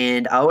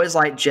 and I always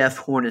liked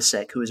Jeff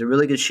Hornacek, who was a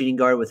really good shooting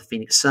guard with the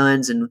Phoenix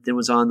Suns and then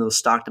was on those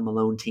Stockton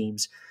Malone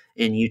teams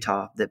in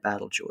Utah that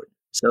battled Jordan.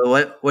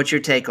 So what's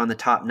your take on the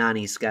top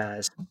 90s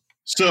guys?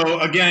 So,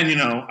 again,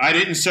 I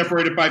didn't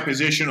separate it by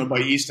position or by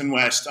East and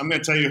West. I'm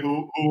going to tell you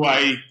who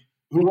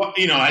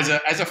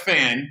as a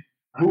fan,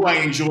 who I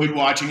enjoyed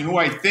watching, who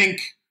I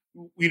think,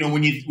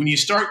 when you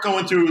start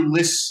going through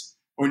lists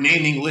or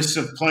naming lists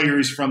of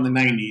players from the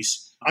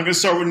 90s, I'm going to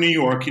start with New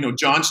York.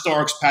 John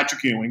Starks,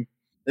 Patrick Ewing.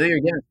 Oh, you're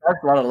giving Starks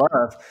a lot of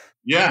love.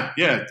 Yeah.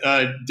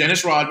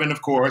 Dennis Rodman,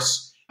 of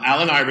course,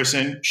 Allen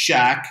Iverson,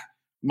 Shaq,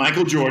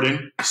 Michael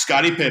Jordan,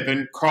 Scottie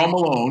Pippen, Karl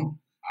Malone.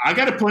 I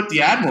got to put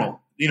the Admiral,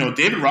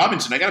 David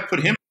Robinson. I got to put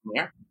him in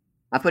there.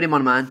 I put him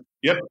on mine.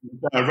 Yep.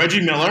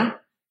 Reggie Miller.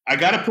 I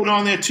got to put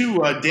on there, too,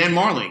 Dan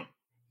Marley.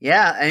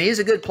 Yeah, and he's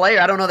a good player.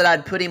 I don't know that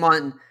I'd put him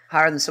on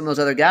higher than some of those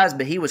other guys,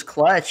 but he was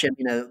clutch and,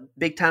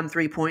 big-time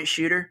three-point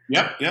shooter.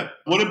 Yep.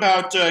 What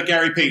about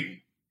Gary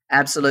Payton?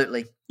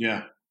 Absolutely.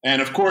 Yeah.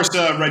 And, of course,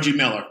 Reggie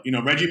Miller.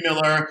 Reggie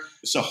Miller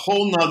is a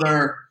whole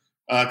nother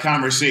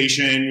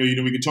conversation.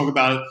 We could talk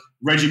about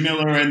Reggie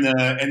Miller and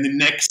the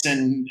Knicks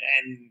and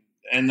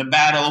the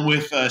battle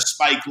with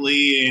Spike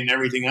Lee and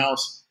everything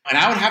else. And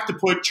I would have to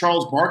put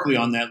Charles Barkley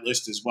on that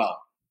list as well.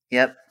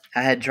 Yep,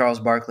 I had Charles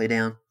Barkley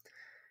down.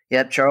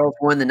 Yep, Charles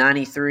won the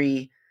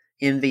 93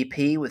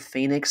 MVP with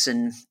Phoenix.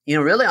 And,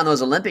 really on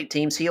those Olympic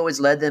teams, he always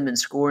led them in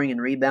scoring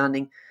and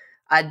rebounding.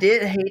 I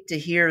did hate to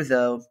hear,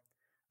 though,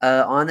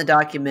 on the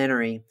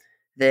documentary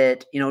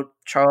that,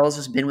 Charles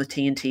has been with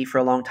TNT for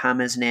a long time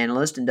as an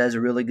analyst and does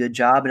a really good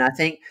job. And I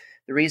think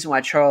the reason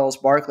why Charles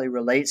Barkley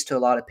relates to a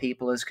lot of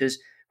people is because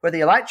whether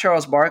you like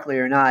Charles Barkley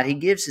or not, he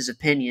gives his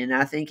opinion.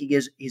 I think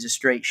he's a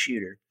straight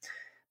shooter.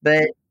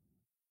 But,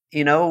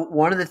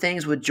 one of the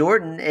things with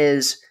Jordan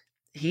is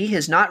he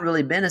has not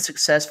really been a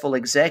successful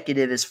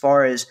executive as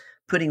far as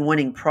putting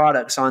winning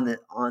products on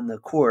the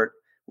court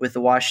with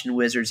the Washington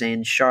Wizards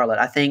and Charlotte.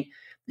 I think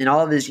in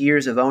all of his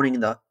years of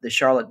owning the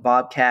Charlotte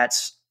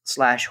Bobcats /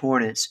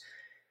 Hornets,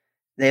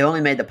 they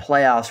only made the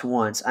playoffs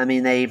once. I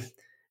mean,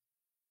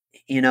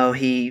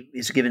 he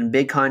is given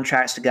big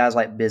contracts to guys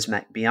like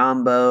Bismack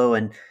Biyombo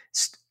and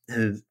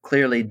who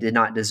clearly did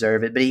not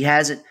deserve it, but he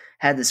hasn't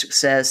had the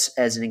success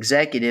as an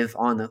executive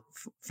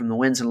from the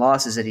wins and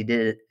losses that he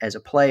did as a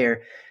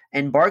player.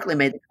 And Barkley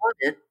made the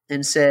comment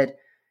and said,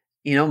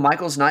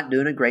 Michael's not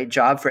doing a great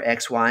job for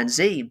X, Y, and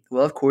Z.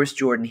 Well, of course,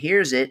 Jordan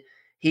hears it.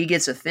 He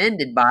gets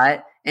offended by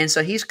it. And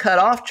so he's cut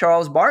off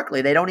Charles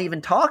Barkley. They don't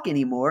even talk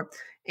anymore.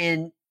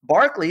 And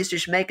Barkley's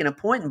just making a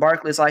point. And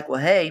Barkley's like,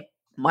 well, hey,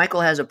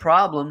 Michael has a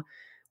problem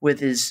with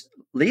his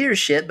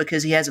leadership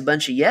because he has a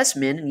bunch of yes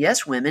men and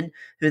yes women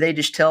who they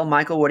just tell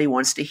Michael what he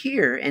wants to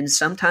hear. And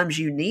sometimes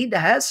you need to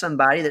have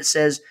somebody that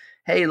says,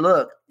 hey,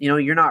 look,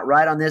 you're not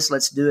right on this.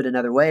 Let's do it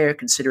another way or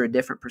consider a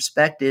different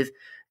perspective.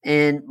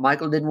 And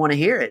Michael didn't want to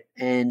hear it.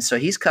 And so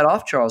he's cut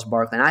off Charles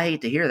Barkley. And I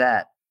hate to hear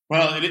that.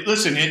 Well,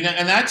 listen, and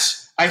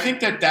I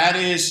think that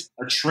is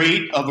a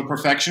trait of a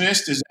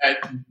perfectionist is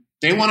that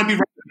they want to be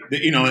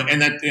right,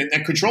 and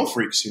that control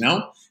freaks,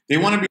 they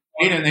want to be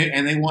right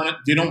and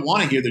they don't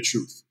want to hear the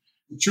truth.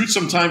 The truth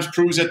sometimes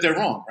proves that they're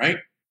wrong, right?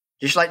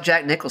 Just like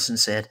Jack Nicholson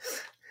said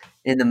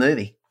in the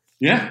movie.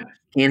 Yeah.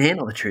 Can't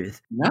handle the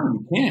truth. No,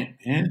 you can't,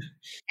 man.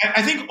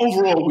 I think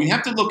overall we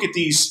have to look at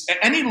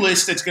any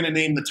list that's going to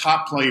name the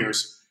top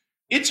players.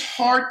 It's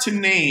hard to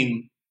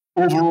name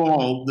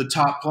overall the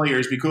top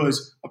players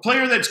because a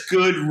player that's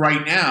good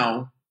right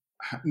now,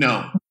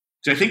 no.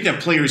 Because I think that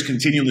players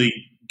continually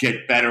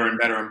get better and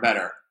better and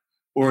better.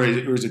 Or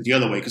is it the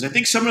other way? Because I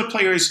think some of the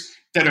players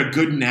that are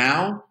good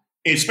now,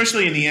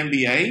 especially in the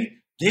NBA,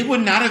 they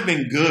would not have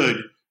been good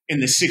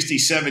in the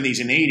 60s, 70s,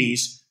 and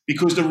 80s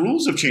because the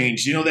rules have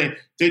changed.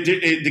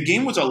 The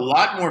game was a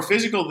lot more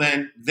physical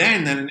then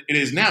than it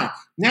is now.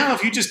 Now,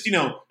 if you just,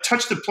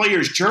 touch the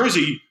player's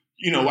jersey,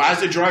 as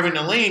they're driving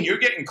the lane, you're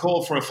getting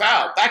called for a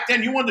foul. Back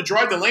then, you wanted to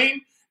drive the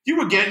lane, you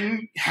were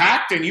getting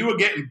hacked and you were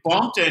getting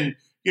bumped and,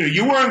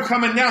 you weren't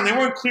coming down. They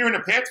weren't clearing a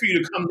path for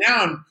you to come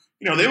down.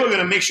 They were going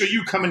to make sure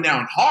you coming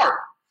down hard.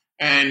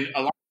 And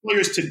a lot of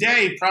players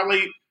today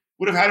probably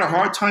would have had a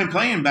hard time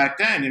playing back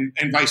then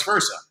and vice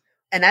versa.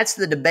 And that's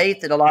the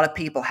debate that a lot of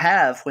people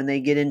have when they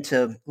get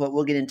into what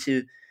we'll get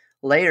into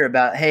later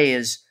about, hey,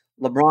 is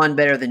LeBron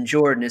better than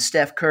Jordan? Is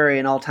Steph Curry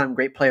an all-time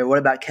great player? What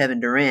about Kevin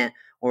Durant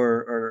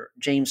or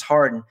James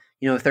Harden?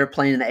 If they're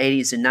playing in the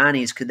 80s and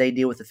 90s, could they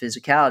deal with the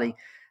physicality?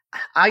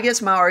 I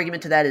guess my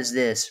argument to that is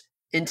this.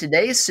 In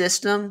today's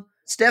system,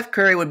 Steph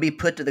Curry would be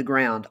put to the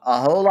ground a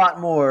whole lot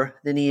more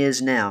than he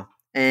is now.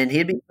 And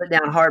he'd be put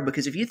down hard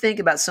because if you think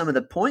about some of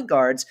the point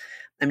guards,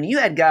 you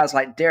had guys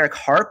like Derek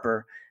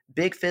Harper,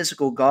 big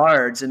physical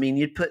guards.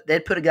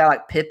 They'd put a guy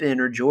like Pippen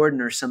or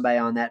Jordan or somebody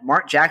on that.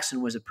 Mark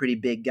Jackson was a pretty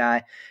big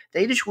guy.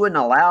 They just wouldn't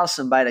allow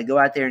somebody to go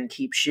out there and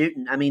keep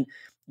shooting.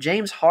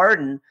 James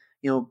Harden,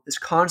 is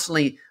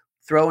constantly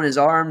throwing his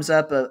arms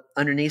up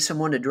underneath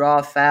someone to draw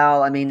a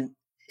foul.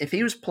 If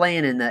he was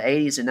playing in the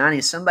 80s and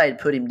 90s, somebody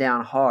would put him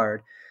down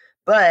hard.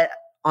 But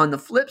on the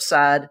flip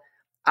side,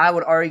 I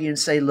would argue and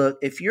say, look,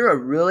 if you're a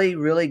really,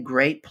 really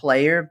great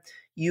player,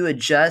 you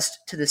adjust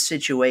to the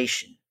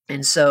situation.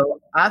 And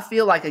so I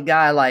feel like a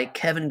guy like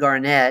Kevin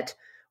Garnett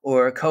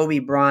or Kobe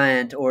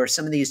Bryant or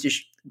some of these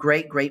just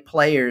great, great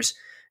players,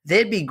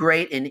 they'd be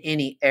great in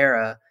any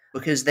era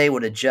because they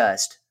would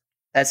adjust.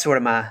 That's sort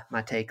of my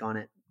take on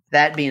it.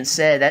 That being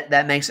said,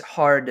 that makes it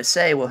hard to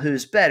say, well,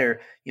 who's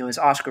better? Is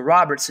Oscar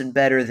Robertson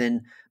better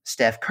than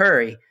Steph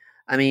Curry?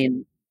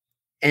 And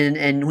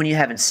when you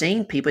haven't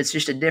seen people, it's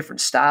just a different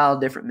style,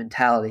 different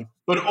mentality.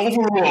 But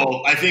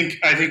overall, I think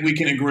we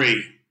can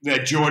agree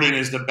that Jordan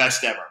is the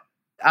best ever.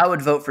 I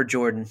would vote for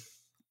Jordan.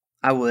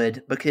 I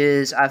would,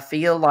 because I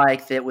feel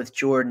like that with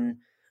Jordan,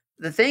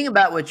 the thing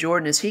about with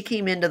Jordan is he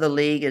came into the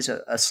league as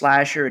a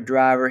slasher, a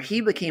driver.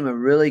 He became a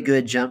really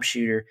good jump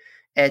shooter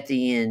at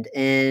the end.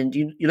 And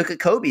you look at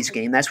Kobe's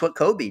game, that's what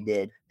Kobe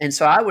did. And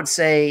so I would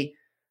say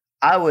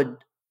I would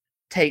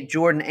take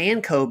Jordan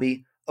and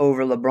Kobe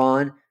over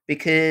LeBron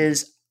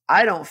because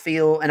I don't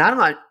feel, and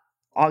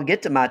I'll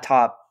get to my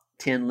top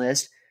 10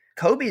 list.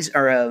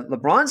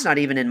 LeBron's not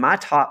even in my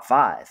top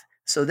 5.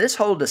 So this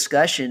whole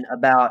discussion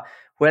about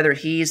whether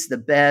he's the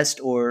best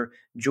or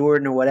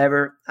Jordan or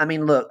whatever,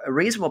 look, a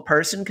reasonable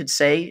person could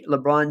say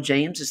LeBron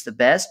James is the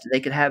best. They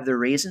could have their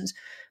reasons.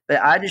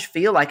 But I just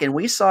feel like, and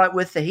we saw it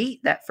with the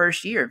Heat that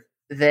first year,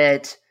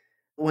 that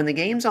when the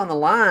game's on the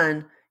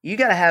line, you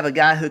got to have a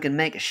guy who can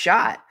make a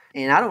shot.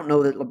 And I don't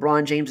know that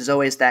LeBron James is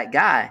always that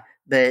guy,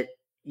 but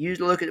you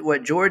look at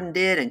what Jordan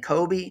did and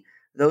Kobe,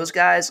 those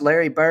guys,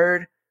 Larry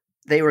Bird,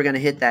 they were going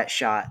to hit that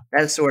shot.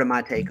 That's sort of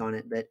my take on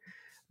it.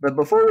 But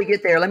before we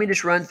get there, let me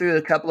just run through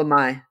a couple of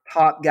my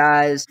top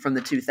guys from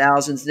the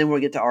 2000s. Then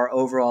we'll get to our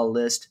overall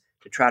list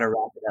to try to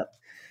wrap it up.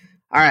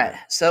 All right.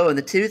 So in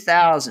the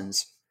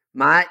 2000s,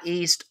 my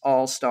East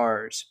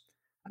All-Stars.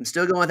 I'm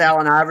still going with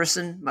Allen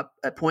Iverson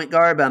at point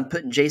guard, but I'm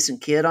putting Jason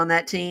Kidd on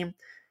that team.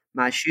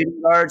 My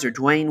shooting guards are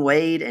Dwayne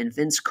Wade and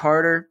Vince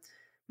Carter.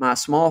 My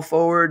small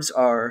forwards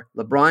are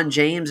LeBron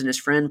James and his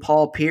friend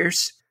Paul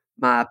Pierce.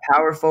 My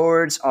power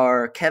forwards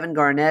are Kevin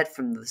Garnett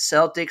from the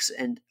Celtics,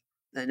 and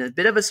a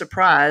bit of a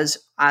surprise,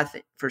 I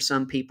think, for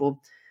some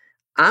people,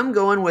 I'm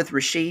going with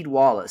Rasheed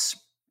Wallace.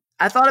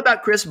 I thought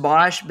about Chris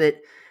Bosh, but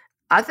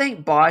I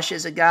think Bosh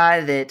is a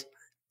guy that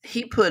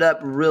he put up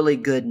really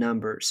good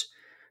numbers.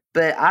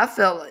 But I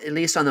felt, at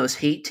least on those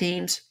Heat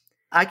teams,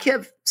 I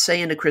kept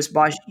saying to Chris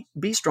Bosh,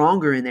 be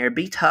stronger in there,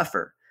 be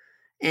tougher.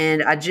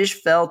 And I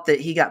just felt that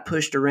he got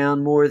pushed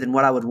around more than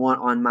what I would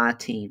want on my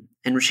team.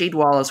 And Rasheed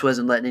Wallace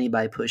wasn't letting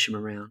anybody push him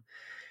around.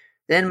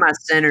 Then my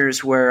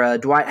centers were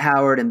Dwight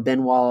Howard and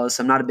Ben Wallace.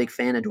 I'm not a big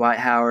fan of Dwight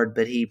Howard,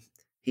 but he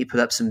put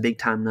up some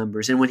big-time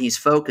numbers. And when he's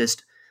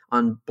focused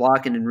on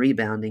blocking and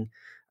rebounding,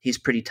 he's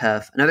pretty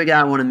tough. Another guy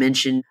I want to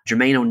mention,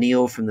 Jermaine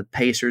O'Neal from the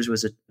Pacers,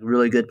 was a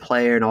really good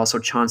player, and also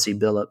Chauncey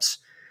Billups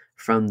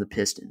from the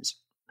Pistons.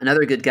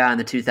 Another good guy in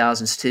the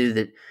 2000s, too,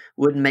 that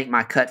wouldn't make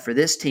my cut for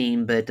this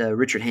team, but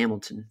Richard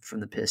Hamilton from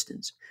the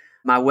Pistons.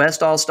 My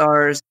West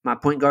All-Stars, my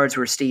point guards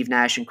were Steve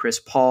Nash and Chris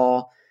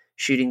Paul.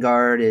 Shooting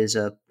guard is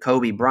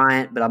Kobe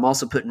Bryant, but I'm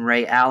also putting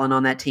Ray Allen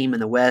on that team in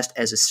the West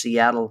as a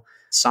Seattle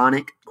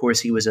Sonic. Of course,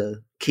 he was a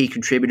key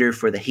contributor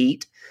for the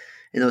Heat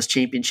in those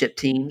championship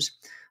teams.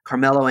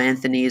 Carmelo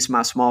Anthony is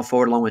my small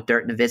forward along with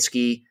Dirk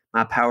Nowitzki.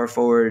 My power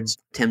forwards,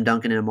 Tim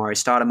Duncan and Amari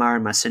Stoudemire.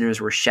 And my centers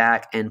were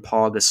Shaq and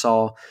Paul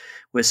Gasol,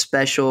 with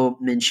special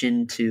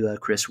mention to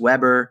Chris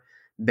Webber,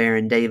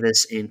 Baron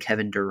Davis, and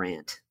Kevin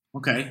Durant.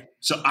 Okay.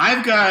 So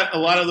I've got a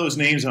lot of those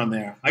names on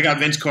there. I got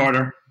Vince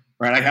Carter,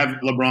 right? I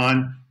have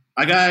LeBron.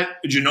 I got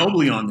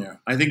Ginobili on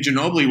there. I think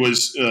Ginobili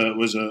was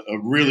a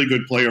really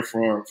good player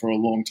for a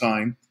long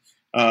time.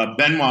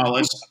 Ben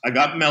Wallace. I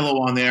got Melo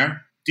on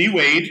there.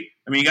 D-Wade.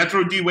 You got to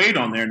throw D-Wade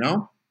on there,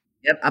 no?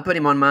 Yep, I put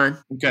him on mine.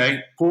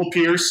 Okay. Paul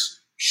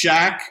Pierce.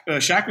 Shaq.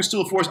 Shaq was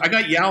still a force. I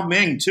got Yao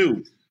Ming,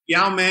 too.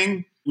 Yao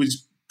Ming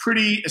was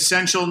pretty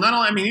essential. Not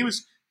only, he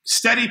was a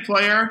steady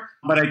player,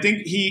 but I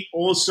think he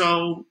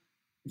also,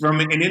 from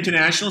an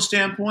international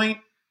standpoint,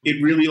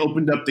 it really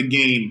opened up the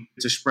game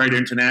to spread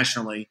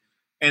internationally.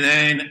 And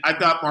then I've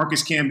got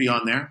Marcus Camby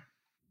on there.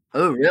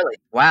 Oh, really?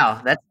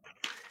 Wow.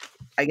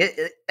 I guess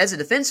as a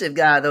defensive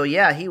guy, though,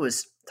 yeah, he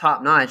was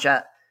top notch.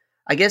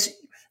 I guess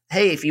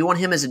hey, if you want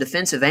him as a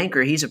defensive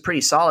anchor, he's a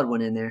pretty solid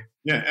one in there.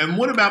 Yeah, and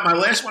what about my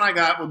last one I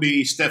got would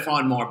be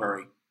Stephon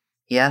Marbury.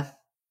 Yeah.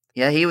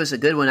 Yeah, he was a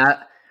good one.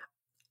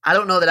 I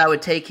don't know that I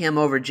would take him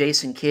over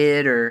Jason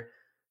Kidd or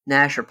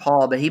Nash or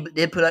Paul, but he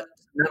did put up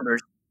some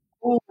numbers.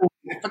 Oh,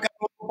 I forgot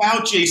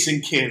about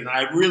Jason Kidd, and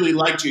I really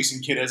like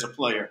Jason Kidd as a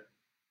player.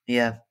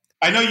 Yeah.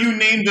 I know you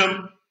named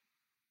him,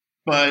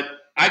 but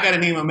I got to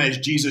name him as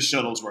Jesus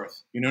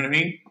Shuttlesworth. You know what I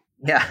mean?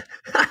 Yeah.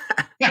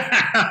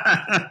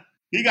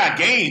 He got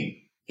game.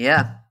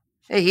 Yeah.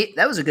 Hey,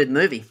 that was a good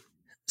movie.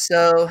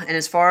 So, and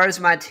as far as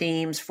my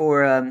teams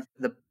for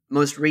the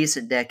most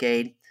recent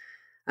decade,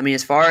 I mean,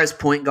 as far as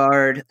point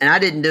guard, and I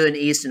didn't do an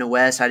East and a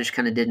West, I just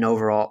kind of did an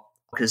overall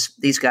because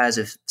these guys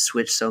have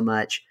switched so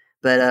much.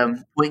 But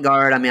point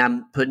guard, I mean,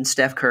 I'm putting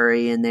Steph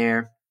Curry in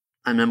there,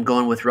 and I'm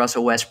going with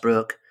Russell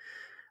Westbrook.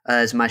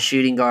 As my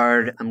shooting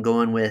guard, I'm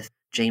going with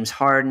James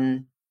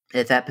Harden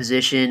at that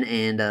position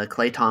and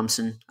Klay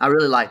Thompson. I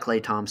really like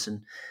Klay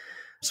Thompson.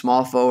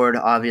 Small forward,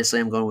 obviously,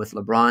 I'm going with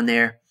LeBron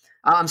there.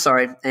 I'm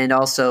sorry. And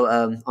also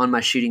on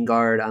my shooting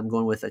guard, I'm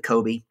going with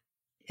Kobe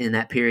in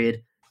that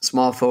period.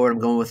 Small forward, I'm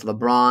going with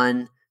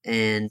LeBron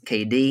and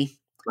KD.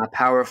 My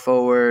power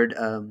forward,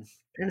 I'm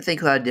trying to think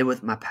who I did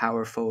with my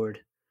power forward.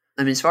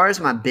 I mean, as far as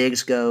my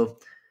bigs go,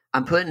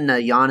 I'm putting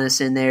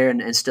Giannis in there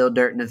and still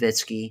Dirk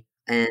Nowitzki.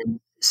 And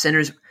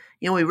centers,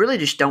 we really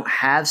just don't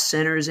have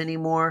centers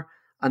anymore.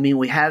 I mean,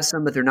 we have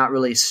some, but they're not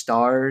really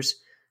stars.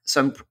 So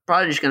I'm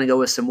probably just going to go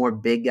with some more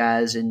big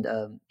guys. And,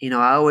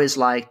 I always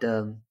liked,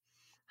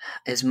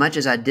 as much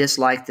as I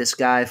dislike this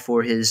guy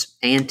for his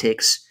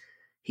antics,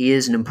 he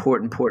is an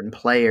important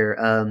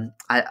player.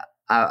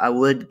 I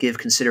would give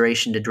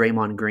consideration to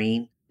Draymond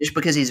Green just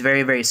because he's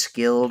very, very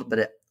skilled,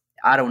 but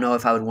I don't know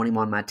if I would want him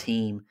on my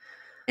team.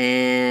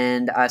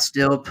 And I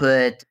still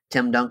put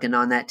Tim Duncan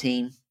on that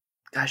team.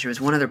 Gosh, there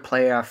was one other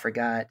player I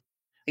forgot.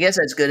 I guess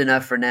that's good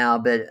enough for now,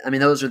 but I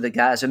mean, those are the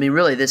guys. I mean,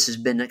 really, this has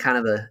been kind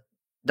of a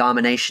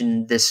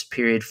domination this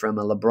period from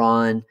a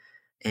LeBron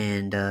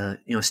and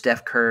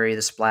Steph Curry,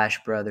 the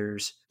Splash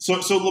Brothers. So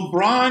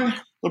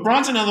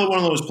LeBron's another one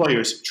of those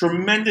players.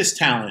 Tremendous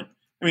talent.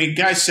 I mean,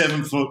 guy's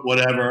 7 foot,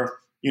 whatever.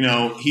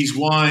 He's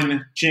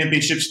won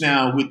championships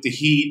now with the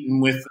Heat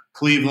and with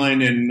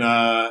Cleveland, and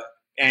I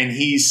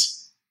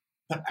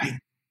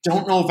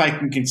don't know if I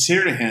can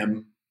consider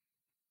him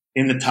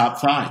in the top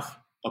 5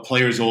 of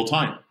players all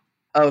time.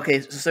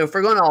 Okay, so if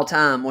we're going all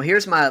time, well,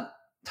 here's my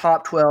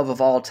top 12 of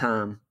all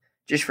time,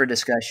 just for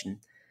discussion.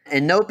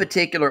 In no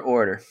particular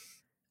order.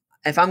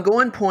 If I'm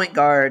going point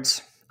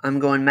guards, I'm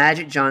going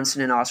Magic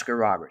Johnson and Oscar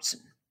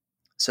Robertson.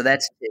 So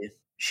that's 2.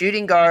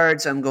 Shooting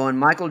guards, I'm going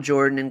Michael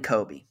Jordan and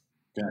Kobe.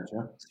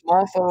 Gotcha.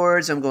 Small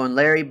forwards, I'm going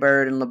Larry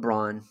Bird and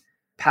LeBron.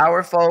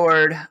 Power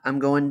forward, I'm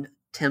going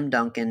Tim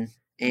Duncan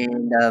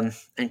and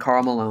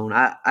Karl Malone.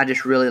 I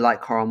just really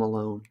like Karl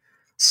Malone.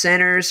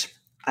 Centers,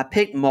 I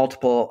picked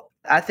multiple.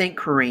 I think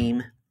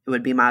Kareem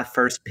would be my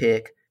first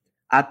pick.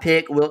 I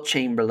pick Wilt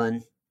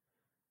Chamberlain.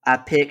 I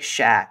pick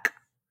Shaq.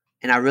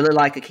 And I really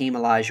like Hakeem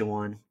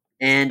Olajuwon.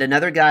 And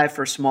another guy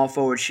for small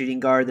forward shooting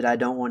guard that I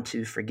don't want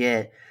to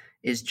forget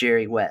is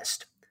Jerry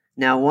West.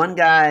 Now, one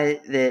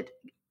guy that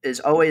is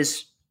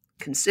always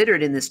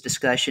considered in this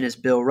discussion is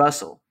Bill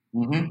Russell.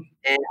 Mm-hmm.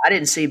 And I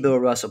didn't see Bill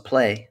Russell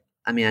play.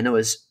 I mean, I know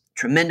his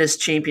tremendous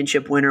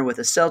championship winner with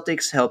the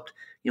Celtics helped,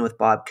 with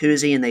Bob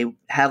Cousy, and they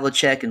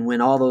Havlicek and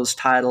win all those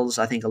titles.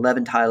 I think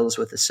 11 titles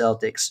with the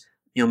Celtics.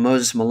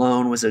 Moses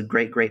Malone was a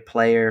great, great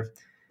player.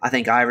 I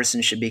think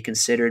Iverson should be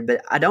considered,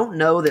 but I don't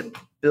know that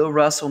Bill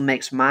Russell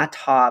makes my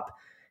top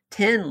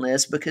 10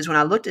 list because when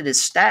I looked at his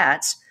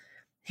stats,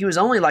 he was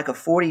only like a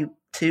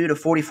 42 to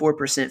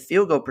 44%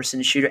 field goal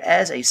percentage shooter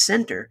as a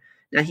center.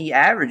 Now, he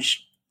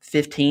averaged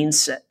 15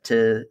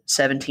 to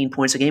 17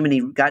 points a game, and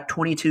he got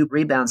 22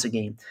 rebounds a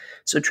game.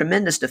 So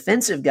tremendous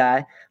defensive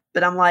guy,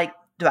 but I'm like,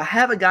 do I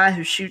have a guy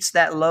who shoots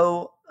that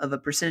low of a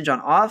percentage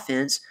on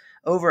offense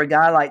over a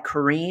guy like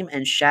Kareem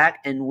and Shaq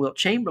and Wilt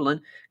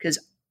Chamberlain? Because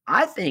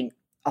I think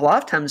a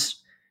lot of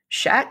times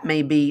Shaq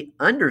may be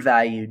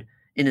undervalued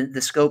in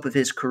the scope of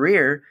his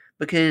career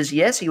because,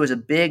 yes, he was a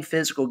big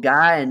physical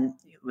guy and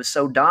was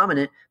so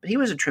dominant, but he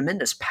was a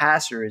tremendous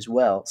passer as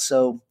well.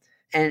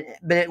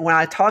 But when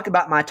I talk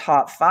about my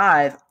top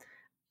 5,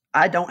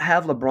 I don't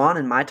have LeBron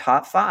in my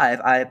top 5.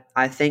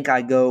 I think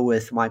I go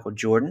with Michael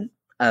Jordan.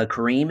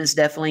 Kareem is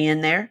definitely in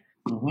there.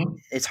 Mm-hmm.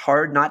 It's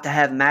hard not to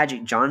have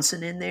Magic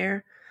Johnson in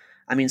there.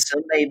 I mean,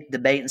 some may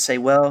debate and say,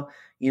 well,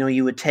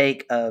 you would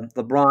take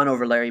LeBron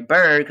over Larry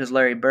Bird because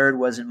Larry Bird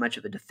wasn't much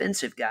of a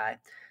defensive guy.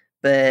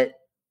 But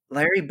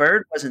Larry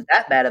Bird wasn't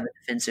that bad of a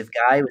defensive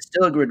guy. He was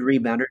still a good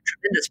rebounder,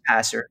 tremendous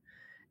passer,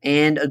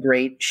 and a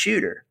great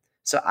shooter.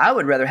 So I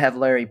would rather have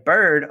Larry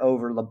Bird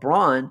over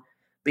LeBron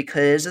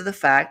because of the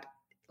fact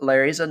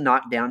Larry's a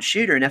knockdown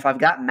shooter. And if I've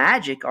got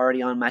Magic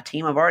already on my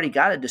team, I've already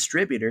got a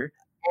distributor.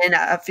 And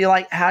I feel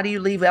like, how do you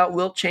leave out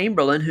Wilt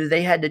Chamberlain, who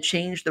they had to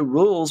change the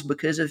rules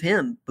because of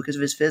him, because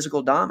of his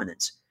physical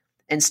dominance?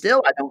 And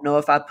still, I don't know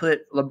if I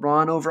put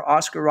LeBron over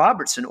Oscar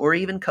Robertson or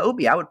even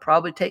Kobe. I would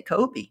probably take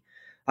Kobe,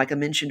 like I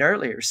mentioned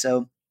earlier.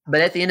 So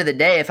But at the end of the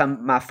day, if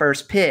I'm my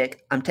first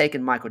pick, I'm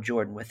taking Michael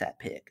Jordan with that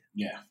pick.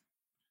 Yeah,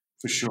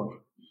 for sure.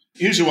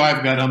 Here's who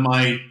I've got on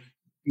my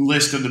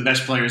list of the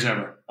best players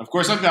ever. Of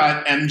course, I've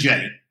got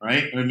MJ,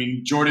 right? I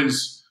mean,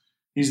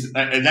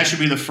 that should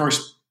be the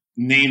first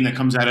name that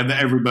comes out of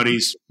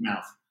everybody's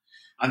mouth.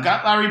 I've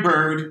got Larry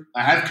Bird.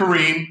 I have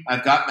Kareem.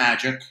 I've got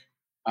Magic.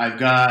 I've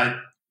got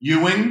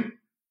Ewing.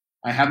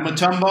 I have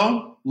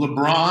Mutombo,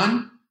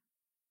 LeBron,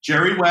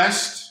 Jerry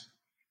West,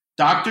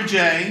 Dr.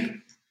 J,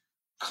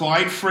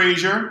 Clyde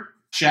Frazier,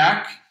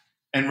 Shaq,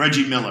 and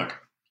Reggie Miller.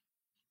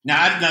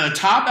 Now the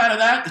top out of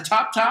that, the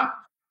top,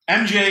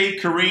 MJ,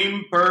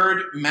 Kareem,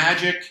 Bird,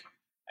 Magic,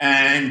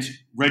 and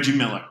Reggie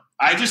Miller.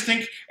 I just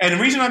think, and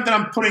the reason that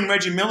I'm putting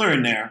Reggie Miller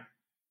in there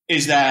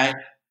is that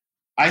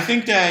I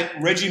think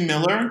that Reggie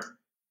Miller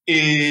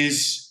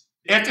is,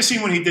 after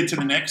seeing what he did to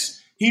the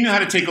Knicks, he knew how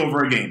to take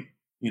over a game,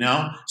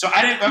 So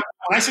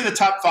when I say the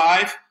top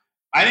 5,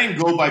 I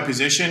didn't go by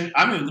position.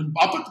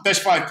 I'll put the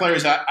best 5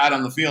 players out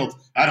on the field,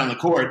 out on the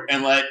court,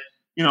 and let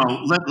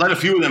a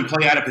few of them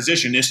play out of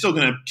position. They're still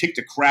going to kick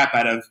the crap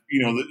out of,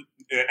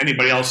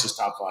 anybody else's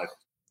top 5.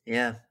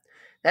 Yeah.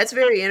 That's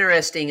very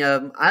interesting.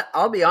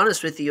 I'll be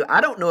honest with you.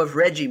 I don't know if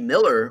Reggie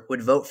Miller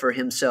would vote for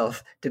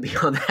himself to be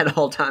on that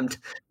all-time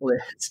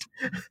list,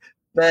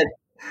 but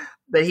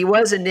he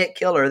was a Knick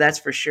killer, that's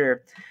for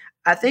sure.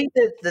 I think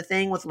that the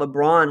thing with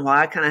LeBron,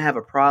 why I kind of have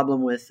a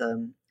problem with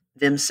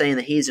them saying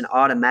that he's an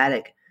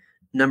automatic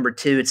number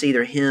 2, it's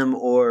either him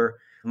or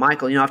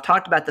Michael. I've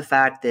talked about the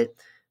fact that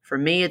for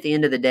me, at the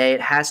end of the day,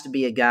 it has to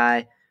be a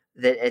guy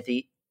that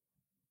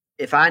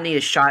if I need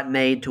a shot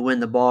made to win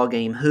the ball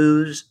game,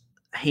 whose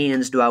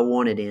hands do I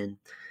want it in?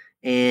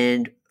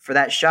 And for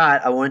that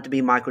shot, I want it to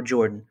be Michael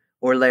Jordan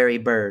or Larry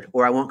Bird,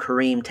 or I want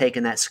Kareem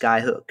taking that sky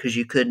hook because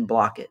you couldn't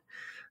block it.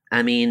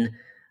 I mean,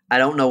 I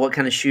don't know what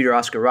kind of shooter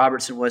Oscar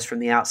Robertson was from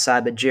the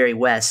outside, but Jerry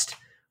West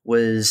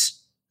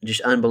was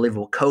just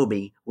unbelievable.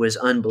 Kobe was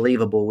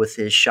unbelievable with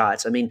his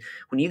shots. I mean,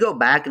 when you go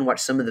back and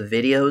watch some of the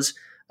videos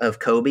of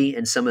Kobe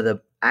and some of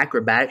the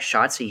acrobatic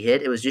shots he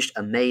hit, it was just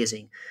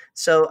amazing.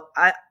 So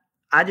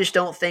I just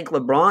don't think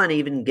LeBron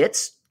even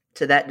gets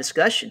to that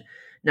discussion.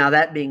 Now,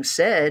 that being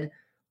said,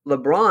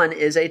 LeBron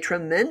is a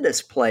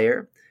tremendous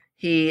player.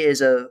 He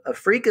is a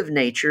freak of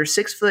nature,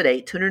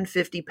 6'8",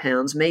 250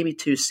 pounds, maybe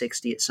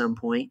 260 at some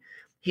point.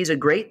 He's a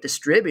great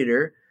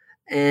distributor.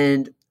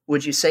 And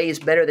would you say he's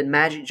better than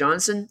Magic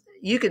Johnson?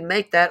 You could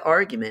make that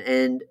argument,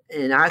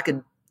 and I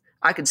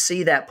could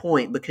see that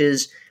point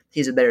because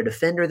he's a better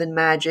defender than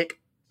Magic.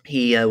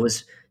 He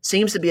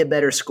seems to be a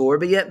better scorer,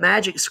 but yet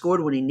Magic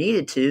scored when he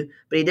needed to,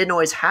 but he didn't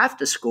always have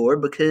to score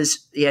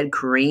because he had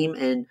Kareem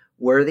and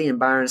Worthy and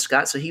Byron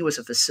Scott, so he was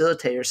a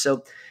facilitator.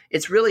 So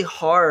it's really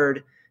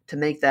hard to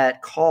make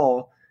that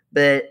call,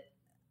 but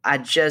I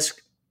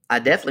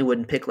definitely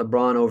wouldn't pick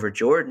LeBron over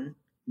Jordan.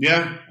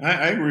 Yeah,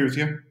 I agree with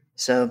you.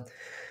 So,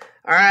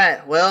 all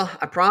right. Well,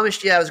 I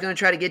promised you I was going to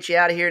try to get you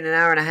out of here in an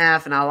hour and a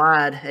half, and I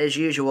lied as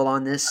usual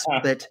on this,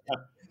 but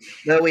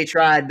we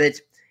tried. But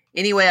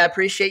anyway, I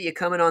appreciate you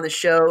coming on the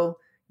show,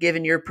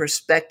 giving your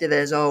perspective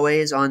as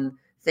always on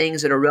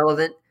things that are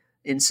relevant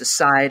in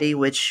society,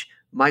 which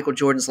Michael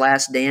Jordan's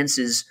Last Dance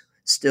is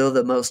still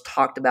the most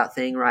talked about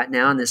thing right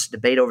now in this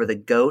debate over the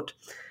GOAT.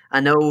 I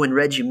know when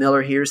Reggie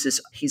Miller hears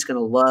this, he's going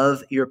to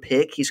love your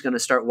pick. He's going to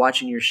start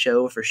watching your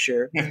show for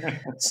sure.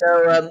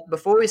 So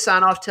before we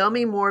sign off, tell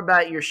me more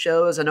about your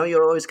shows. I know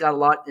you always got a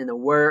lot in the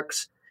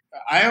works.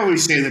 I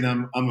always say that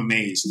I'm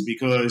amazed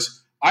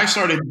because I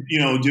started,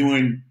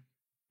 doing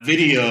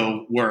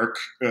video work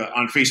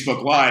on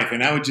Facebook Live,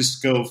 and I would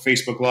just go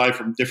Facebook Live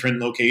from different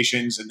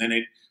locations, and then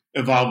it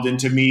evolved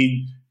into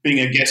me being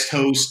a guest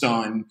host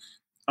on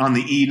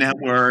the E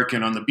Network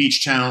and on the Beach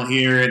Channel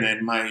here, and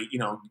then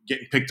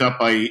getting picked up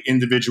by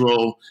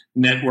individual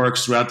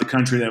networks throughout the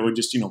country that would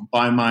just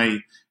buy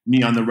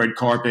me on the red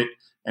carpet,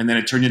 and then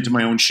it turned into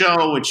my own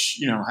show, which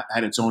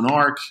had its own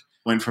arc.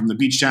 Went from the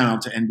Beach Channel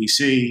to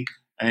NBC,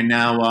 and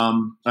now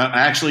I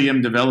actually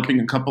am developing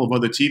a couple of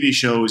other TV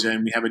shows,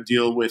 and we have a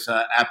deal with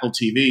Apple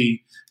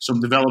TV. So I'm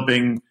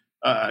developing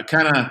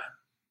kind of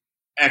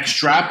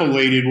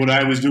extrapolated what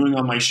I was doing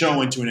on my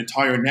show into an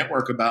entire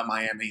network about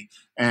Miami.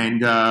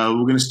 And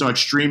we're going to start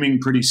streaming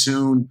pretty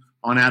soon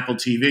on Apple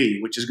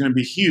TV, which is going to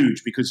be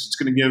huge because it's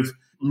going to give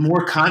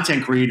more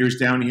content creators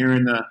down here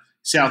in the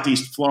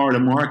Southeast Florida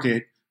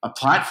market a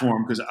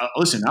platform. Because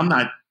listen,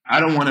 I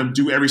don't want to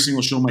do every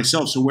single show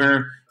myself. So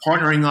we're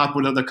partnering up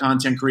with other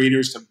content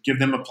creators to give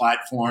them a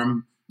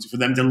platform for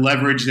them to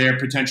leverage their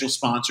potential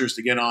sponsors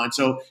to get on.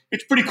 So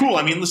it's pretty cool.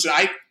 I mean, listen,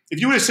 if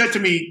you would have said to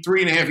me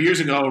 3.5 years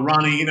ago,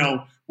 Ronnie,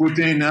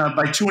 within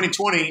by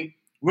 2020,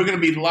 we're going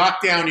to be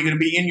locked down. You're going to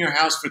be in your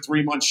house for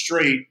 3 months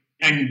straight.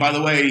 And by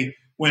the way,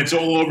 when it's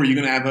all over, you're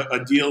going to have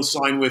a deal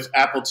signed with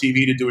Apple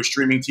TV to do a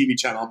streaming TV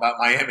channel about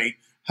Miami.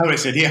 I would have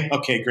said, yeah,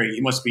 okay, great.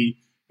 You must be,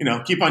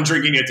 keep on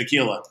drinking your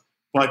tequila.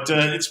 But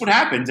it's what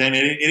happens, and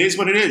it is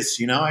what it is.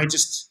 I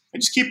just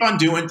keep on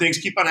doing things,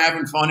 keep on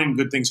having fun, and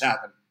good things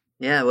happen.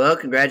 Yeah, well,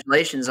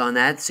 congratulations on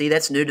that. See,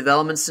 that's new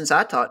developments since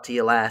I talked to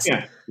you last.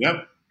 Yeah,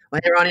 yep. Well,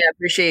 hey, Ronnie, I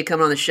appreciate you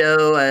coming on the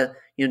show.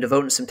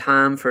 devoting some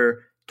time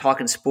for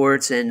talking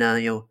sports, and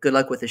good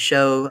luck with the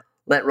show.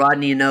 Let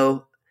Rodney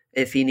know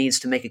if he needs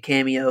to make a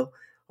cameo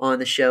on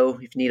the show,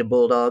 if you need a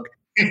bulldog.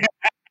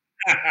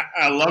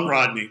 I love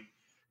Rodney.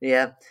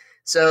 Yeah.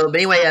 So, but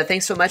anyway,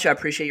 thanks so much. I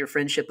appreciate your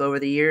friendship over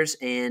the years.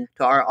 And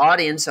to our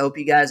audience, I hope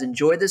you guys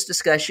enjoyed this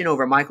discussion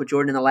over Michael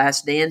Jordan and The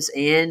Last Dance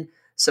and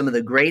some of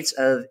the greats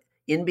of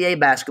NBA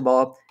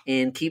basketball.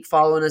 And keep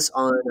following us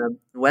on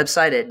the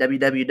website at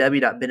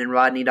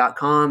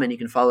www.benandrodney.com. And you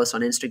can follow us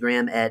on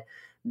Instagram at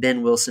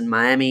Ben Wilson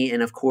Miami.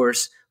 And of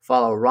course,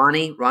 follow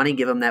Ronnie. Ronnie,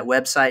 give him that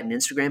website and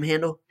Instagram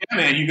handle. Yeah,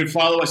 man. You can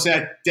follow us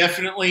at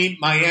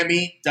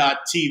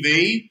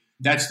definitelymiami.tv.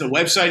 That's the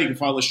website. You can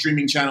follow the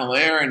streaming channel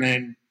there. And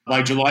then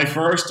by July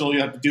 1st, all you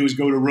have to do is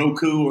go to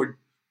Roku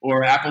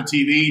or Apple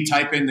TV,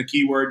 type in the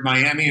keyword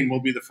Miami, and we'll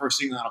be the first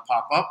thing that'll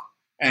pop up.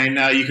 And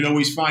you can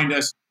always find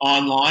us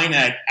online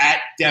at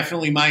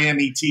Definitely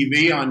Miami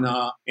TV on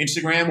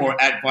Instagram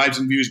or at Vibes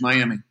and Views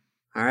Miami.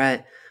 All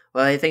right.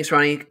 Well, hey, thanks,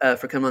 Ronnie,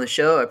 for coming on the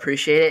show. I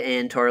appreciate it.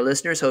 And to our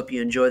listeners, hope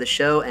you enjoy the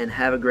show and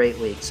have a great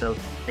week. So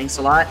thanks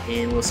a lot,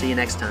 and we'll see you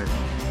next time.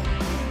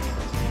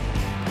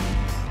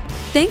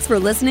 Thanks for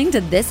listening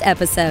to this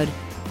episode.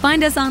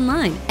 Find us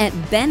online at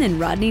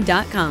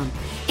benandrodney.com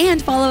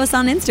and follow us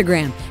on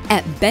Instagram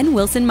at Ben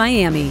Wilson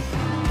Miami.